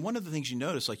 and one of the things you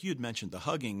notice, like you had mentioned the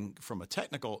hugging from a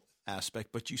technical aspect,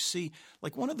 but you see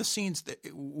like one of the scenes that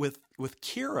with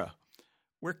Kira,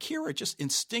 where Kira just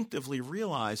instinctively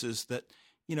realizes that,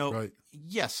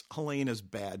 yes, Helena's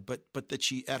bad, but that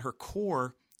she, at her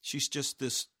core, she's just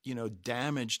this,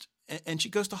 damaged, and she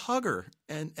goes to hug her,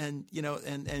 and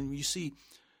you see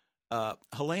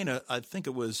Helena, I think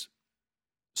it was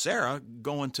Sarah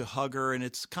going to hug her, and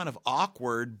it's kind of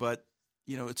awkward, but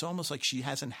it's almost like she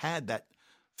hasn't had that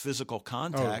physical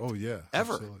contact. Oh yeah,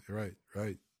 ever. Absolutely.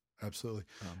 Right, absolutely.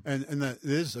 And that it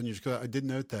is unusual. I did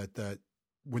note that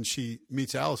when she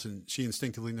meets Allison, she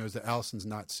instinctively knows that Allison's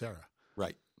not Sarah.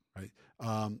 Right.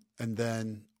 And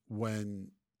then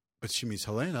but she meets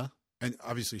Helena, and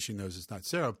obviously she knows it's not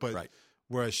Sarah. But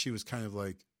whereas she was kind of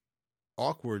like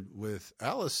awkward with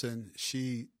Allison,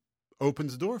 she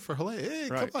opens the door for Helena. Hey,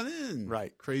 Right. come on in.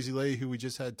 Right. Crazy lady who we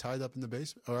just had tied up in the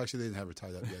basement. Oh, actually, they didn't have her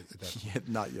tied up yet at that point. Yeah,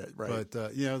 not yet, right?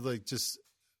 But, like just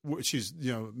she's,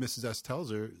 Mrs. S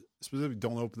tells her specifically,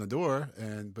 don't open the door.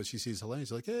 But she sees Helena.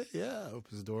 She's like, hey, yeah,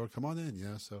 opens the door. Come on in.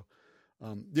 Yeah. So,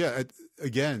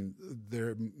 again,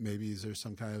 is there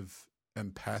some kind of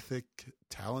empathic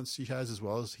talents she has as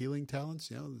well as healing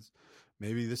talents?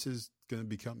 Maybe this is going to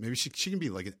become, maybe she can be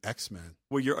like an X-Men.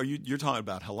 Well, you're talking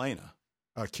about Helena.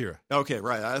 Kira. Okay,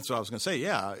 right. That's what I was going to say.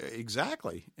 Yeah,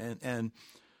 exactly. And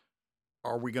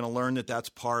are we going to learn that that's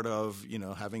part of,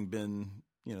 having been,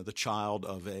 the child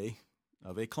of a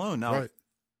clone? Now, Right.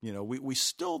 We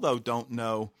still, though, don't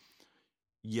know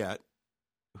yet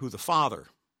who the father.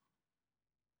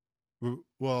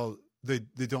 Well, they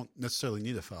don't necessarily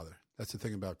need a father. That's the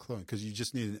thing about clone, because you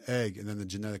just need an egg and then the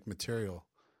genetic material.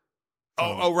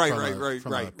 Right.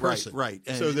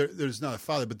 And so there's not a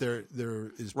father, but there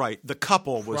is. Right. The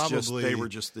couple was probably,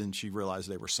 then she realized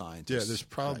they were scientists. Yeah, there's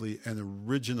probably an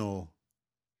original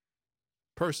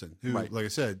person who, like I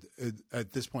said,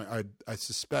 at this point, I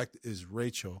suspect is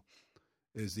Rachel,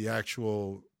 is the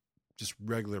actual just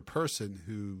regular person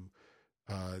who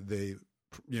they,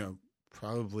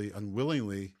 probably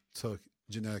unwillingly took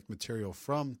genetic material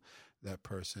from that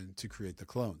person to create the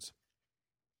clones.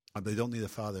 They don't need a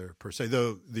father per se,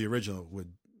 though the original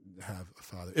would have a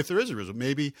father. If there is an original,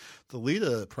 maybe the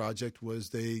Leda project was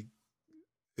but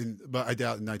I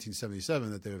doubt in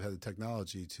 1977 that they would have had the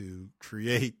technology to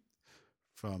create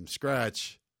from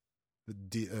scratch the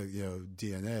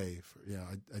DNA.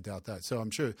 I doubt that. So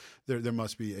I'm sure there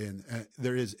must be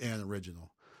there is an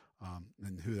original,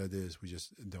 and who that is, we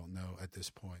just don't know at this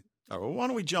point. All right, well, why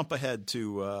don't we jump ahead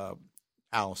to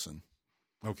Allison?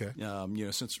 Okay.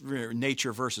 Since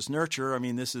nature versus nurture, I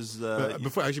mean, this is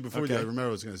before we do, I remember what I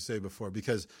was going to say before,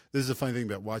 because this is a funny thing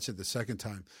about watching it the second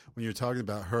time when you're talking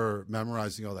about her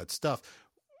memorizing all that stuff.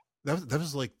 That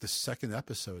was like the second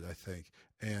episode, I think.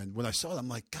 And when I saw it, I'm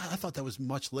like, God, I thought that was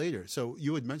much later. So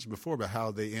you had mentioned before about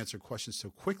how they answer questions so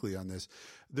quickly on this.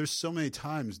 There's so many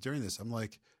times during this, I'm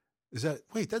like, that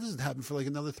doesn't happen for like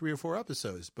another 3 or 4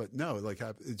 episodes. But no,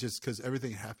 it's just because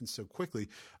everything happens so quickly,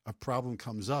 a problem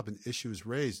comes up, an issue is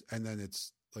raised, and then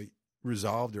it's like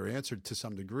resolved or answered to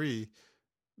some degree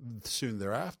soon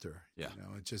thereafter. Yeah.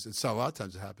 It's a lot of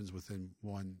times it happens within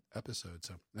one episode.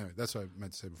 So anyway, that's what I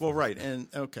meant to say before. Well, right. And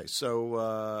okay.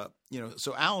 So,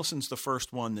 so Allison's the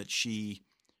first one that she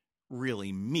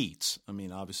really meets. I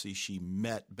mean, obviously she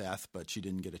met Beth, but she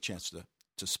didn't get a chance to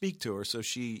speak to her. So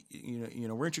she,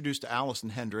 we're introduced to Allison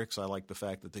Hendricks. I like the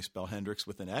fact that they spell Hendricks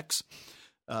with an X.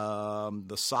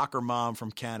 The soccer mom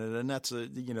from Canada, and that's a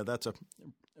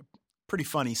pretty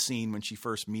funny scene when she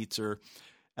first meets her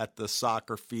at the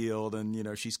soccer field,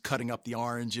 and she's cutting up the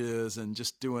oranges and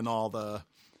just doing all the.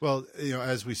 Well,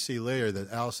 as we see later,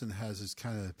 that Allison has this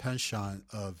kind of penchant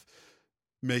of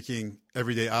making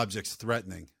everyday objects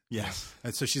threatening. Yes.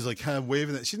 And so she's like kind of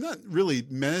waving it. She's not really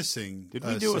menacing. Did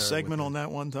we do a segment on that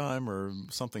one time or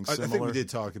something similar? I think we did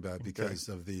talk about it because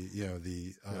of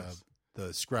the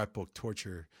scrapbook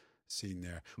torture scene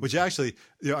there, which actually,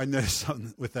 I noticed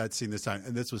something with that scene this time,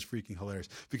 and this was freaking hilarious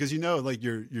because like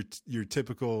your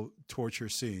typical torture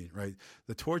scene, right?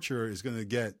 The torturer is going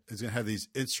to have these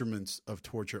instruments of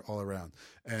torture all around,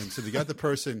 and so they got the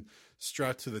person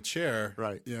strapped to the chair,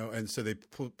 right? And so they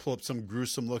pull up some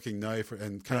gruesome looking knife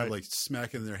and kind of like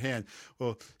smack it in their hand.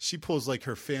 Well, she pulls like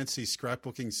her fancy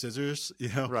scrapbooking scissors,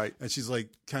 right? And she's like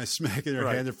kind of smacking her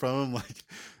hand in front of him, like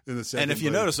in the second. And if you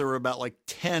notice, there were about like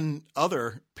 10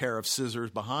 other pair of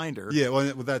scissors behind her. Yeah,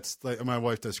 well, that's like my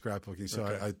wife does scrapbooking, so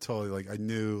I totally I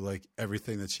knew like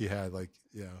everything that she had,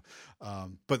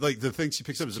 but like the thing she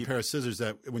picks up is a pair of scissors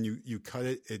that when you cut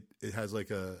it, it has like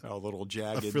a little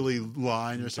jagged, a frilly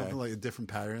line or something, like a different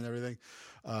pattern and everything.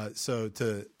 So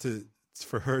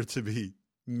for her to be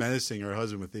menacing her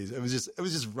husband with these, it was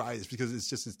just riotous because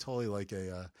it's totally like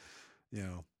a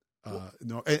no,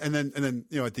 and then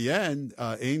at the end,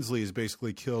 Ainsley is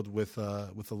basically killed with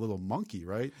a little monkey,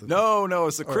 right? No,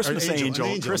 it's the Christmas angel.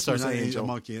 An Christmas angel, a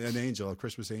monkey, an angel, a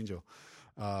Christmas angel.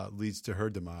 Leads to her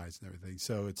demise and everything.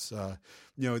 So it's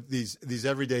these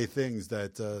everyday things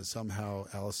that somehow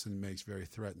Allison makes very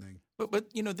threatening. But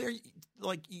there,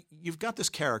 like you've got this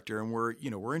character, and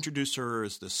we're introduced to her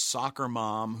as this soccer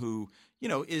mom who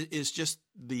is just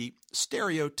the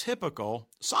stereotypical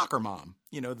soccer mom.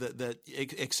 That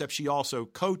except she also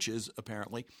coaches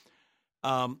apparently.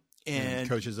 And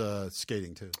coaches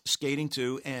skating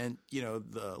too, and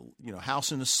the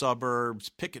house in the suburbs,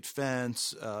 picket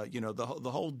fence,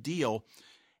 the whole deal,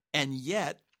 and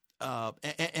yet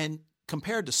and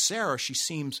compared to Sarah, she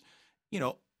seems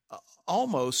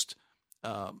almost,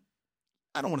 I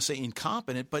don't want to say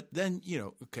incompetent, but then,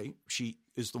 okay, she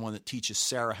is the one that teaches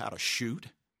Sarah how to shoot.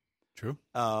 True.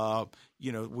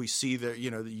 We see that,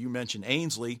 you mentioned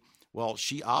Ainsley. Well,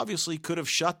 she obviously could have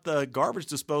shut the garbage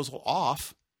disposal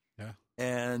off. Yeah.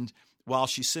 And while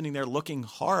she's sitting there looking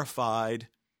horrified,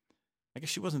 I guess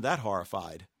she wasn't that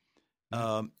horrified.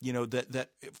 That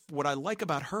what I like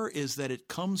about her is that it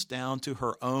comes down to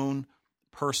her own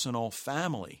personal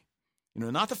family.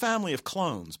 Not the family of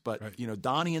clones, but right.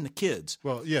 Donnie and the kids.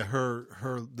 Well, yeah,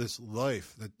 her this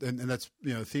life and that's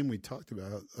a theme we talked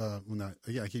about.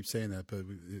 I keep saying that, but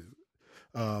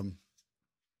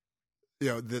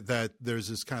that there's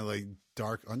this kind of like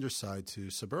dark underside to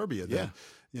suburbia. That,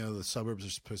 the suburbs are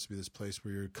supposed to be this place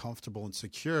where you're comfortable and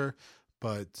secure,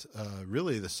 but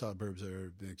really the suburbs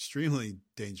are an extremely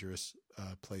dangerous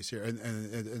place here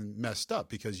and messed up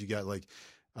because you got like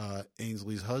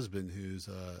Ainsley's husband, who's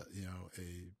a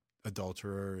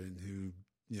adulterer and who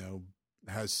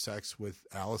has sex with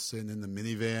Allison in the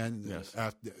minivan. Yes.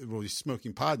 He's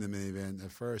smoking pot in the minivan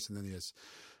at first, and then he has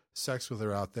sex with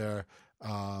her out there.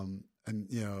 And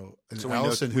so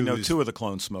Allison, we know two of the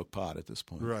clones smoke pot at this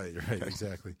point. Right,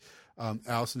 exactly.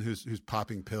 Allison, who's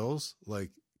popping pills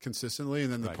like consistently,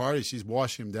 and then the party, she's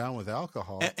washing him down with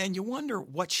alcohol. And you wonder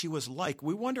what she was like.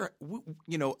 We wonder,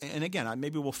 and again,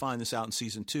 maybe we'll find this out in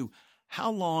season 2.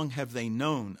 How long have they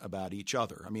known about each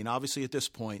other? I mean, obviously at this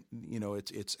point,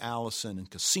 it's Allison and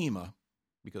Cosima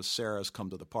because Sarah's come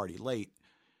to the party late.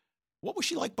 What was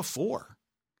she like before?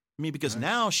 I mean, because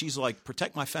now she's like,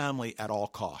 protect my family at all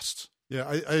costs. Yeah,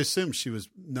 I assume she was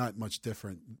not much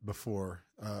different before.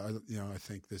 I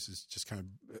think this is just kind of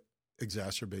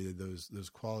exacerbated those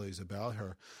qualities about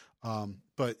her.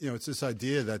 But it's this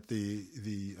idea that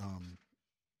the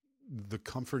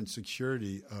comfort and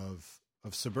security of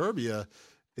suburbia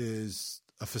is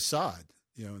a facade.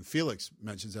 And Felix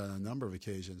mentions that on a number of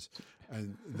occasions,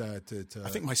 and that I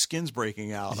think my skin's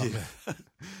breaking out. Yeah,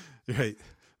 right.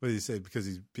 What do you say? Because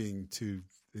he's being too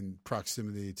in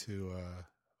proximity to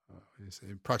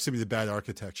proximity to bad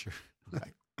architecture.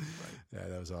 Right. Yeah,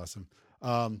 that was awesome.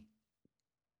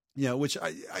 Which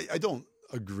I don't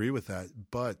agree with that,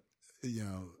 but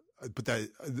that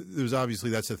there's obviously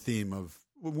that's a theme of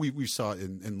we saw it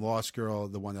in Lost Girl,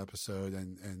 the one episode,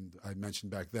 and I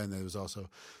mentioned back then that there was also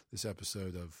this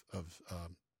episode of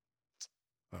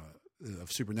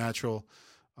Supernatural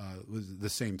was the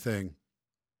same thing.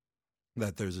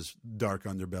 That there's this dark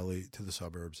underbelly to the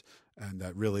suburbs, and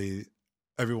that really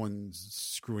everyone's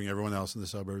screwing everyone else in the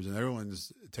suburbs, and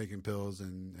everyone's taking pills,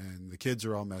 and the kids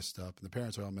are all messed up, and the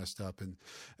parents are all messed up, and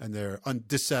they're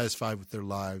dissatisfied with their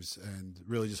lives, and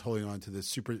really just holding on to this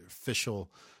superficial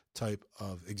type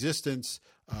of existence,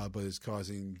 but is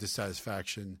causing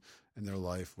dissatisfaction in their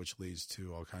life, which leads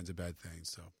to all kinds of bad things.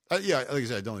 So, like I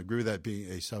said, I don't agree with that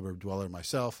being a suburb dweller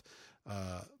myself,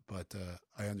 but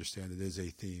I understand it is a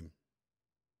theme.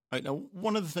 Right, now,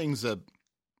 one of the things that,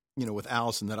 with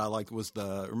Allison that I liked was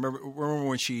remember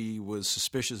when she was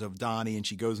suspicious of Donnie and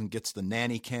she goes and gets the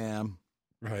nanny cam.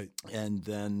 Right. And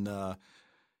then,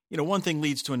 one thing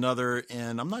leads to another,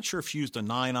 and I'm not sure if she used a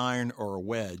 9-iron or a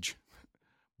wedge,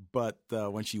 but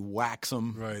when she whacks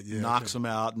him, knocks him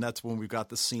out, and that's when we've got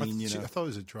the scene, I thought it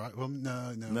was a drive. Well,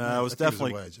 no, it was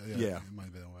definitely a wedge. Yeah. It might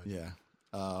have been a wedge. Yeah.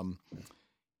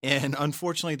 And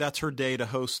unfortunately, that's her day to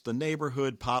host the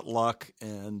neighborhood potluck.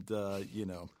 And,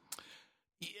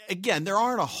 again, there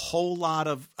aren't a whole lot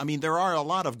of – there are a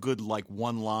lot of good, like,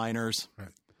 one-liners. Right.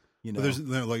 But there's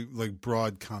like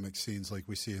broad comic scenes like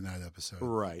we see in that episode.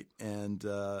 Right. And, so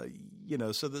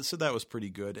that was pretty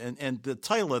good. And the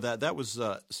title of that was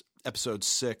episode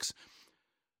 6,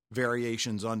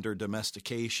 Variations Under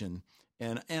Domestication.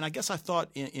 And I guess I thought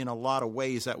in a lot of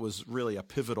ways that was really a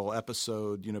pivotal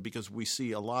episode, because we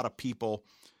see a lot of people,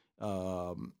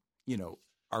 are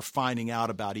finding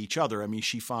out about each other. I mean,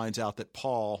 she finds out that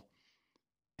Paul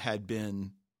had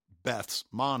been Beth's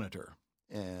monitor,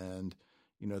 and,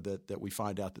 that we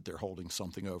find out that they're holding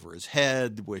something over his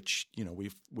head, which,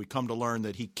 we come to learn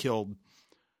that he killed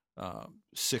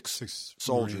 6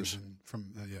 soldiers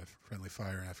from friendly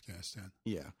fire in Afghanistan.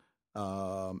 Yeah.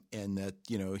 And that,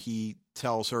 he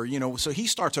tells her, so he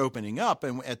starts opening up,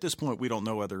 and at this point we don't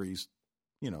know whether he's,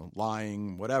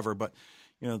 lying, whatever, but,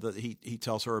 that he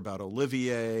tells her about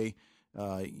Olivier,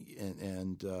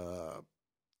 and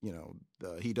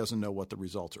he doesn't know what the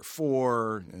results are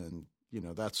for, and,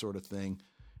 that sort of thing.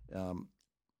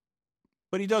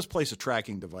 But he does place a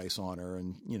tracking device on her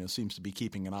and, seems to be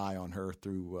keeping an eye on her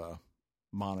through,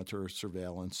 monitor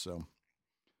surveillance. So.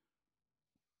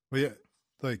 Well, yeah.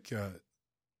 Like,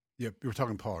 we were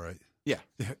talking Paul, right? Yeah.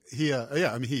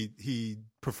 I mean, he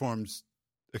performs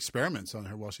experiments on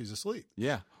her while she's asleep.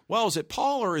 Yeah. Well, is it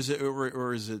Paul or is it?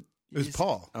 It was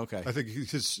Paul. Okay. I think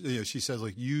because she says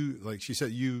she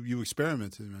said you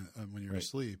experimented when you were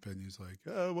asleep, and he's like,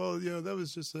 oh well, that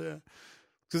was just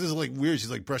because it's like weird. She's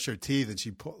like brush her teeth, and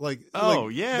she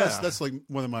that's like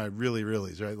one of my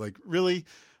reallys, right? Like really,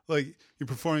 like you're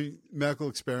performing medical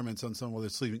experiments on someone while they're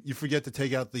sleeping. You forget to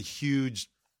take out the huge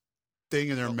thing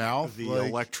in their mouth, the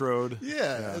electrode.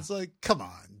 Yeah, it's like, come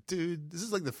on, dude. This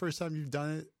is like the first time you've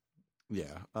done it.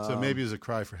 Yeah. So maybe it was a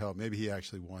cry for help. Maybe he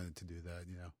actually wanted to do that.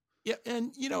 Yeah,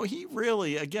 and he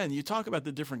really, again, you talk about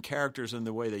the different characters and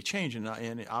the way they change, and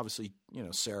obviously,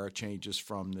 Sarah changes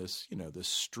from this, this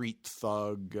street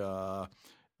thug.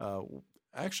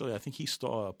 Actually, I think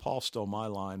Paul stole my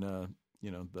line.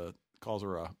 Calls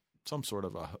her some sort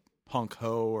of a punk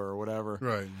hoe or whatever.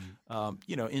 Right.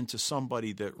 Into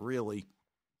somebody that really,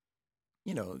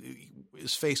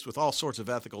 is faced with all sorts of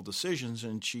ethical decisions,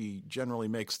 and she generally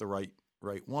makes the right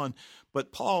one.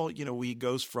 But Paul, he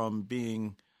goes from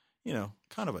being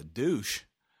kind of a douche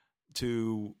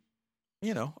to,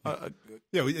 we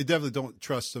definitely don't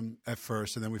trust him at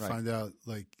first, and then we find out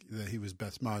like that he was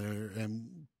Beth's monitor,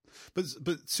 but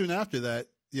soon after that,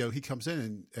 he comes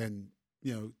in and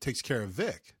takes care of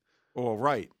Vic. Oh,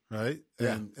 right,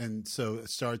 yeah. and so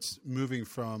it starts moving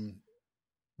from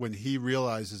when he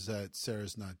realizes that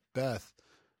Sarah's not Beth,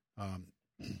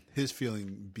 his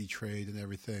feeling betrayed and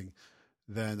everything,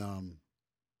 then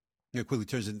quickly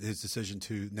turns into his decision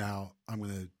to now I'm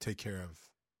going to take care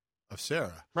of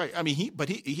Sarah. Right. I mean,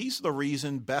 he's the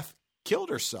reason Beth killed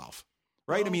herself.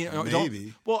 Right. Well, I mean,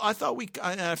 maybe. Well, I thought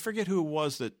I forget who it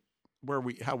was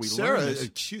how we Sarah learned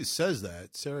this. says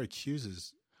that. Sarah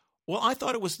accuses. Well, I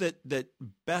thought it was that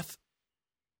Beth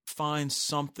finds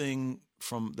something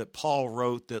that Paul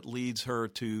wrote that leads her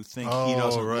to think he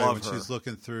doesn't love when her. She's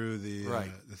looking through the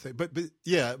thing. But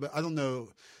I don't know.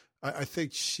 I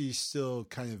think she's still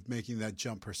kind of making that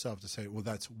jump herself to say, well,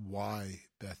 that's why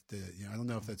Beth did it. I don't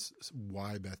know if that's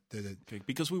why Beth did it. Okay,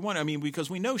 because we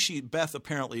know Beth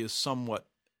apparently is somewhat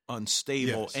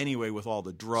unstable anyway with all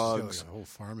the drugs. She's got like a whole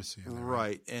pharmacy in there.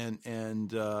 Right.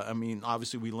 And I mean,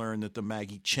 obviously we learned that the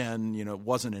Maggie Chen,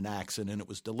 wasn't an accident. It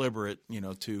was deliberate,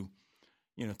 to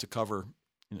cover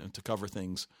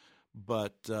things.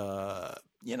 But but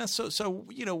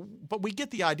we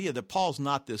get the idea that Paul's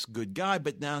not this good guy,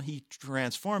 but now he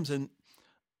transforms, and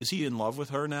is he in love with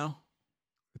her now?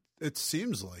 It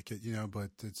seems like it,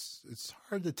 but it's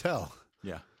hard to tell.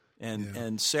 Yeah,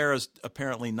 and Sarah's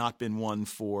apparently not been one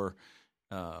for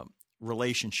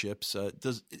relationships.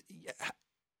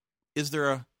 Is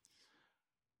there a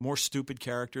more stupid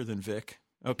character than Vic?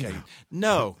 Okay.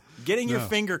 No. Getting your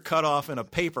finger cut off in a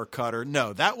paper cutter,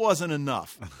 no, that wasn't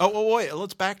enough. Oh, wait,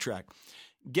 let's backtrack.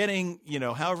 Getting,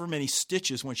 however many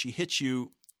stitches when she hits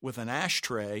you with an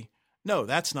ashtray, no,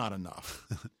 that's not enough.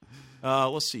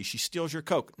 Let's see. She steals your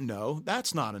Coke. No,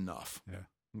 that's not enough.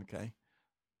 Yeah. Okay.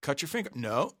 Cut your finger.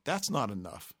 No, that's not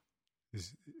enough.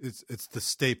 It's the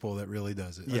staple that really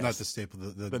does it. Yes. Not the staple,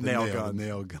 the nail gun. The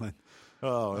nail gun.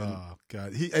 Oh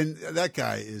God. And that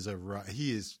guy is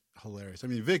he is hilarious. I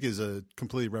mean, Vic is a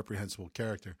completely reprehensible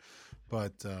character,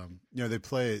 but they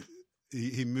play it.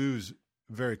 He moves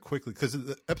very quickly because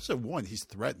in episode 1 he's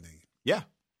threatening. Yeah,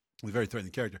 he's a very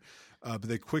threatening character, but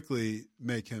they quickly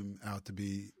make him out to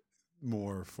be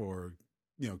more for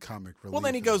comic relief. Well,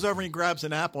 then he goes over and he grabs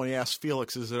an apple and he asks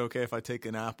Felix, "Is it okay if I take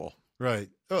an apple?" Right.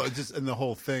 Oh, and the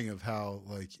whole thing of how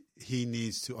like he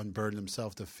needs to unburden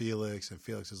himself to Felix, and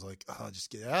Felix is like, "Oh, just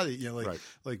get out of it."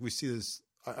 Like we see this.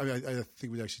 I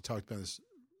think we actually talked about this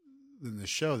in the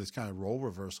show. This kind of role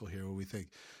reversal here, where we think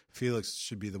Felix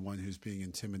should be the one who's being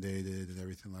intimidated and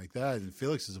everything like that, and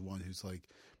Felix is the one who's like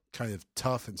kind of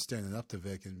tough and standing up to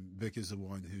Vic, and Vic is the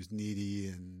one who's needy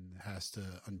and has to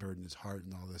unburden his heart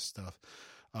and all this stuff.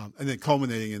 And then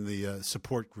culminating in the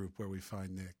support group where we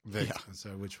find Vic, so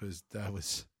that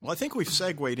was. Well, I think we've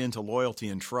segued into loyalty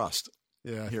and trust.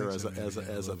 Yeah, here as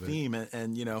a theme,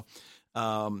 and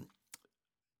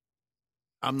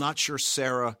I'm not sure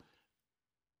Sarah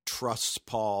trusts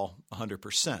Paul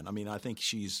 100%. I mean, I think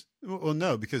she's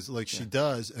no, because she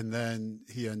does, and then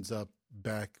he ends up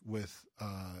back with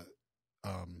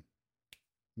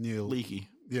Neil Leakey.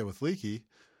 Yeah, with Leakey,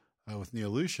 with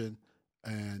Neil Lucian,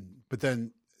 but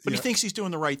then. But he thinks he's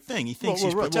doing the right thing. He thinks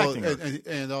he's protecting her.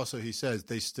 And also he says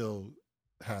they still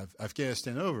have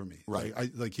Afghanistan over me. Right.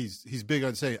 He's big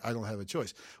on saying I don't have a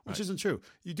choice, which isn't true.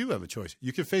 You do have a choice.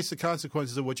 You can face the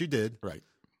consequences of what you did. Right.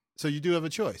 So you do have a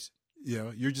choice.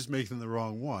 You're just making the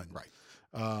wrong one. Right.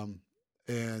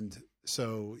 And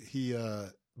so he,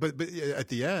 but at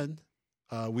the end,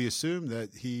 we assume that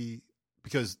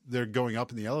because they're going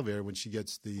up in the elevator when she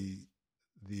gets the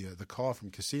call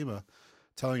from Cosima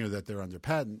telling her that they're under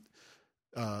patent,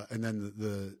 and then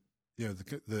the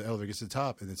elevator gets to the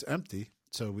top and it's empty.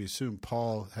 So we assume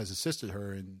Paul has assisted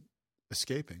her in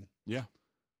escaping. Yeah.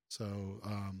 So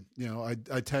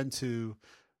I tend to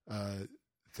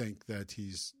think that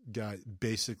he's got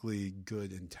basically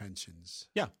good intentions.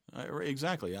 Yeah,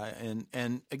 exactly.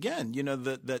 And again,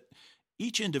 that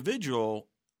each individual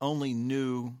only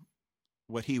knew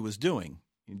what he was doing.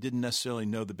 He didn't necessarily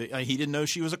know he didn't know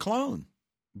she was a clone.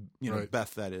 Right.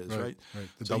 Beth, that is, right? Right.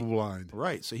 The double blind.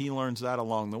 Right. So he learns that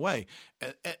along the way.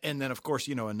 And then, of course,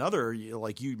 another,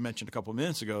 like you mentioned a couple of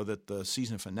minutes ago, that the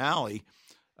season finale,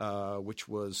 which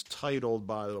was titled,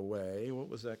 by the way, what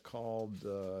was that called?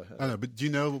 I know, but do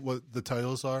you know what the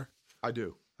titles are? I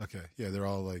do. Okay. Yeah, they're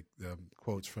all like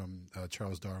quotes from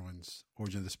Charles Darwin's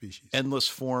Origin of the Species. Endless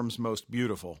Forms Most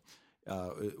Beautiful.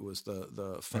 It was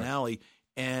the finale. Right.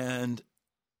 And,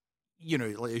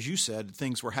 as you said,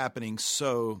 things were happening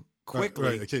so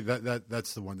quickly. Right. Okay,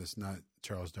 that's the one that's not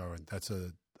Charles Darwin. That's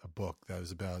a book that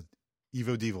was about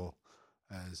Evo Devil,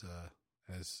 as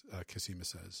Cosima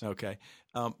says. Okay.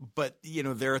 But,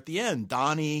 they're at the end.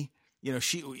 Donnie,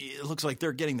 it looks like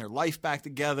they're getting their life back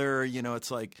together.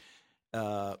 It's like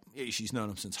she's known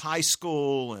him since high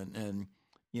school and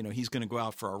he's going to go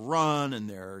out for a run and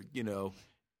they're,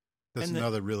 That's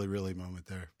another really, really moment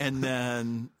there. And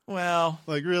then, well.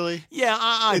 Like, really? Yeah,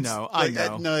 I know. I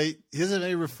know. At night, he doesn't have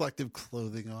any reflective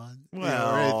clothing on.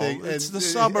 Well, or anything. It's the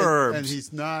suburbs. And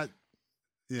he's not,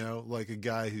 like a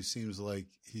guy who seems like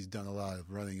he's done a lot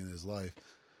of running in his life.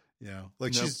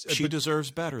 Like she deserves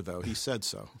better, though. He said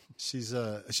so. She's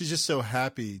just so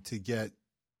happy to get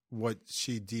what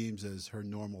she deems as her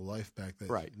normal life back. That,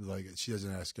 right. Like, she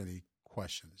doesn't ask any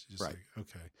questions. She's just right. like,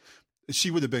 okay.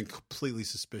 She would have been completely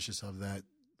suspicious of that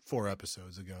 4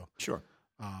 episodes ago. Sure.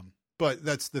 But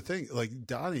that's the thing. Like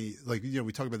Donnie,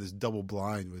 we talk about this double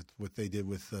blind with what they did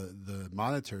with the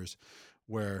monitors,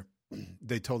 where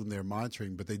they told them they were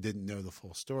monitoring, but they didn't know the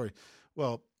full story.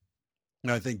 Well,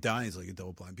 I think Donnie's like a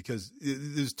double blind because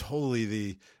there's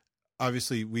totally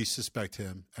obviously we suspect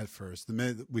him at first. The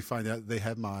minute we find out they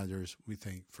have monitors, we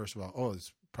think, first of all, oh,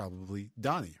 it's probably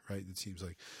Donnie, right? It seems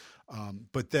like.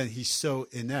 But then he's so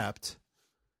inept,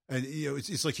 and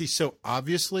it's like he's so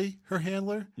obviously her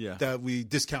handler that we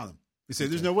discount him. We say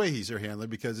there's no way he's her handler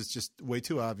because it's just way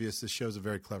too obvious. This show's a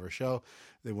very clever show.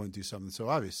 They wouldn't do something so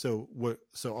obvious. So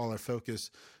all our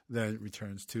focus then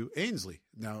returns to Ainsley.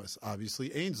 Now it's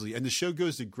obviously Ainsley, and the show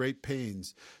goes to great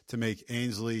pains to make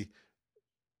Ainsley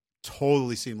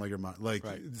totally seem like her mom. Like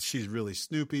she's really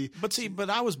snoopy. But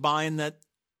I was buying that.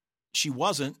 She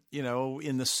wasn't,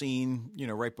 in the scene,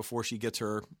 right before she gets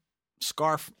her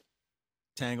scarf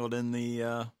tangled in the,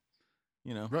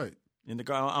 right. In the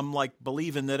car. I'm like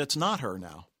believing that it's not her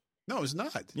now. No, it's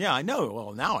not. Yeah, I know.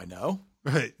 Well, now I know.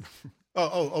 Right.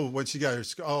 Oh, when she got her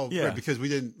scarf. Oh, yeah. Right, because we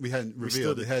hadn't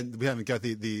revealed. We haven't got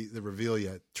the reveal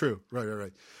yet. True.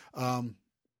 Right.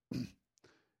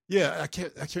 Yeah, I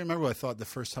can't remember what I thought the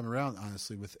first time around,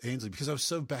 honestly, with Ainsley, because I was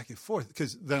so back and forth.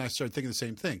 Because then I started thinking the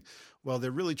same thing. Well,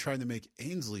 they're really trying to make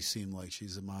Ainsley seem like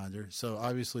she's a monitor. So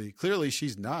clearly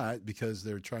she's not, because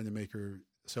they're trying to make her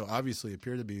so obviously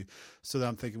appear to be. So then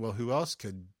I'm thinking, well, who else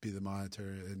could be the monitor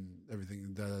and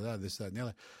everything, this, that, and the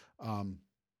other.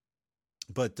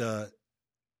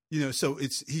 So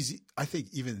he's I think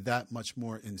even that much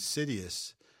more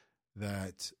insidious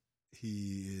that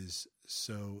he is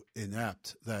so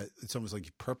inept that it's almost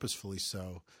like purposefully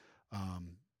so,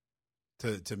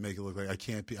 to make it look like I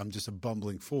can't be. I'm just a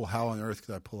bumbling fool. How on earth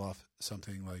could I pull off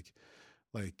something like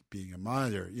being a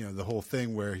monitor? The whole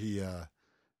thing where he,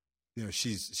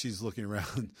 she's looking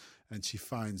around and she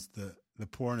finds the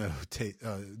porno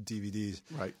DVDs,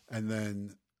 right, and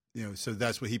then. So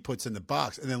that's what he puts in the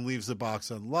box, and then leaves the box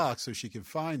unlocked so she can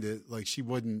find it. Like she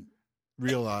wouldn't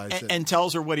realize, and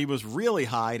tells her what he was really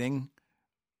hiding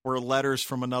were letters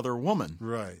from another woman.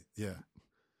 Right. Yeah.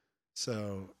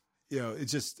 So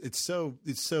it's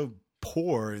so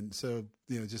poor, and so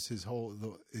just his whole.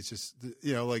 It's just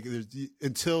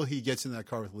until he gets in that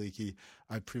car with Leakey,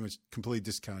 I pretty much completely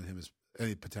discounted him as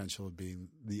any potential of being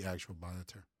the actual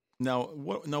monitor. Now,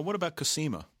 what about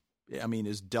Cosima? I mean,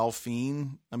 is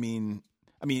Delphine? I mean,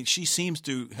 she seems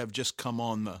to have just come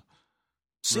on the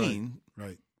scene.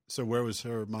 Right. So where was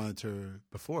her monitor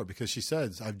before? Because she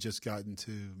says, I've just gotten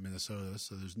to Minnesota,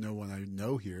 so there's no one I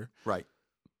know here. Right.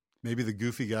 Maybe the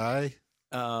goofy guy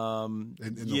in the lab.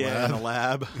 In the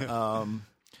lab.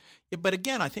 But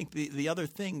again, I think the other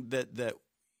thing that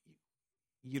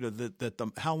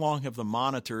how long have the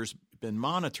monitors been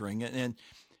monitoring it? And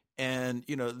And,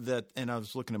 and I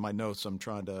was looking at my notes. I'm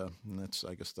trying to, and that's,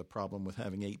 I guess, the problem with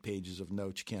having 8 pages of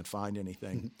notes. You can't find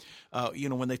anything.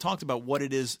 When they talked about what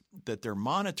it is that they're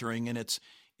monitoring, and it's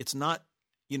not,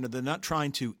 they're not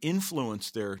trying to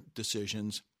influence their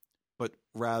decisions, but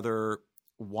rather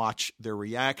watch their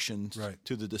reactions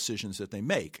to the decisions that they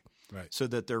make. Right. So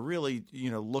that they're really,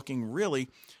 looking really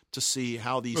to see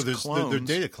how these clones. They're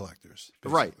data collectors.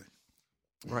 Basically.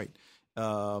 Right.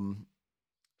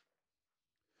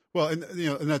 Well, and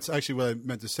that's actually what I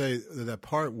meant to say. That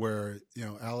part where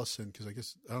Allison, because I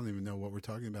guess I don't even know what we're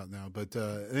talking about now. But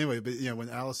anyway, when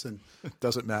Allison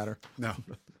doesn't matter. No,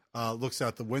 looks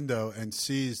out the window and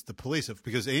sees the police,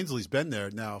 because Ainsley's been there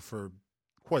now for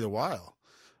quite a while.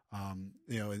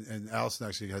 And Allison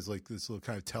actually has like this little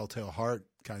kind of telltale heart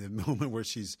kind of moment where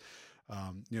she's,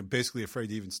 basically afraid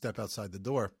to even step outside the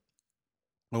door.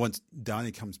 And once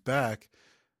Donnie comes back,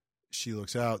 she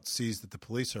looks out, sees that the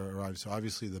police are arrived. So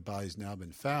obviously the body's now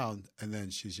been found. And then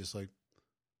she's just like,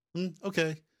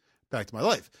 okay, back to my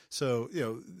life. So,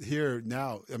 here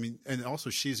now, and also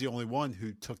she's the only one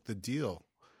who took the deal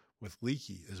with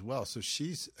Leakey as well. So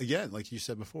she's, again, like you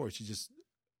said before, she's just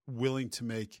willing to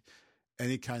make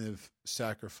any kind of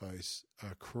sacrifice,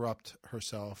 corrupt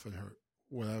herself and her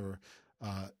whatever,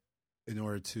 in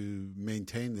order to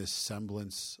maintain this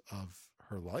semblance of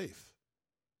her life.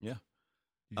 Yeah.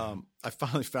 I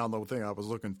finally found the thing I was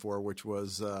looking for, which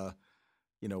was,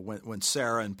 when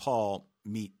Sarah and Paul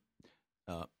meet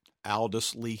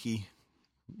Aldous Leakey,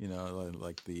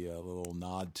 like the little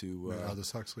nod to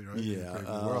Aldous Huxley, right?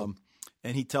 Yeah.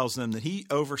 And he tells them that he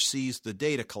oversees the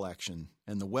data collection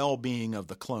and the well-being of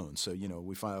the clones. So,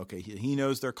 we find, okay, he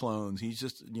knows they're clones. He's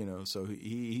just, so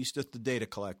he's just the data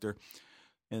collector.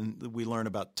 And we learn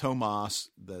about Tomas,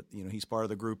 that, he's part of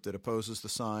the group that opposes the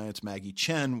science. Maggie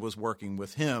Chen was working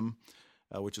with him,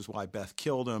 which is why Beth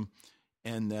killed him,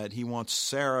 and that he wants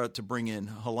Sarah to bring in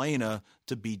Helena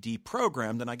to be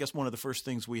deprogrammed. And I guess one of the first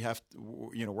things we have to,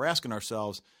 we're asking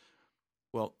ourselves,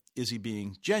 well, is he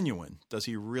being genuine? Does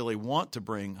he really want to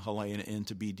bring Helena in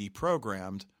to be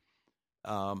deprogrammed?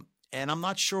 And I'm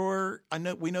not sure.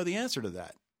 We know the answer to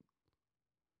that.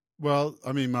 Well,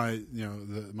 my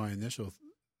my initial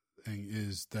thing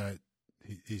is that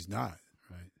he's not,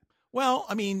 right? Well,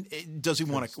 does he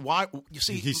want to? Why? You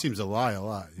see, he seems to lie a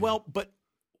lot. Well, but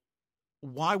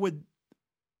why would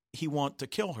he want to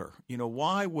kill her?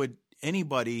 Why would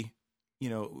anybody,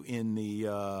 in the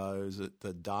is it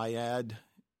the Dyad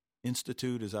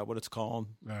Institute? Is that what it's called?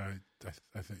 I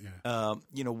think, yeah.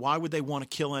 Why would they want to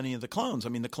kill any of the clones?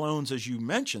 The clones, as you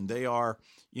mentioned, they are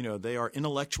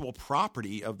intellectual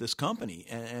property of this company,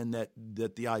 and that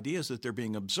the idea is that they're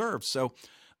being observed. So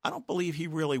I don't believe he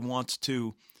really wants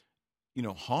to,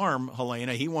 harm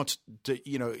Helena. He wants to,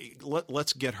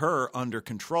 let's get her under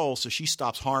control so she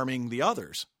stops harming the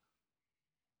others.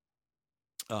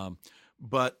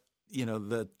 But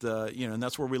and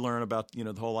that's where we learn about,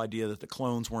 the whole idea that the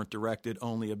clones weren't directed,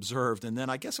 only observed. And then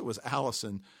I guess it was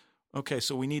Allison. Okay,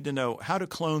 so we need to know, how do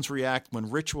clones react when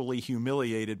ritually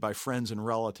humiliated by friends and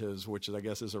relatives, which I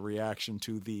guess is a reaction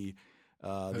to the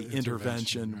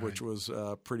intervention, right, which was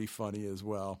pretty funny as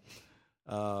well.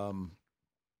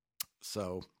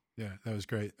 So yeah, that was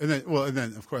great. And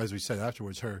then of course, as we said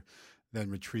afterwards, her then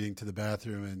retreating to the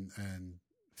bathroom, and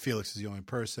Felix is the only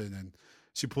person, and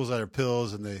she pulls out her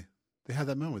pills, and they have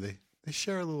that moment where they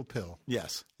share a little pill.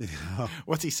 Yes.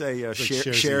 What's he say? Like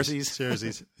Sharesies.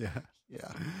 Sharesies. Yeah.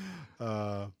 Yeah.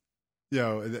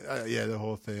 The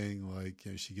whole thing, like,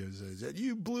 she goes,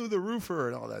 "You blew the roofer,"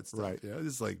 and all that stuff. Right.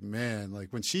 It's like, man,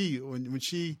 like when she.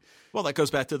 Well, that goes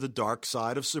back to the dark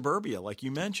side of suburbia, like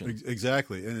you mentioned.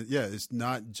 Exactly, and it's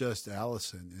not just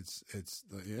Allison. It's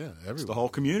everyone. It's the whole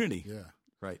community. Yeah.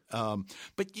 Right.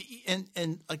 But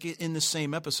like in the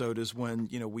same episode is when,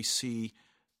 we see,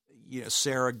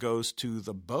 Sarah goes to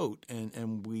the boat,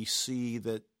 and we see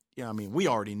that, we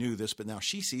already knew this, but now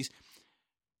she sees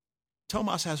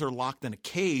Tomas has her locked in a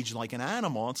cage like an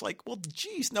animal. It's like, well,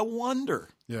 geez, no wonder.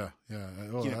 Yeah.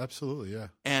 Well, absolutely. Yeah.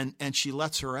 And she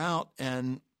lets her out,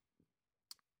 and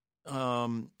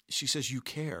she says, "You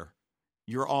care.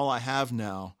 You're all I have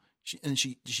now."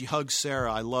 She hugs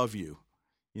Sarah. "I love you,"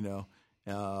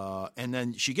 and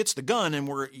then she gets the gun, and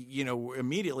we're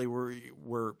immediately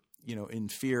we're in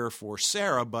fear for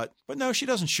Sarah, but no, she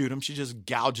doesn't shoot him. She just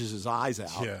gouges his eyes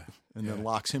out, and then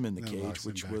locks him in the cage,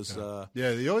 which was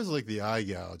they always like the eye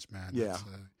gouge, man. Yeah.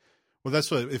 Well, that's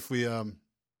what if we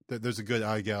there's a good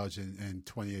eye gouge in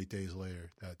 28 Days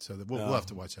Later. We'll have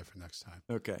to watch that for next time.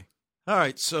 Okay. All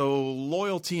right. So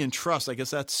loyalty and trust. I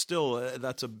guess that's still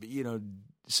that's a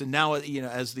So now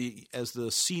as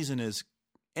the season is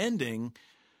ending,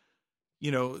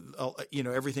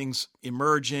 everything's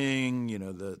emerging.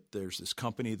 There's this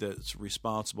company that's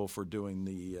responsible for doing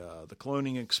the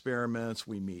cloning experiments.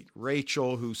 We meet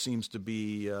Rachel, who seems to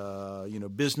be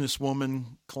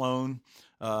businesswoman clone.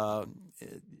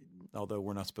 Although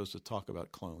we're not supposed to talk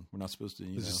about clone, we're not supposed to.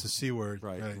 It's just a C word,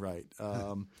 right.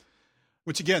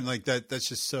 Which again, like that's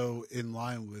just so in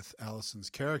line with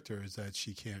Allison's character, is that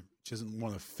she doesn't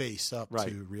want to face up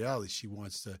to reality. She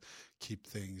wants to keep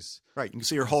things right. You can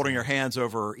see her holding her hands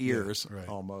over her ears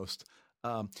almost.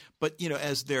 But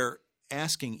as they're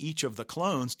asking each of the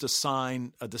clones to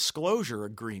sign a disclosure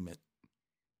agreement,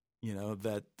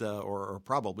 that or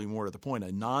probably more to the point,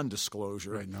 a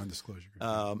non-disclosure,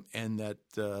 and that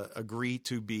agree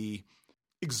to be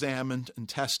examined and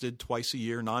tested twice a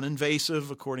year, non-invasive,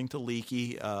 according to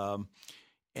Leakey,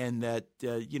 and that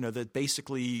that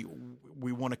basically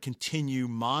we want to continue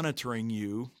monitoring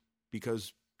you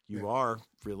because you are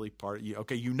really part of you.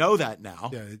 Okay, that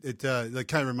now. Yeah, it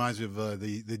kind of reminds me of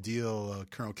the deal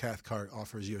Colonel Cathcart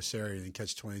offers Yossarian in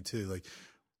Catch-22. Like,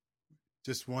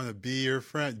 just want to be your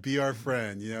friend, be our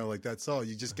friend. Like that's all.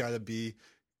 You just got to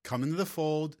come into the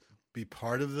fold, be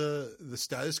part of the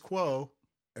status quo.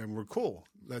 And we're cool.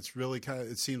 That's really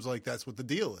it seems like that's what the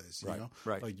deal is, you know?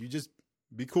 Right. Like you just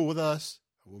be cool with us,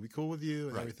 we'll be cool with you,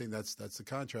 and everything. That's the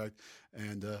contract.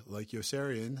 And like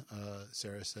Yossarian,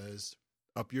 Sarah says,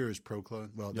 up yours,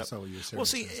 pro-clone. Well, that's not what Yossarian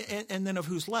says. And then of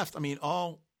who's left, I mean,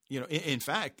 in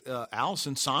fact,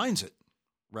 Allison signs it,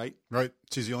 right? Right.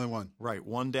 She's the only one. Right.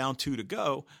 1 down, 2 to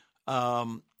go.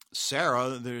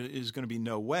 Sarah, there is going to be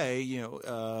no way,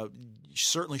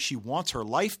 certainly she wants her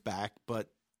life back, but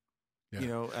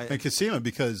yeah. And Cosima,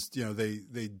 because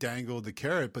they dangled the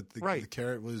carrot, but the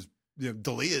carrot was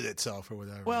deleted itself or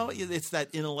whatever. Well, it's that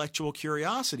intellectual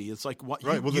curiosity. It's like what,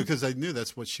 because they knew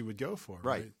that's what she would go for,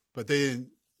 right? But they didn't.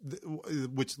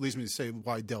 Which leads me to say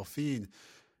why Delphine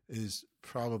is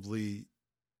probably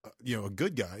a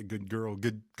good guy, a good girl,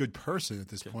 good person at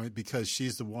this point, because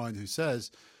she's the one who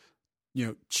says,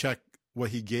 check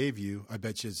what he gave you. I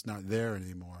bet you it's not there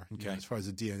anymore. Okay, as far as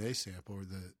the DNA sample or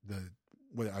the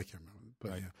what I can't remember.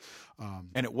 But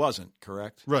and it wasn't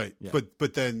correct, right? Yeah.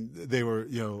 But then they were,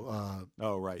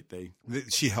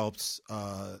 she helps,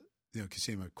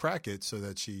 Cosima crack it so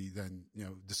that she then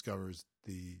discovers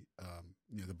the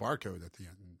the barcode at the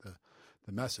end,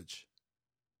 the message,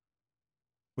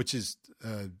 which is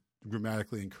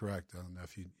grammatically incorrect. I don't know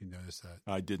if you noticed that.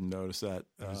 I didn't notice that.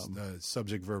 The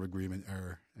subject verb agreement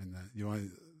error, and you want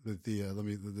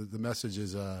the message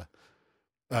is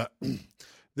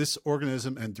this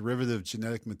organism and derivative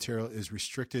genetic material is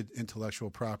restricted intellectual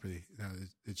property. Now,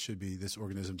 it should be this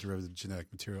organism, derivative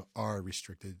genetic material are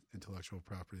restricted intellectual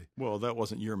property. Well, that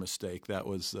wasn't your mistake. That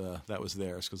was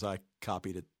theirs, because I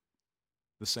copied it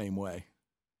the same way.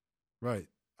 Right.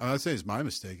 I'm not saying it's my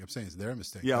mistake. I'm saying it's their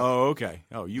mistake. Yeah. Oh, okay.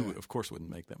 Oh, you of course wouldn't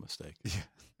make that mistake. Yeah.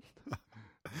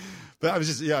 But I was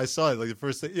just, I saw it like the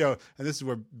first thing, and this is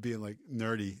where being like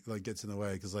nerdy like gets in the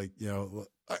way, because like,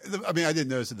 I mean, I didn't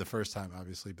notice it the first time,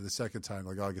 obviously, but the second time,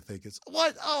 like all I could think is,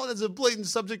 what? Oh, there's a blatant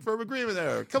subject verb agreement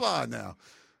there. Come on now.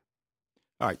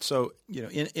 All right, so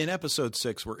in episode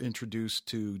 6, we're introduced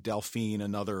to Delphine,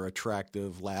 another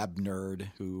attractive lab nerd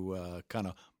who kind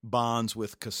of bonds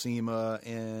with Cosima,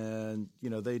 and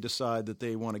they decide that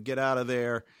they want to get out of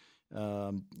there,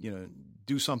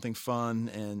 do something fun,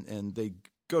 and they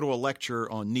go to a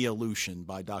lecture on Neolution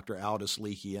by Dr. Aldous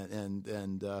Leakey,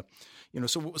 and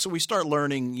so we start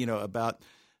learning about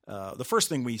the first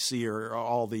thing we see are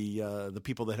all the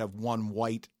people that have one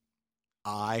white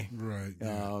eye, right?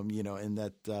 Yeah. And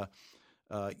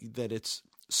that it's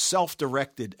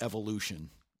self-directed evolution,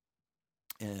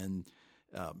 and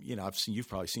you've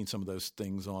probably seen some of those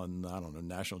things on, I don't know,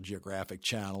 National Geographic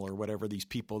Channel or whatever. These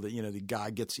people that the guy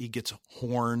gets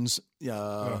horns,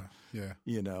 and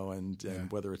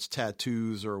whether it's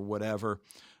tattoos or whatever,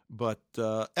 but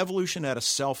evolution at a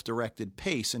self-directed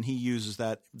pace, and he uses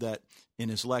that in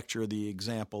his lecture, the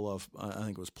example of I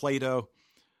think it was Plato.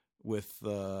 With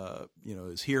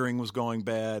his hearing was going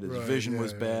bad, his vision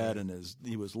was bad, and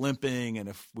he was limping. And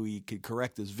if we could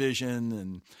correct his vision,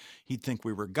 and he'd think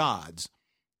we were gods.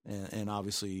 And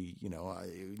obviously,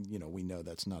 we know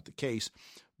that's not the case.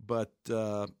 But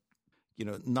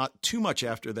not too much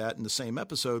after that, in the same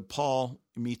episode, Paul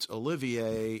meets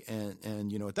Olivier,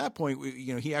 and at that point,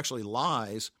 he actually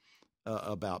lies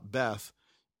about Beth.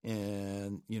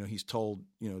 And he's told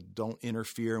don't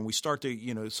interfere, and we start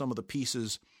to some of the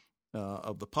pieces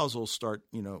of the puzzle start,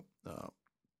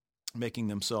 making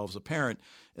themselves apparent.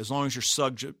 As long as your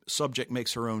subject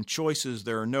makes her own choices,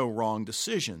 there are no wrong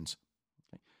decisions.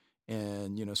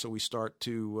 And, so we start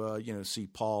to, see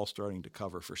Paul starting to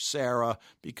cover for Sarah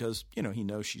because, he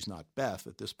knows she's not Beth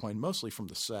at this point, mostly from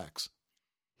the sex.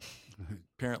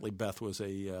 Apparently Beth was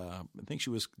I think she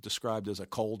was described as a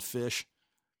cold fish.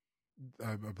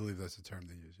 I believe that's the term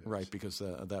they use. Yes. Right, because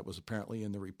that was apparently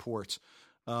in the reports.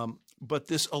 But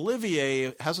this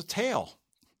Olivier has a tail.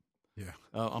 Yeah.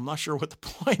 I'm not sure what the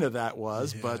point of that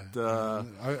was, but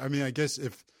I mean, I guess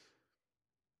if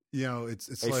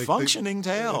it's a like functioning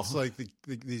tail. It's like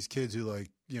these kids who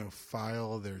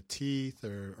file their teeth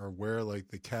or wear like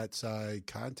the cat's eye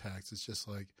contacts. It's just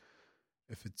like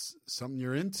if it's something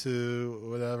you're into,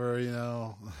 whatever,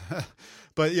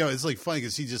 But it's like funny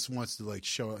because he just wants to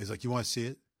show. He's like, "You want to see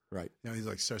it?" Right. He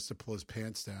starts to pull his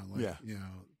pants down. Yeah.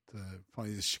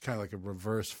 Funny, it's kind of like a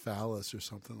reverse phallus or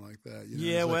something like that.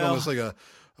 Yeah, it's almost like a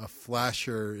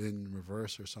flasher in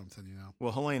reverse or something.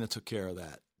 Well, Helena took care of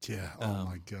that. Yeah. Oh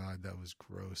my God, that was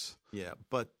gross. Yeah,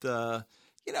 but I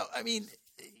mean,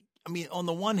 on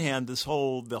the one hand, the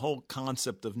whole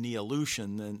concept of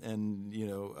Neolution and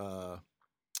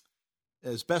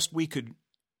as best we could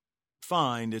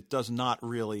find, it does not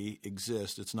really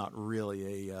exist. It's not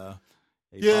really a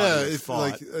it's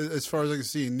like, as far as I can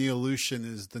see, Neolution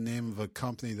is the name of a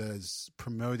company that is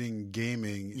promoting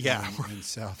gaming in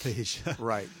South Asia.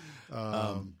 Right.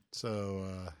 But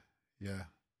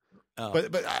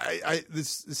I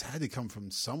this had to come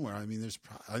from somewhere. I mean,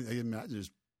 I imagine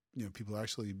there's people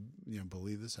actually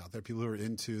believe this out there. People who are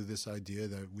into this idea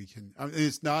that we can. I mean,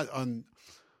 it's not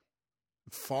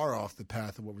far off the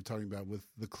path of what we're talking about with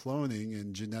the cloning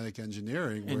and genetic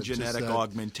engineering and genetic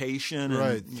augmentation,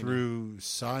 right? Through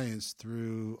science,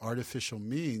 through artificial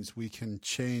means, we can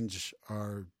change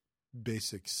our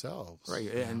basic selves, right?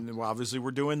 And obviously,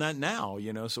 we're doing that now.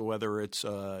 So whether it's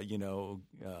a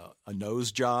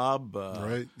nose job,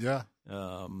 right? Yeah.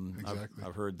 Exactly.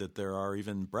 I've heard that there are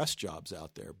even breast jobs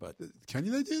out there, but can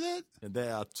they do that?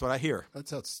 That's what I hear.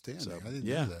 That's outstanding. So, I didn't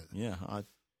know that. Yeah.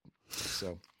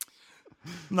 So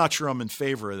I'm not sure I'm in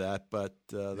favor of that, but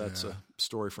that's a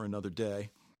story for another day.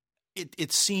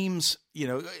 It seems,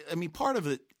 part of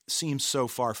it seems so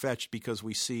far-fetched because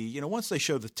we see, once they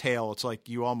show the tail, it's like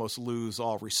you almost lose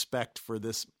all respect for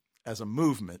this as a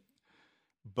movement.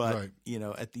 But, right.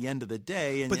 At the end of the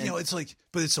day. It's like,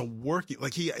 but it's a working,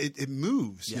 like it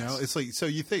moves, yes. It's like, so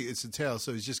you think it's a tail,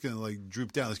 so it's just going to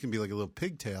droop down. It's going to be like a little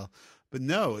pigtail. But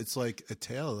no, it's like a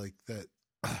tail like that.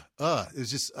 It's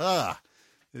just,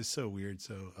 it's so weird.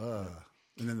 So,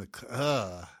 and then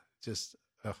just,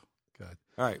 oh, God.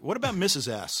 All right. What about Mrs.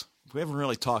 S? We haven't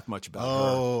really talked much about her.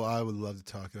 Oh, I would love to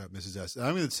talk about Mrs. S.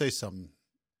 I'm going to say something.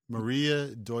 Maria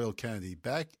Doyle Kennedy,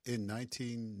 back in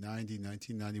 1990,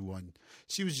 1991,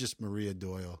 she was just Maria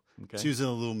Doyle. Okay. She was in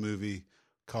a little movie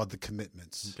called The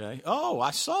Commitments. Okay. Oh,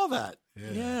 I saw that.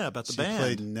 Yeah, about the band. She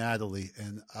played Natalie,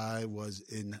 and I was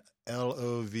in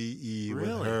LOVE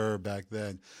with her back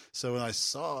then. So when I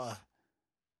saw,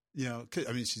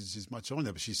 she's much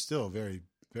older, but she's still very,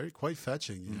 very quite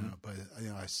fetching, But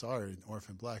I saw her in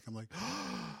Orphan Black. I'm like,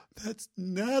 oh, that's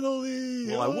Natalie.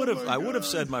 Well, I would have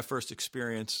said my first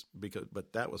experience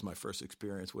but that was my first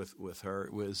experience with her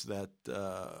was that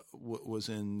was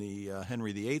in the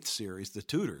Henry VIII series, The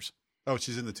Tudors. Oh,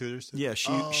 she's in The Tudors too? Yeah,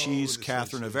 she's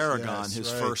Catherine of Aragon,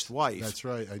 his first wife. That's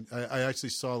right. I actually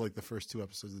saw the first 2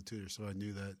 episodes of The Tudors, so I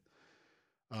knew that.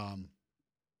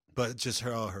 But just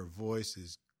her voice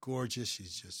is gorgeous.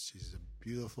 She's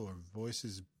beautiful. Her voice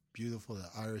is beautiful.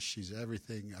 She's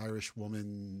everything. Irish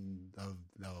woman.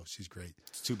 She's great.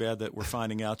 It's too bad that we're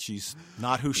finding out she's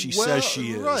not who she says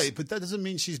she is. Right, but that doesn't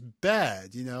mean she's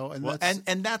bad,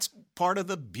 And that's part of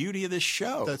the beauty of this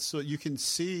show. That's what you can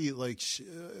see.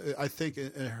 I think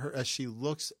in her as she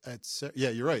looks at Sarah. Yeah,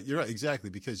 you're right. You're right. Exactly,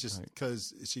 because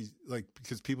she's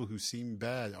because people who seem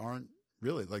bad aren't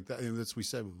really like that. And that's what we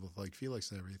said with Felix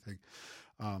and everything.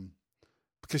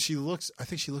 Because I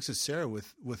think she looks at Sarah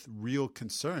with real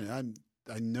concern.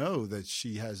 I know that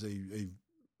she has a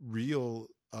real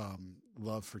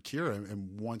love for Kira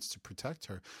and wants to protect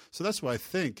her. So that's why I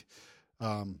think.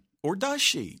 Or does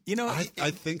she?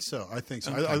 I think so. I think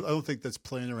so. Okay. I don't think that's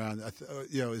playing around.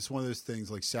 It's one of those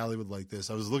things like Sally would like this.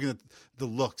 I was looking at the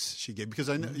looks she gave because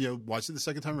I know, watched it the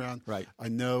second time around. Right. I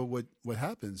know what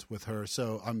happens with her.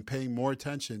 So I'm paying more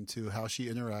attention to how she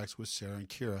interacts with Sarah and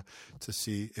Kira to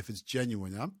see if it's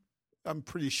genuine. I'm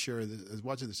pretty sure that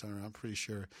watching this time around, I'm pretty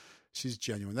sure she's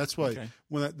genuine. That's why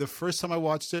when the first time I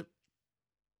watched it,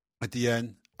 at the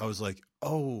end, I was like,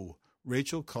 oh,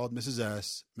 Rachel called Mrs.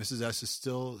 S. Mrs. S is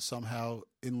still somehow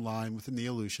in line with the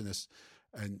Neolutionists,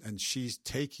 and she's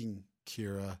taking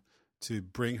Kira to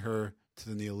bring her to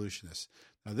the Neolutionists.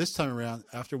 Now, this time around,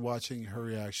 after watching her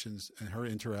reactions and her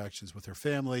interactions with her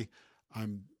family,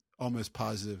 I'm almost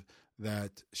positive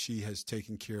that she has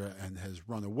taken Kira and has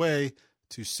run away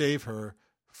to save her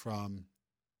from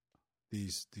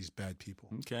these bad people.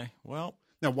 Okay. Well,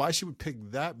 now why she would pick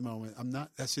that moment, I'm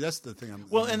not. See, that's the thing.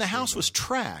 And the house was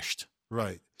trashed,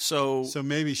 right? So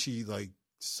maybe she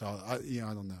saw. I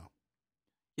don't know.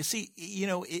 You see,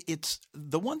 it's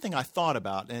the one thing I thought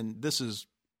about, and this is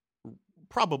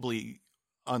probably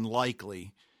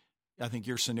unlikely. I think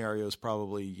your scenario is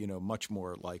probably, much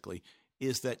more likely,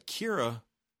 is that Kira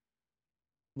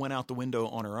went out the window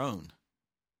on her own.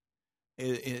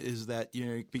 Is that,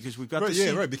 because we've got right, to see.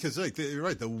 Yeah, right, because you're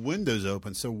right, the window's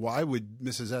open. So why would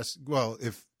Mrs. S, well,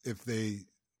 if they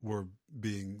were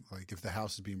being, if the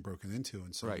house is being broken into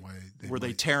in some right. way.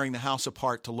 They tearing the house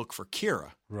apart to look for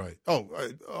Kira? Right. Oh,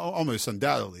 almost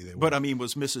undoubtedly they were. But,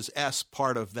 was Mrs. S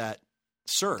part of that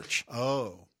search?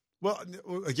 Oh. Well,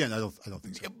 again, I don't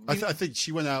think so. I think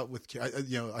she went out with,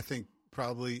 I think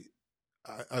probably,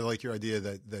 I like your idea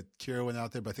that Kira went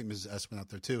out there, but I think Mrs. S went out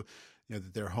there too.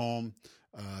 That they're home,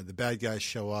 the bad guys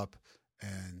show up,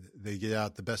 and they get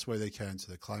out the best way they can,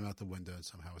 so they climb out the window and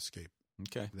somehow escape.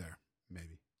 Okay. There,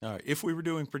 maybe. All right. If we were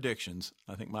doing predictions,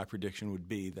 I think my prediction would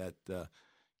be that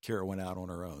Kira went out on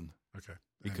her own. Okay.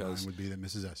 Because mine would be that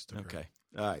Mrs. S took her. Okay.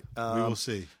 All right. We will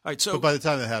see. All right. So, but by the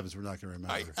time that happens, we're not going to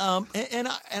remember. All right, and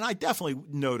I definitely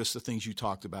noticed the things you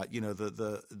talked about.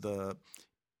 The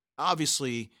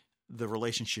obviously the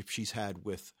relationship she's had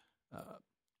with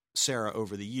Sarah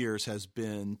over the years has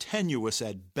been tenuous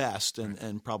at best,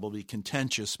 and probably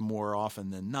contentious more often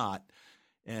than not.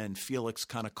 And Felix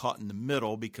kind of caught in the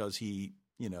middle because he,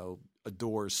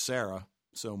 adores Sarah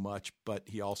so much, but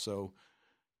he also,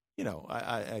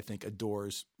 I think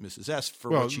adores Mrs. S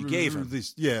for what she gave him.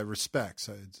 Respects.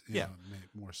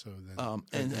 More so than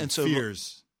and so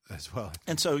fears as well.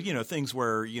 And so, things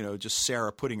where, just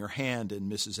Sarah putting her hand in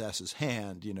Mrs. S's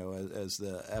hand, as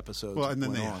the episodes Well, and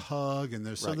then went they on. hug, and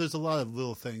there's a lot of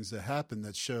little things that happen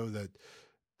that show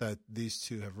that these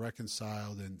two have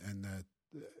reconciled, and that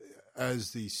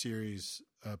as the series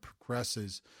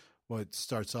progresses, what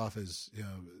starts off as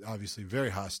obviously very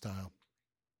hostile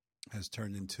has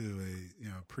turned into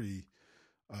a pretty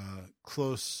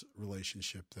close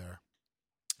relationship there.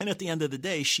 And at the end of the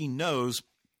day, she knows,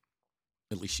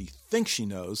 at least she thinks she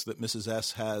knows, that Mrs.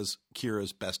 S has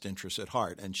Kira's best interest at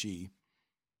heart, and she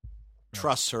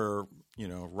trusts her,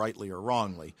 rightly or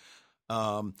wrongly.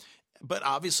 But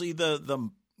obviously the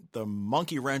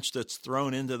monkey wrench that's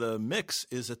thrown into the mix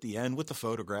is at the end with the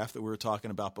photograph that we were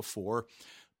talking about before,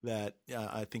 that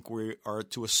I think we are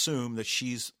to assume that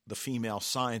she's the female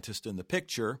scientist in the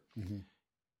picture,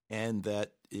 and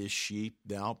that is she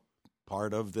now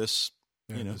part of this,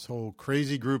 this whole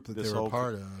crazy group that they were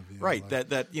part of. Right.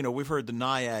 That we've heard the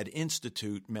NIAID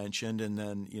Institute mentioned, and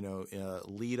then,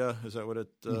 LIDA, is that what it,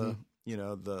 the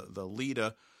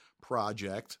LIDA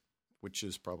project, which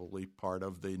is probably part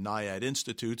of the NIAID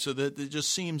Institute. So that it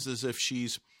just seems as if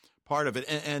she's part of it.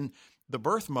 And the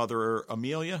birth mother,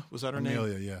 Amelia, was that her name?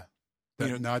 Amelia,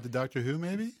 yeah. Nod to Doctor Who,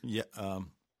 maybe? Yeah. I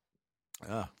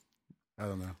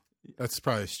don't know. That's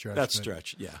probably a stretch. That's a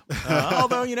stretch, yeah.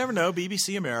 Although you never know,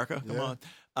 BBC America, come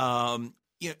on.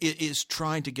 It is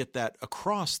trying to get that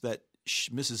across, that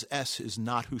Mrs. S is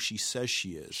not who she says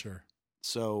she is. Sure.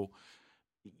 So,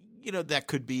 that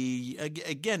could be,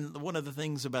 again, one of the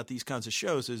things about these kinds of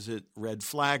shows is it red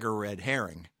flag or red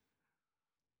herring.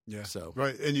 Yeah. So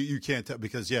right, and you can't tell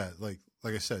because like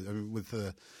I said, I mean, with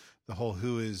the whole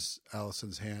 "Who is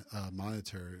Allison's hand"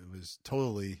 monitor, it was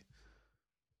totally,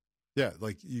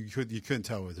 like you couldn't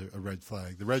tell with a red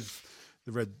flag. The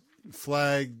red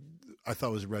flag I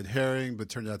thought was a red herring, but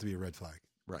turned out to be a red flag.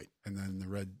 Right. And then the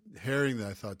red herring that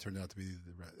I thought turned out to be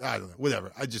the red. I don't know.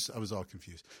 Whatever. I was all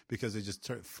confused because they just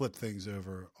flip things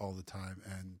over all the time,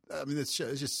 and I mean it's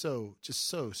just so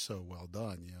well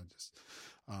done. Just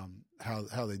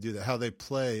how they do that, how they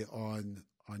play on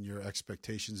your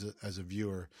expectations as a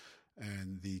viewer,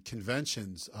 and the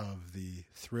conventions of the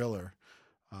thriller.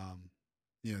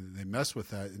 They mess with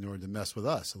that in order to mess with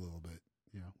us a little bit.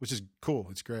 Which is cool.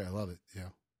 It's great. I love it. Yeah.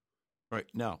 Right.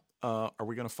 Now, are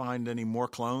we going to find any more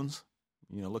clones?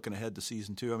 Looking ahead to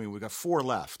season 2. I mean, we've got 4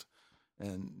 left,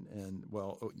 and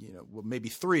maybe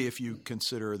 3 if you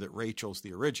consider that Rachel's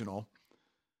the original.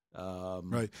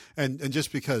 Right. And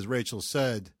just because Rachel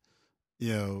said,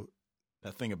 that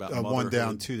thing about 1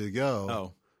 down, 2 to go.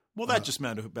 Oh, well, that just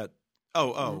meant about.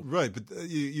 Oh, right. But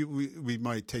we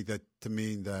might take that to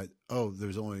mean that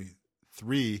there's only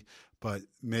 3, but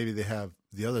maybe they have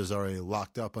the others already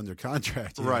locked up under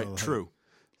contract. Right. True.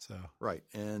 So right,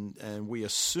 and we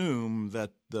assume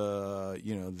that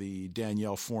the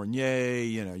Danielle Fournier,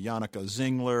 Yannicka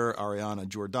Zingler, Ariana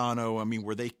Giordano. I mean,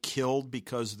 were they killed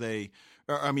because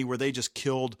were they just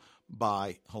killed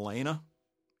by Helena?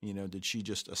 Did she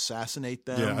just assassinate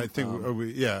them? Yeah, I think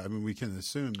we can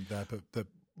assume that,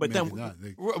 but then not.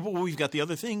 We've got the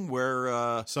other thing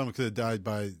where someone could have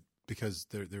died because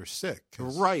they're sick.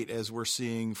 Right, as we're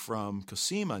seeing from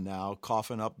Cosima now,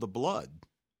 coughing up the blood.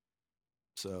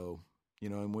 So,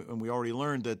 and we already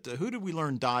learned that who did we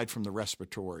learn died from the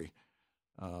respiratory?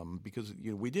 Because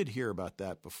we did hear about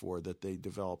that before, that they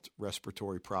developed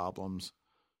respiratory problems.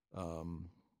 I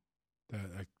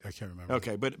can't remember.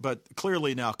 Okay, but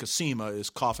clearly now Cosima is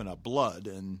coughing up blood,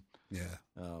 and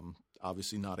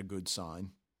obviously not a good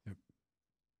sign. Yep.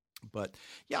 But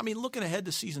yeah, I mean, looking ahead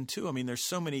to season 2, I mean, there's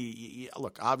so many.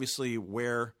 Look, obviously,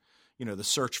 where the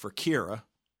search for Kira.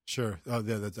 Sure. Oh,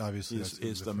 yeah, that's obviously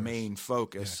is the main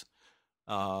focus.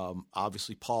 Yeah.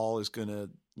 Obviously, Paul is going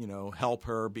to help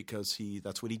her because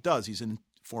that's what he does. He's a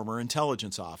former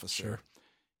intelligence officer. Sure.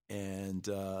 And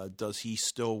does he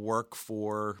still work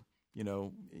for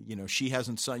she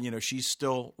hasn't she's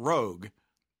still rogue,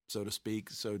 so to speak.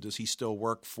 So does he still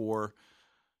work for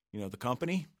the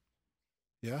company?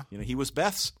 Yeah. He was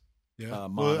Beth's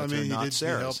monitor, well, I mean, not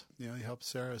Sarah's. He helped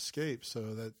Sarah escape,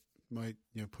 so that might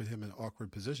put him in an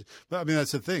awkward position. But I mean,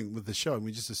 that's the thing with the show, and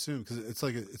we just assume because it's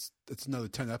like it's another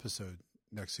 10 episode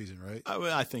next season, right?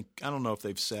 I don't know if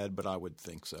they've said, but I would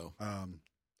think so.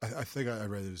 I think I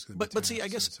read it was going to be. But see, I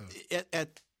guess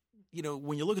at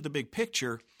when you look at the big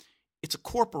picture, it's a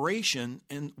corporation,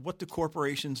 and what do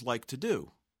corporations like to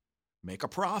do? Make a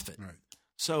profit. Right.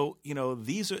 So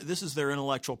this is their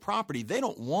intellectual property. They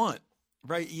don't want,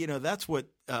 right? That's what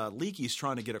Leakey's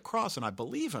trying to get across, and I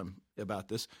believe him about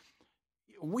this.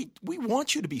 We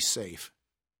want you to be safe.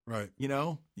 Right.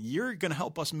 You're going to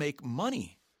help us make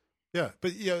money. Yeah,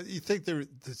 but you think you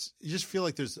just feel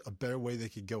like there's a better way they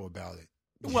could go about it.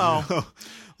 Well,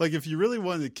 like if you really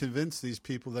wanted to convince these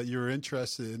people that you're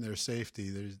interested in their safety,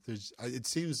 it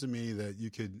seems to me that you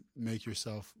could make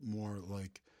yourself more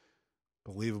like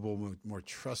believable, more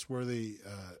trustworthy.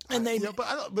 But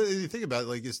you think about it,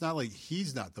 like it's not like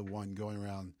he's not the one going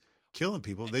around killing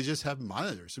people. They just have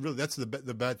monitors. Really, that's the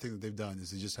bad thing that they've done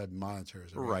is they just have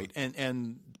monitors around. Right,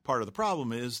 and part of the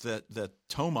problem is that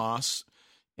Tomas,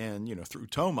 and through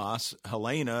Tomas,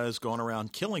 Helena is going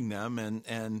around killing them,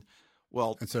 and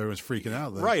so everyone's freaking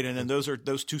out. Right, and then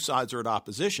those two sides are at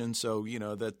opposition. So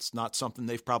that's not something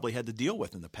they've probably had to deal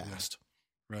with in the past.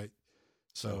 Yeah. Right.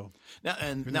 So now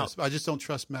I just don't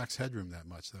trust Max Headroom that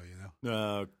much,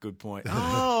 though. Good point.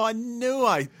 Oh, I knew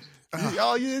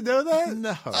Oh, you didn't know that?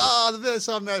 No. Oh, then I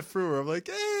saw Matt Frewer. I'm like,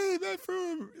 hey, Matt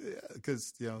Frewer,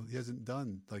 because he hasn't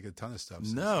done like a ton of stuff.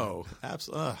 No,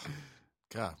 absolutely.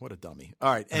 God, what a dummy.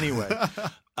 All right. Anyway,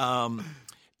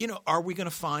 are we going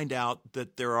to find out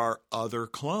that there are other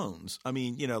clones? I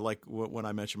mean, like when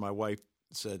I mentioned my wife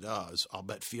said, I'll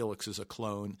bet Felix is a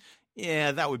clone.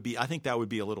 Yeah, I think that would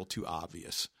be a little too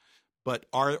obvious. But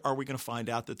are we going to find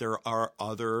out that there are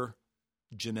other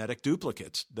genetic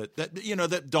duplicates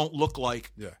that don't look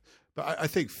like? Yeah. But I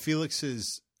think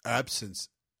Felix's absence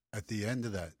at the end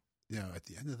of that,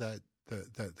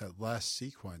 that last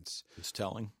sequence is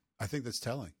telling. I think that's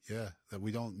telling, that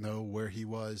we don't know where he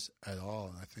was at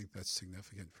all. And I think that's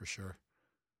significant for sure.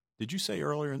 Did you say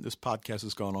earlier, this podcast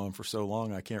has gone on for so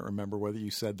long, I can't remember whether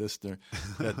you said this,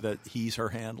 that he's her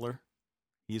handler?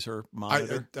 He's her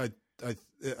monitor?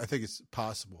 I think it's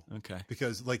possible. Okay.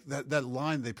 Because like that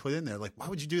line they put in there, like, why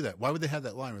would you do that? Why would they have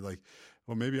that line? We're like,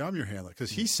 well, maybe I'm your handler.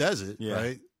 Because he says it,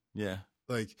 right? Yeah.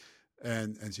 Like,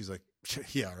 and she's like,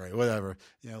 yeah, right, whatever.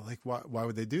 Like why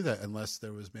would they do that unless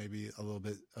there was maybe a little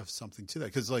bit of something to that?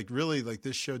 Because like really, like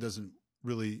this show doesn't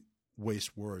really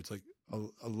waste words. Like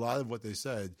a lot of what they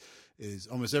said is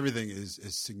almost everything is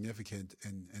significant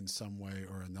in some way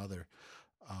or another.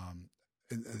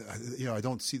 And I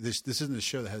don't see this. This isn't a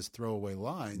show that has throwaway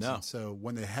lines. No. And so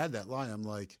when they had that line, I'm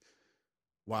like,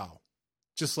 wow.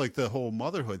 Just like the whole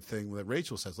motherhood thing that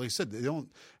Rachel says. Like I said, they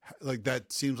don't like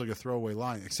that seems like a throwaway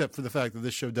line, except for the fact that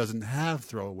this show doesn't have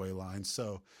throwaway lines.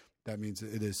 So that means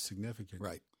it is significant.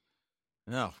 Right.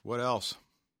 Now, what else?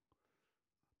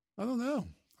 I don't know.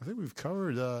 I think we've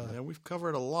covered. We've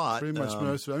covered a lot. Pretty much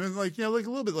most of it. I mean, like like a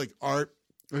little bit like art.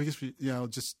 I guess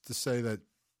just to say that,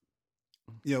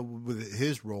 with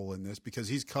his role in this, because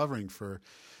he's covering for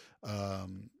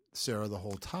Sarah the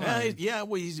whole time.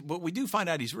 But we do find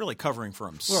out he's really covering for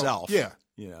himself. Well,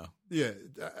 yeah,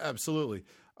 absolutely.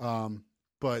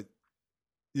 But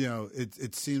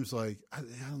it seems like I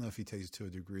don't know if he takes it to a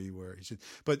degree where he should.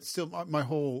 But still, my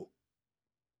whole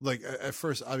like at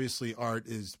first, obviously, Art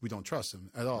we don't trust him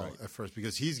at all at first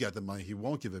because he's got the money. He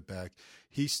won't give it back.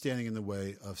 He's standing in the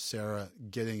way of Sarah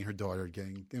getting her daughter,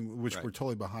 which we're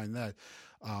totally behind that.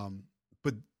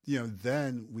 But,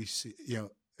 then we see, and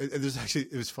there's actually,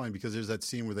 it was funny because there's that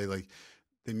scene where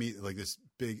they meet like this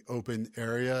big open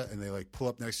area and they like pull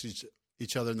up next to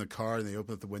each other in the car and they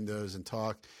open up the windows and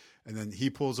talk. And then he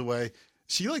pulls away.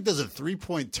 She like does a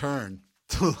 3-point turn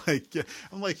to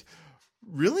I'm like,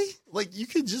 really? Like you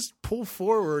could just pull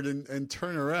forward and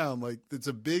turn around. Like it's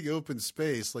a big open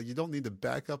space. Like you don't need to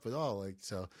back up at all. Like,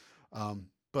 so,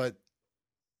 but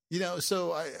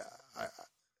so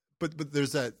but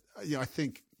there's that, I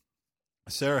think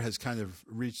Sarah has kind of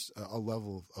reached a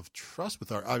level of trust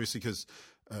with Art, obviously, because,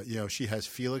 she has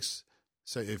Felix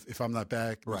say, if I'm not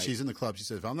back, when she's in the club, she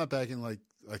said, if I'm not back in like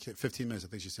 15 minutes, I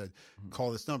think she said,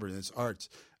 call this number, and it's Art's.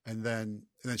 And then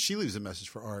she leaves a message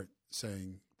for Art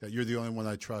saying that you're the only one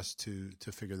I trust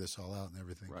to figure this all out and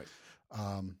everything. Right.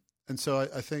 And so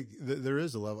I think there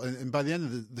is a level. And by the end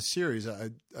of the series,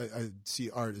 I see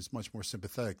Art as much more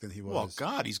sympathetic than he was. Well,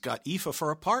 God, he's got Aoife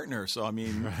for a partner. So, I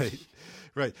mean.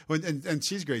 Right. And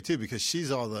she's great, too, because she's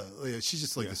she's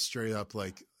just like a straight up,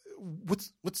 like,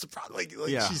 what's the problem?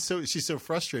 Like she's so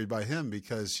frustrated by him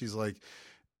because she's like,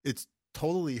 it's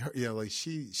totally her, like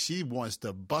she wants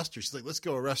to bust her. She's like, let's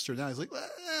go arrest her now. He's like,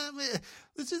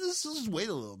 let's just wait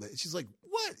a little bit. She's like,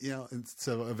 what? And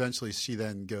so eventually she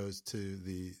then goes to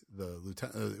the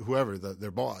lieutenant, whoever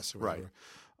their boss or whatever.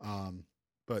 Right.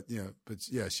 But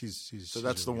she's so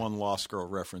that's the one Lost Girl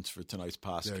reference for tonight's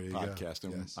podcast,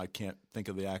 and yes. I can't think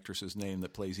of the actress's name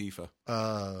that plays Aoife.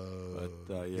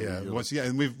 Once again,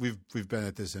 and we've been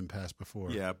at this impasse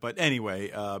before. Yeah, but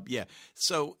anyway,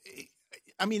 So,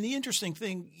 I mean, the interesting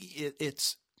thing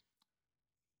it's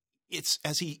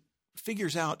as he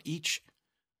figures out each,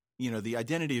 the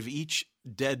identity of each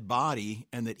dead body,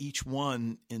 and that each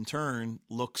one in turn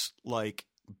looks like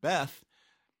Beth.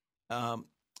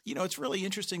 It's really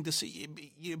interesting to see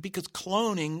because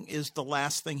cloning is the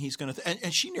last thing he's going to,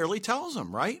 and she nearly tells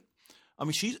him, right? I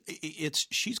mean,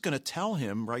 she's going to tell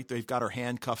him, right? They've got her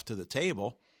handcuffed to the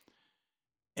table,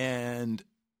 and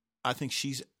I think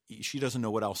she doesn't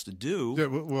know what else to do. Yeah,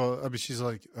 well, I mean, she's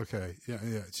like, okay, yeah,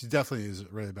 she definitely is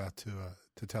right about to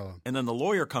tell him. And then the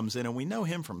lawyer comes in, and we know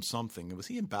him from something. Was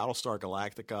he in Battlestar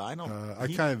Galactica? I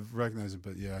kind of recognize him,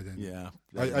 but yeah, I didn't. Yeah,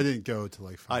 I didn't go to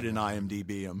like. I didn't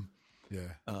IMDb him.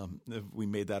 Yeah. We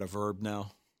made that a verb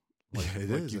now. Like, it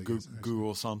like is. You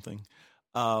Google something.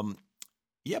 But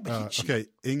okay,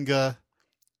 Inga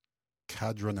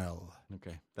Cadronel.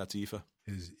 Okay, that's Aoife.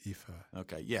 Is Aoife.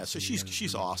 Okay, yeah. So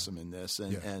she's awesome in this,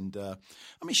 and I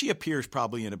mean, she appears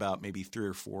probably in about maybe 3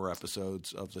 or 4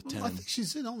 episodes of the 10. I think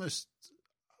she's in almost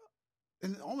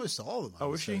all of them.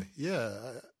 Oh, is she? Yeah.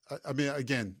 I mean,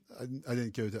 again, I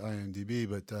didn't go to IMDb,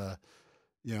 but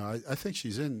I think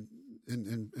she's in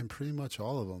pretty much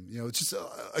all of them. It's just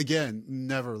again,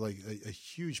 never like a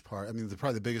huge part. I mean,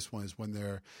 probably the biggest one is when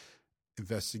they're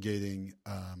investigating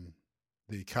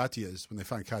the Katya's, when they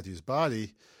find Katya's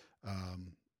body,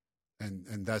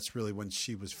 and that's really when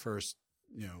she was first,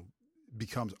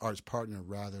 becomes Art's partner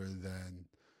rather than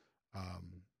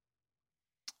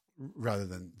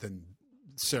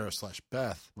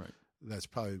Sarah/Beth. Right. That's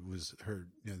probably was her,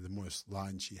 the most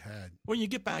lines she had. When you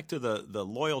get back to the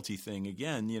loyalty thing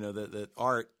again, that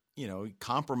Art,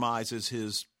 compromises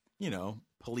his,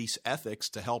 police ethics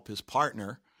to help his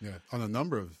partner. Yeah, on a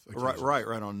number of occasions. Right,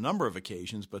 on a number of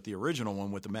occasions. But the original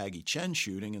one with the Maggie Chen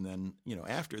shooting, and then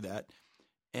after that,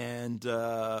 and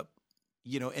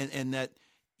and that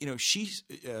she's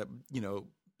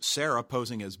Sarah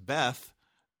posing as Beth,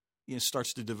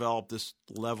 starts to develop this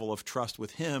level of trust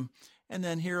with him. And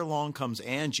then here along comes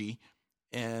Angie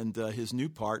and his new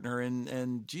partner,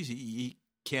 and geez, he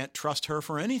can't trust her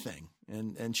for anything,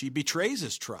 and she betrays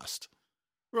his trust.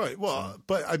 Right. Well,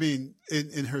 but I mean,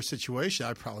 in her situation,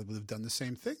 I probably would have done the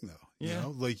same thing, though. Yeah.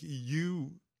 Like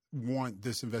you want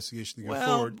this investigation to go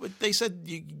well, forward. But they said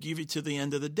you give it to the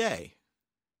end of the day,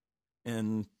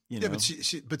 and Yeah,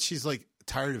 but she's like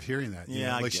tired of hearing that.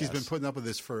 Yeah, like she's been putting up with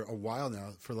this for a while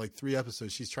now. For like 3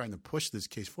 episodes, she's trying to push this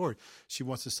case forward. She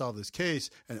wants to solve this case,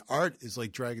 and Art is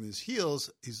like dragging his heels.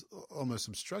 He's almost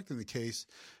obstructing the case,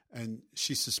 and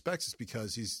she suspects it's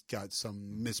because he's got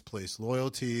some misplaced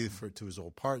loyalty to his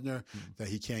old partner that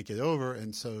he can't get over,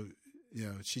 and so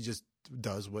she just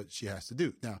does what she has to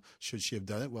do. Now, should she have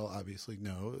done it? Well, obviously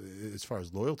no. As far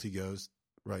as loyalty goes,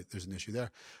 right, there's an issue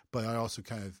there. But I also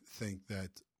kind of think that,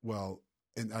 well.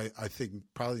 And I think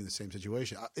probably in the same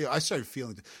situation. I started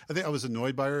feeling – I think I was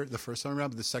annoyed by her the first time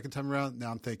around, but the second time around,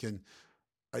 now I'm thinking,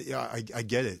 I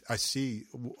get it. I see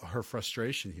her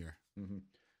frustration here. Mm-hmm.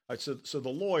 All right, so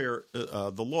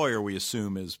the lawyer we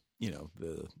assume is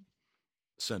the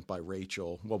sent by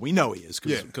Rachel. Well, we know he is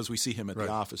because we see him at the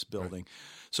office building. Right.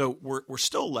 So we're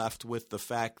still left with the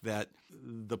fact that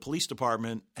the police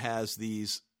department has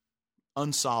these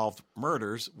unsolved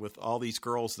murders with all these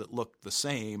girls that look the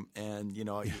same, and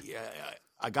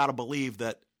I got to believe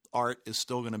that Art is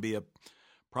still going to be a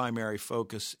primary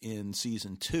focus in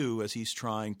season 2 as he's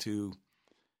trying to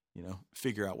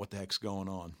figure out what the heck's going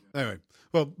on. Anyway,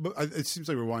 well, it seems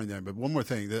like we're winding down, but one more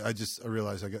thing that I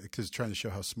realized because trying to show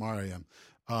how smart I am.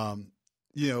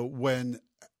 When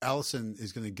Allison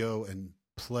is going to go and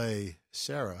play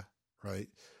Sarah, right?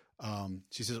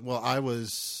 She says, "Well, I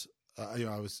was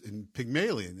in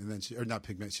Pygmalion," and then she was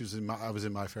I was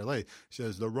in My Fair Lady. She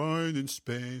says, "The Rhine in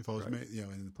Spain follows me,"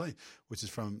 in the plane, which is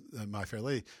from My Fair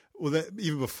Lady. Well,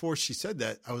 even before she said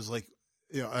that, I was like,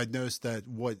 I noticed that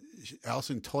what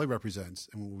Allison totally represents,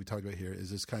 and what we talked about here, is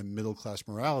this kind of middle class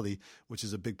morality, which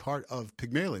is a big part of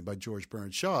Pygmalion by George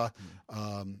Bernard Shaw.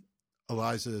 Mm-hmm.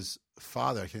 Eliza's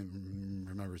father, I can't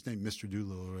remember his name, Mr.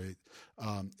 Doolittle, right?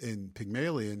 In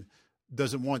Pygmalion,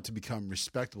 doesn't want to become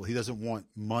respectable. He doesn't want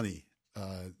money.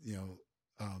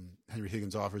 Henry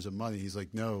Higgins offers him money. He's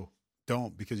like, no,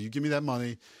 don't, because you give me that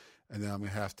money, and then I'm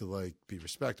going to have to be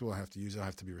respectable. I have to use it. I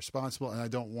have to be responsible, and I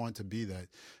don't want to be that.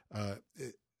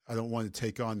 I don't want to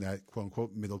take on that quote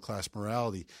unquote middle class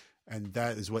morality, and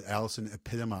that is what Allison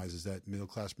epitomizes, that middle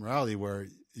class morality, where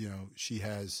she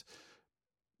has.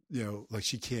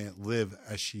 She can't live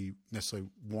as she necessarily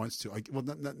wants to.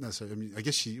 Not necessarily. I mean, I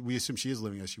guess we assume she is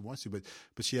living as she wants to, but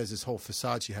she has this whole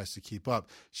facade she has to keep up.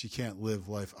 She can't live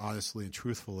life honestly and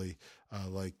truthfully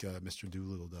like Mr.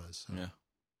 Doolittle does. So yeah.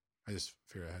 I just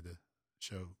figured I had to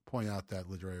point out that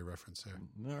literary reference there.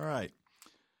 All right.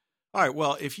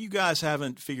 Well, if you guys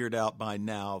haven't figured out by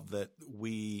now that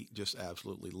we just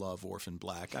absolutely love Orphan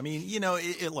Black, I mean,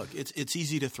 look, it's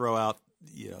easy to throw out,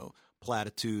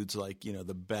 platitudes like,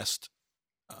 the best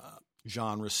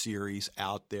genre series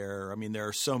out there. I mean, there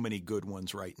are so many good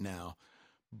ones right now,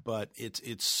 but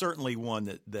it's certainly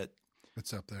one that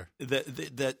it's up there.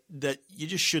 That you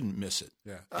just shouldn't miss it.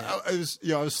 Yeah, I was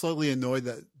slightly annoyed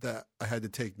that I had to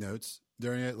take notes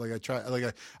during it.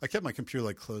 I kept my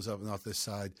computer closed up and off this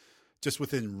side, just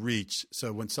within reach.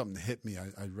 So when something hit me,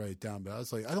 I'd write it down. But I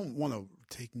was like, I don't want to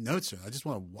take notes. I just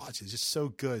want to watch it. It's just so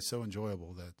good, so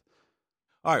enjoyable that.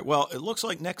 All right. Well, it looks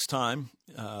like next time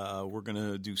we're going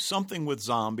to do something with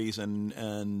zombies, and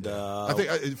I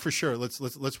think for sure. Let's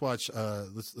watch.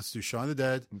 Let's do Shaun of the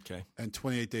Dead. Okay. And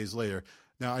 28 Days Later.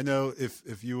 Now I know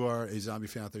if you are a zombie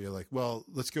fan out there, you're like, well,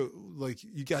 let's go.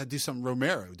 You got to do something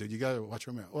Romero, dude. You got to watch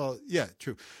Romero. Well, yeah,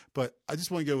 true. But I just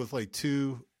want to go with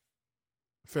two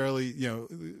fairly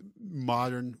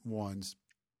modern ones.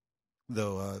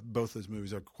 Though both those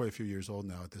movies are quite a few years old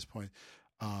now at this point.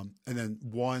 And then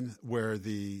one where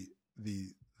the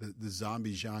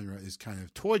zombie genre is kind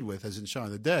of toyed with, as in Shaun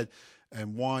of the Dead,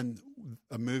 and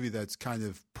a movie that's kind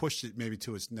of pushed it maybe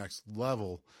to its next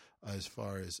level as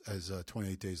far as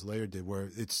 28 Days Later did,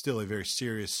 where it's still a very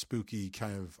serious, spooky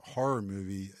kind of horror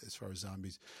movie as far as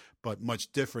zombies, but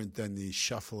much different than the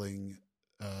shuffling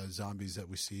zombies that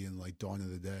we see in Dawn of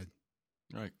the Dead.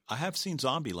 Right. I have seen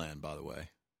Zombieland, by the way.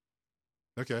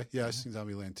 Okay, yeah, I've seen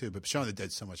Zombieland too, but Shaun of the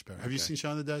Dead's so much better. Have you seen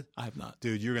Shaun of the Dead? I have not,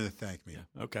 dude. You're gonna thank me. Yeah.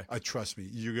 Okay, trust me.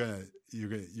 You're gonna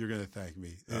thank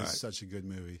me. It's such a good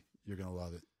movie. You're gonna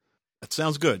love it. That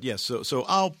sounds good. Yes. So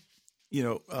I'll,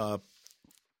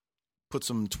 put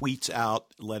some tweets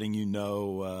out letting you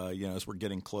know, as we're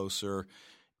getting closer,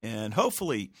 and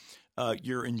hopefully,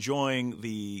 you're enjoying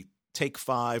the Take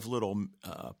 5 little.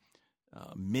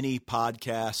 Mini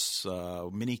podcasts,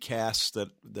 mini casts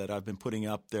that I've been putting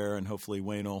up there, and hopefully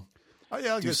Wayne will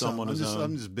do some on his own.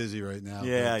 I'm just busy right now.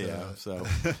 Yeah. So,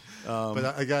 but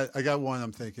I got one.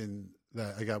 I'm thinking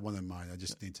that I got one in mind. I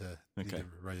just need to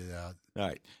write it out. All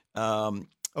right.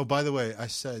 By the way, I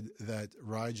said that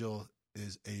Rigel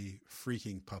is a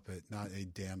freaking puppet, not a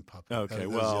damn puppet. Okay.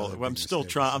 I'm still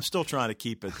trying to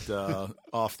keep it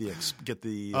off the get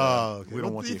the. Okay. We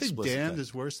don't want the explicit. Do you think damned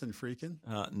is worse than freaking?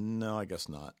 No, I guess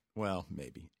not. Well,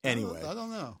 maybe. Anyway, I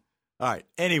don't know. All right.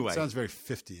 Anyway, sounds very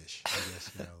 50-ish. I guess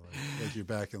like you're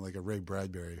back in a Ray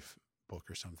Bradbury book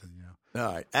or something. All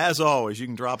right. As always, you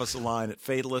can drop us a line at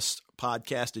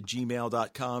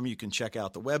fatalistpodcast@gmail.com. You can check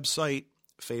out the website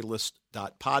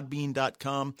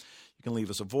fatalist.podbean.com. You can leave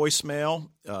us a voicemail.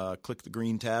 Click the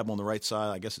green tab on the right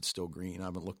side. I guess it's still green. I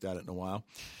haven't looked at it in a while.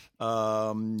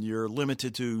 You're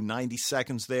limited to 90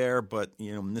 seconds there, but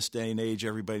in this day and age,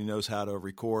 everybody knows how to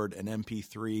record an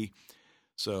MP3.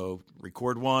 So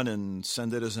record one and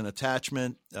send it as an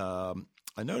attachment. I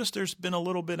I noticed there's been a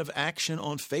little bit of action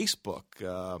on Facebook.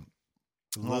 I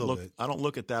don't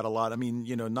look at that a lot. I mean,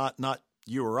 not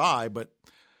you or I, but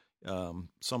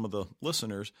some of the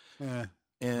listeners.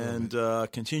 And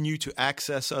continue to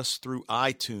access us through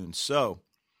iTunes. So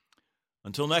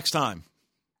until next time.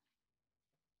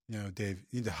 Dave,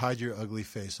 you need to hide your ugly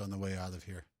face on the way out of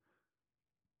here.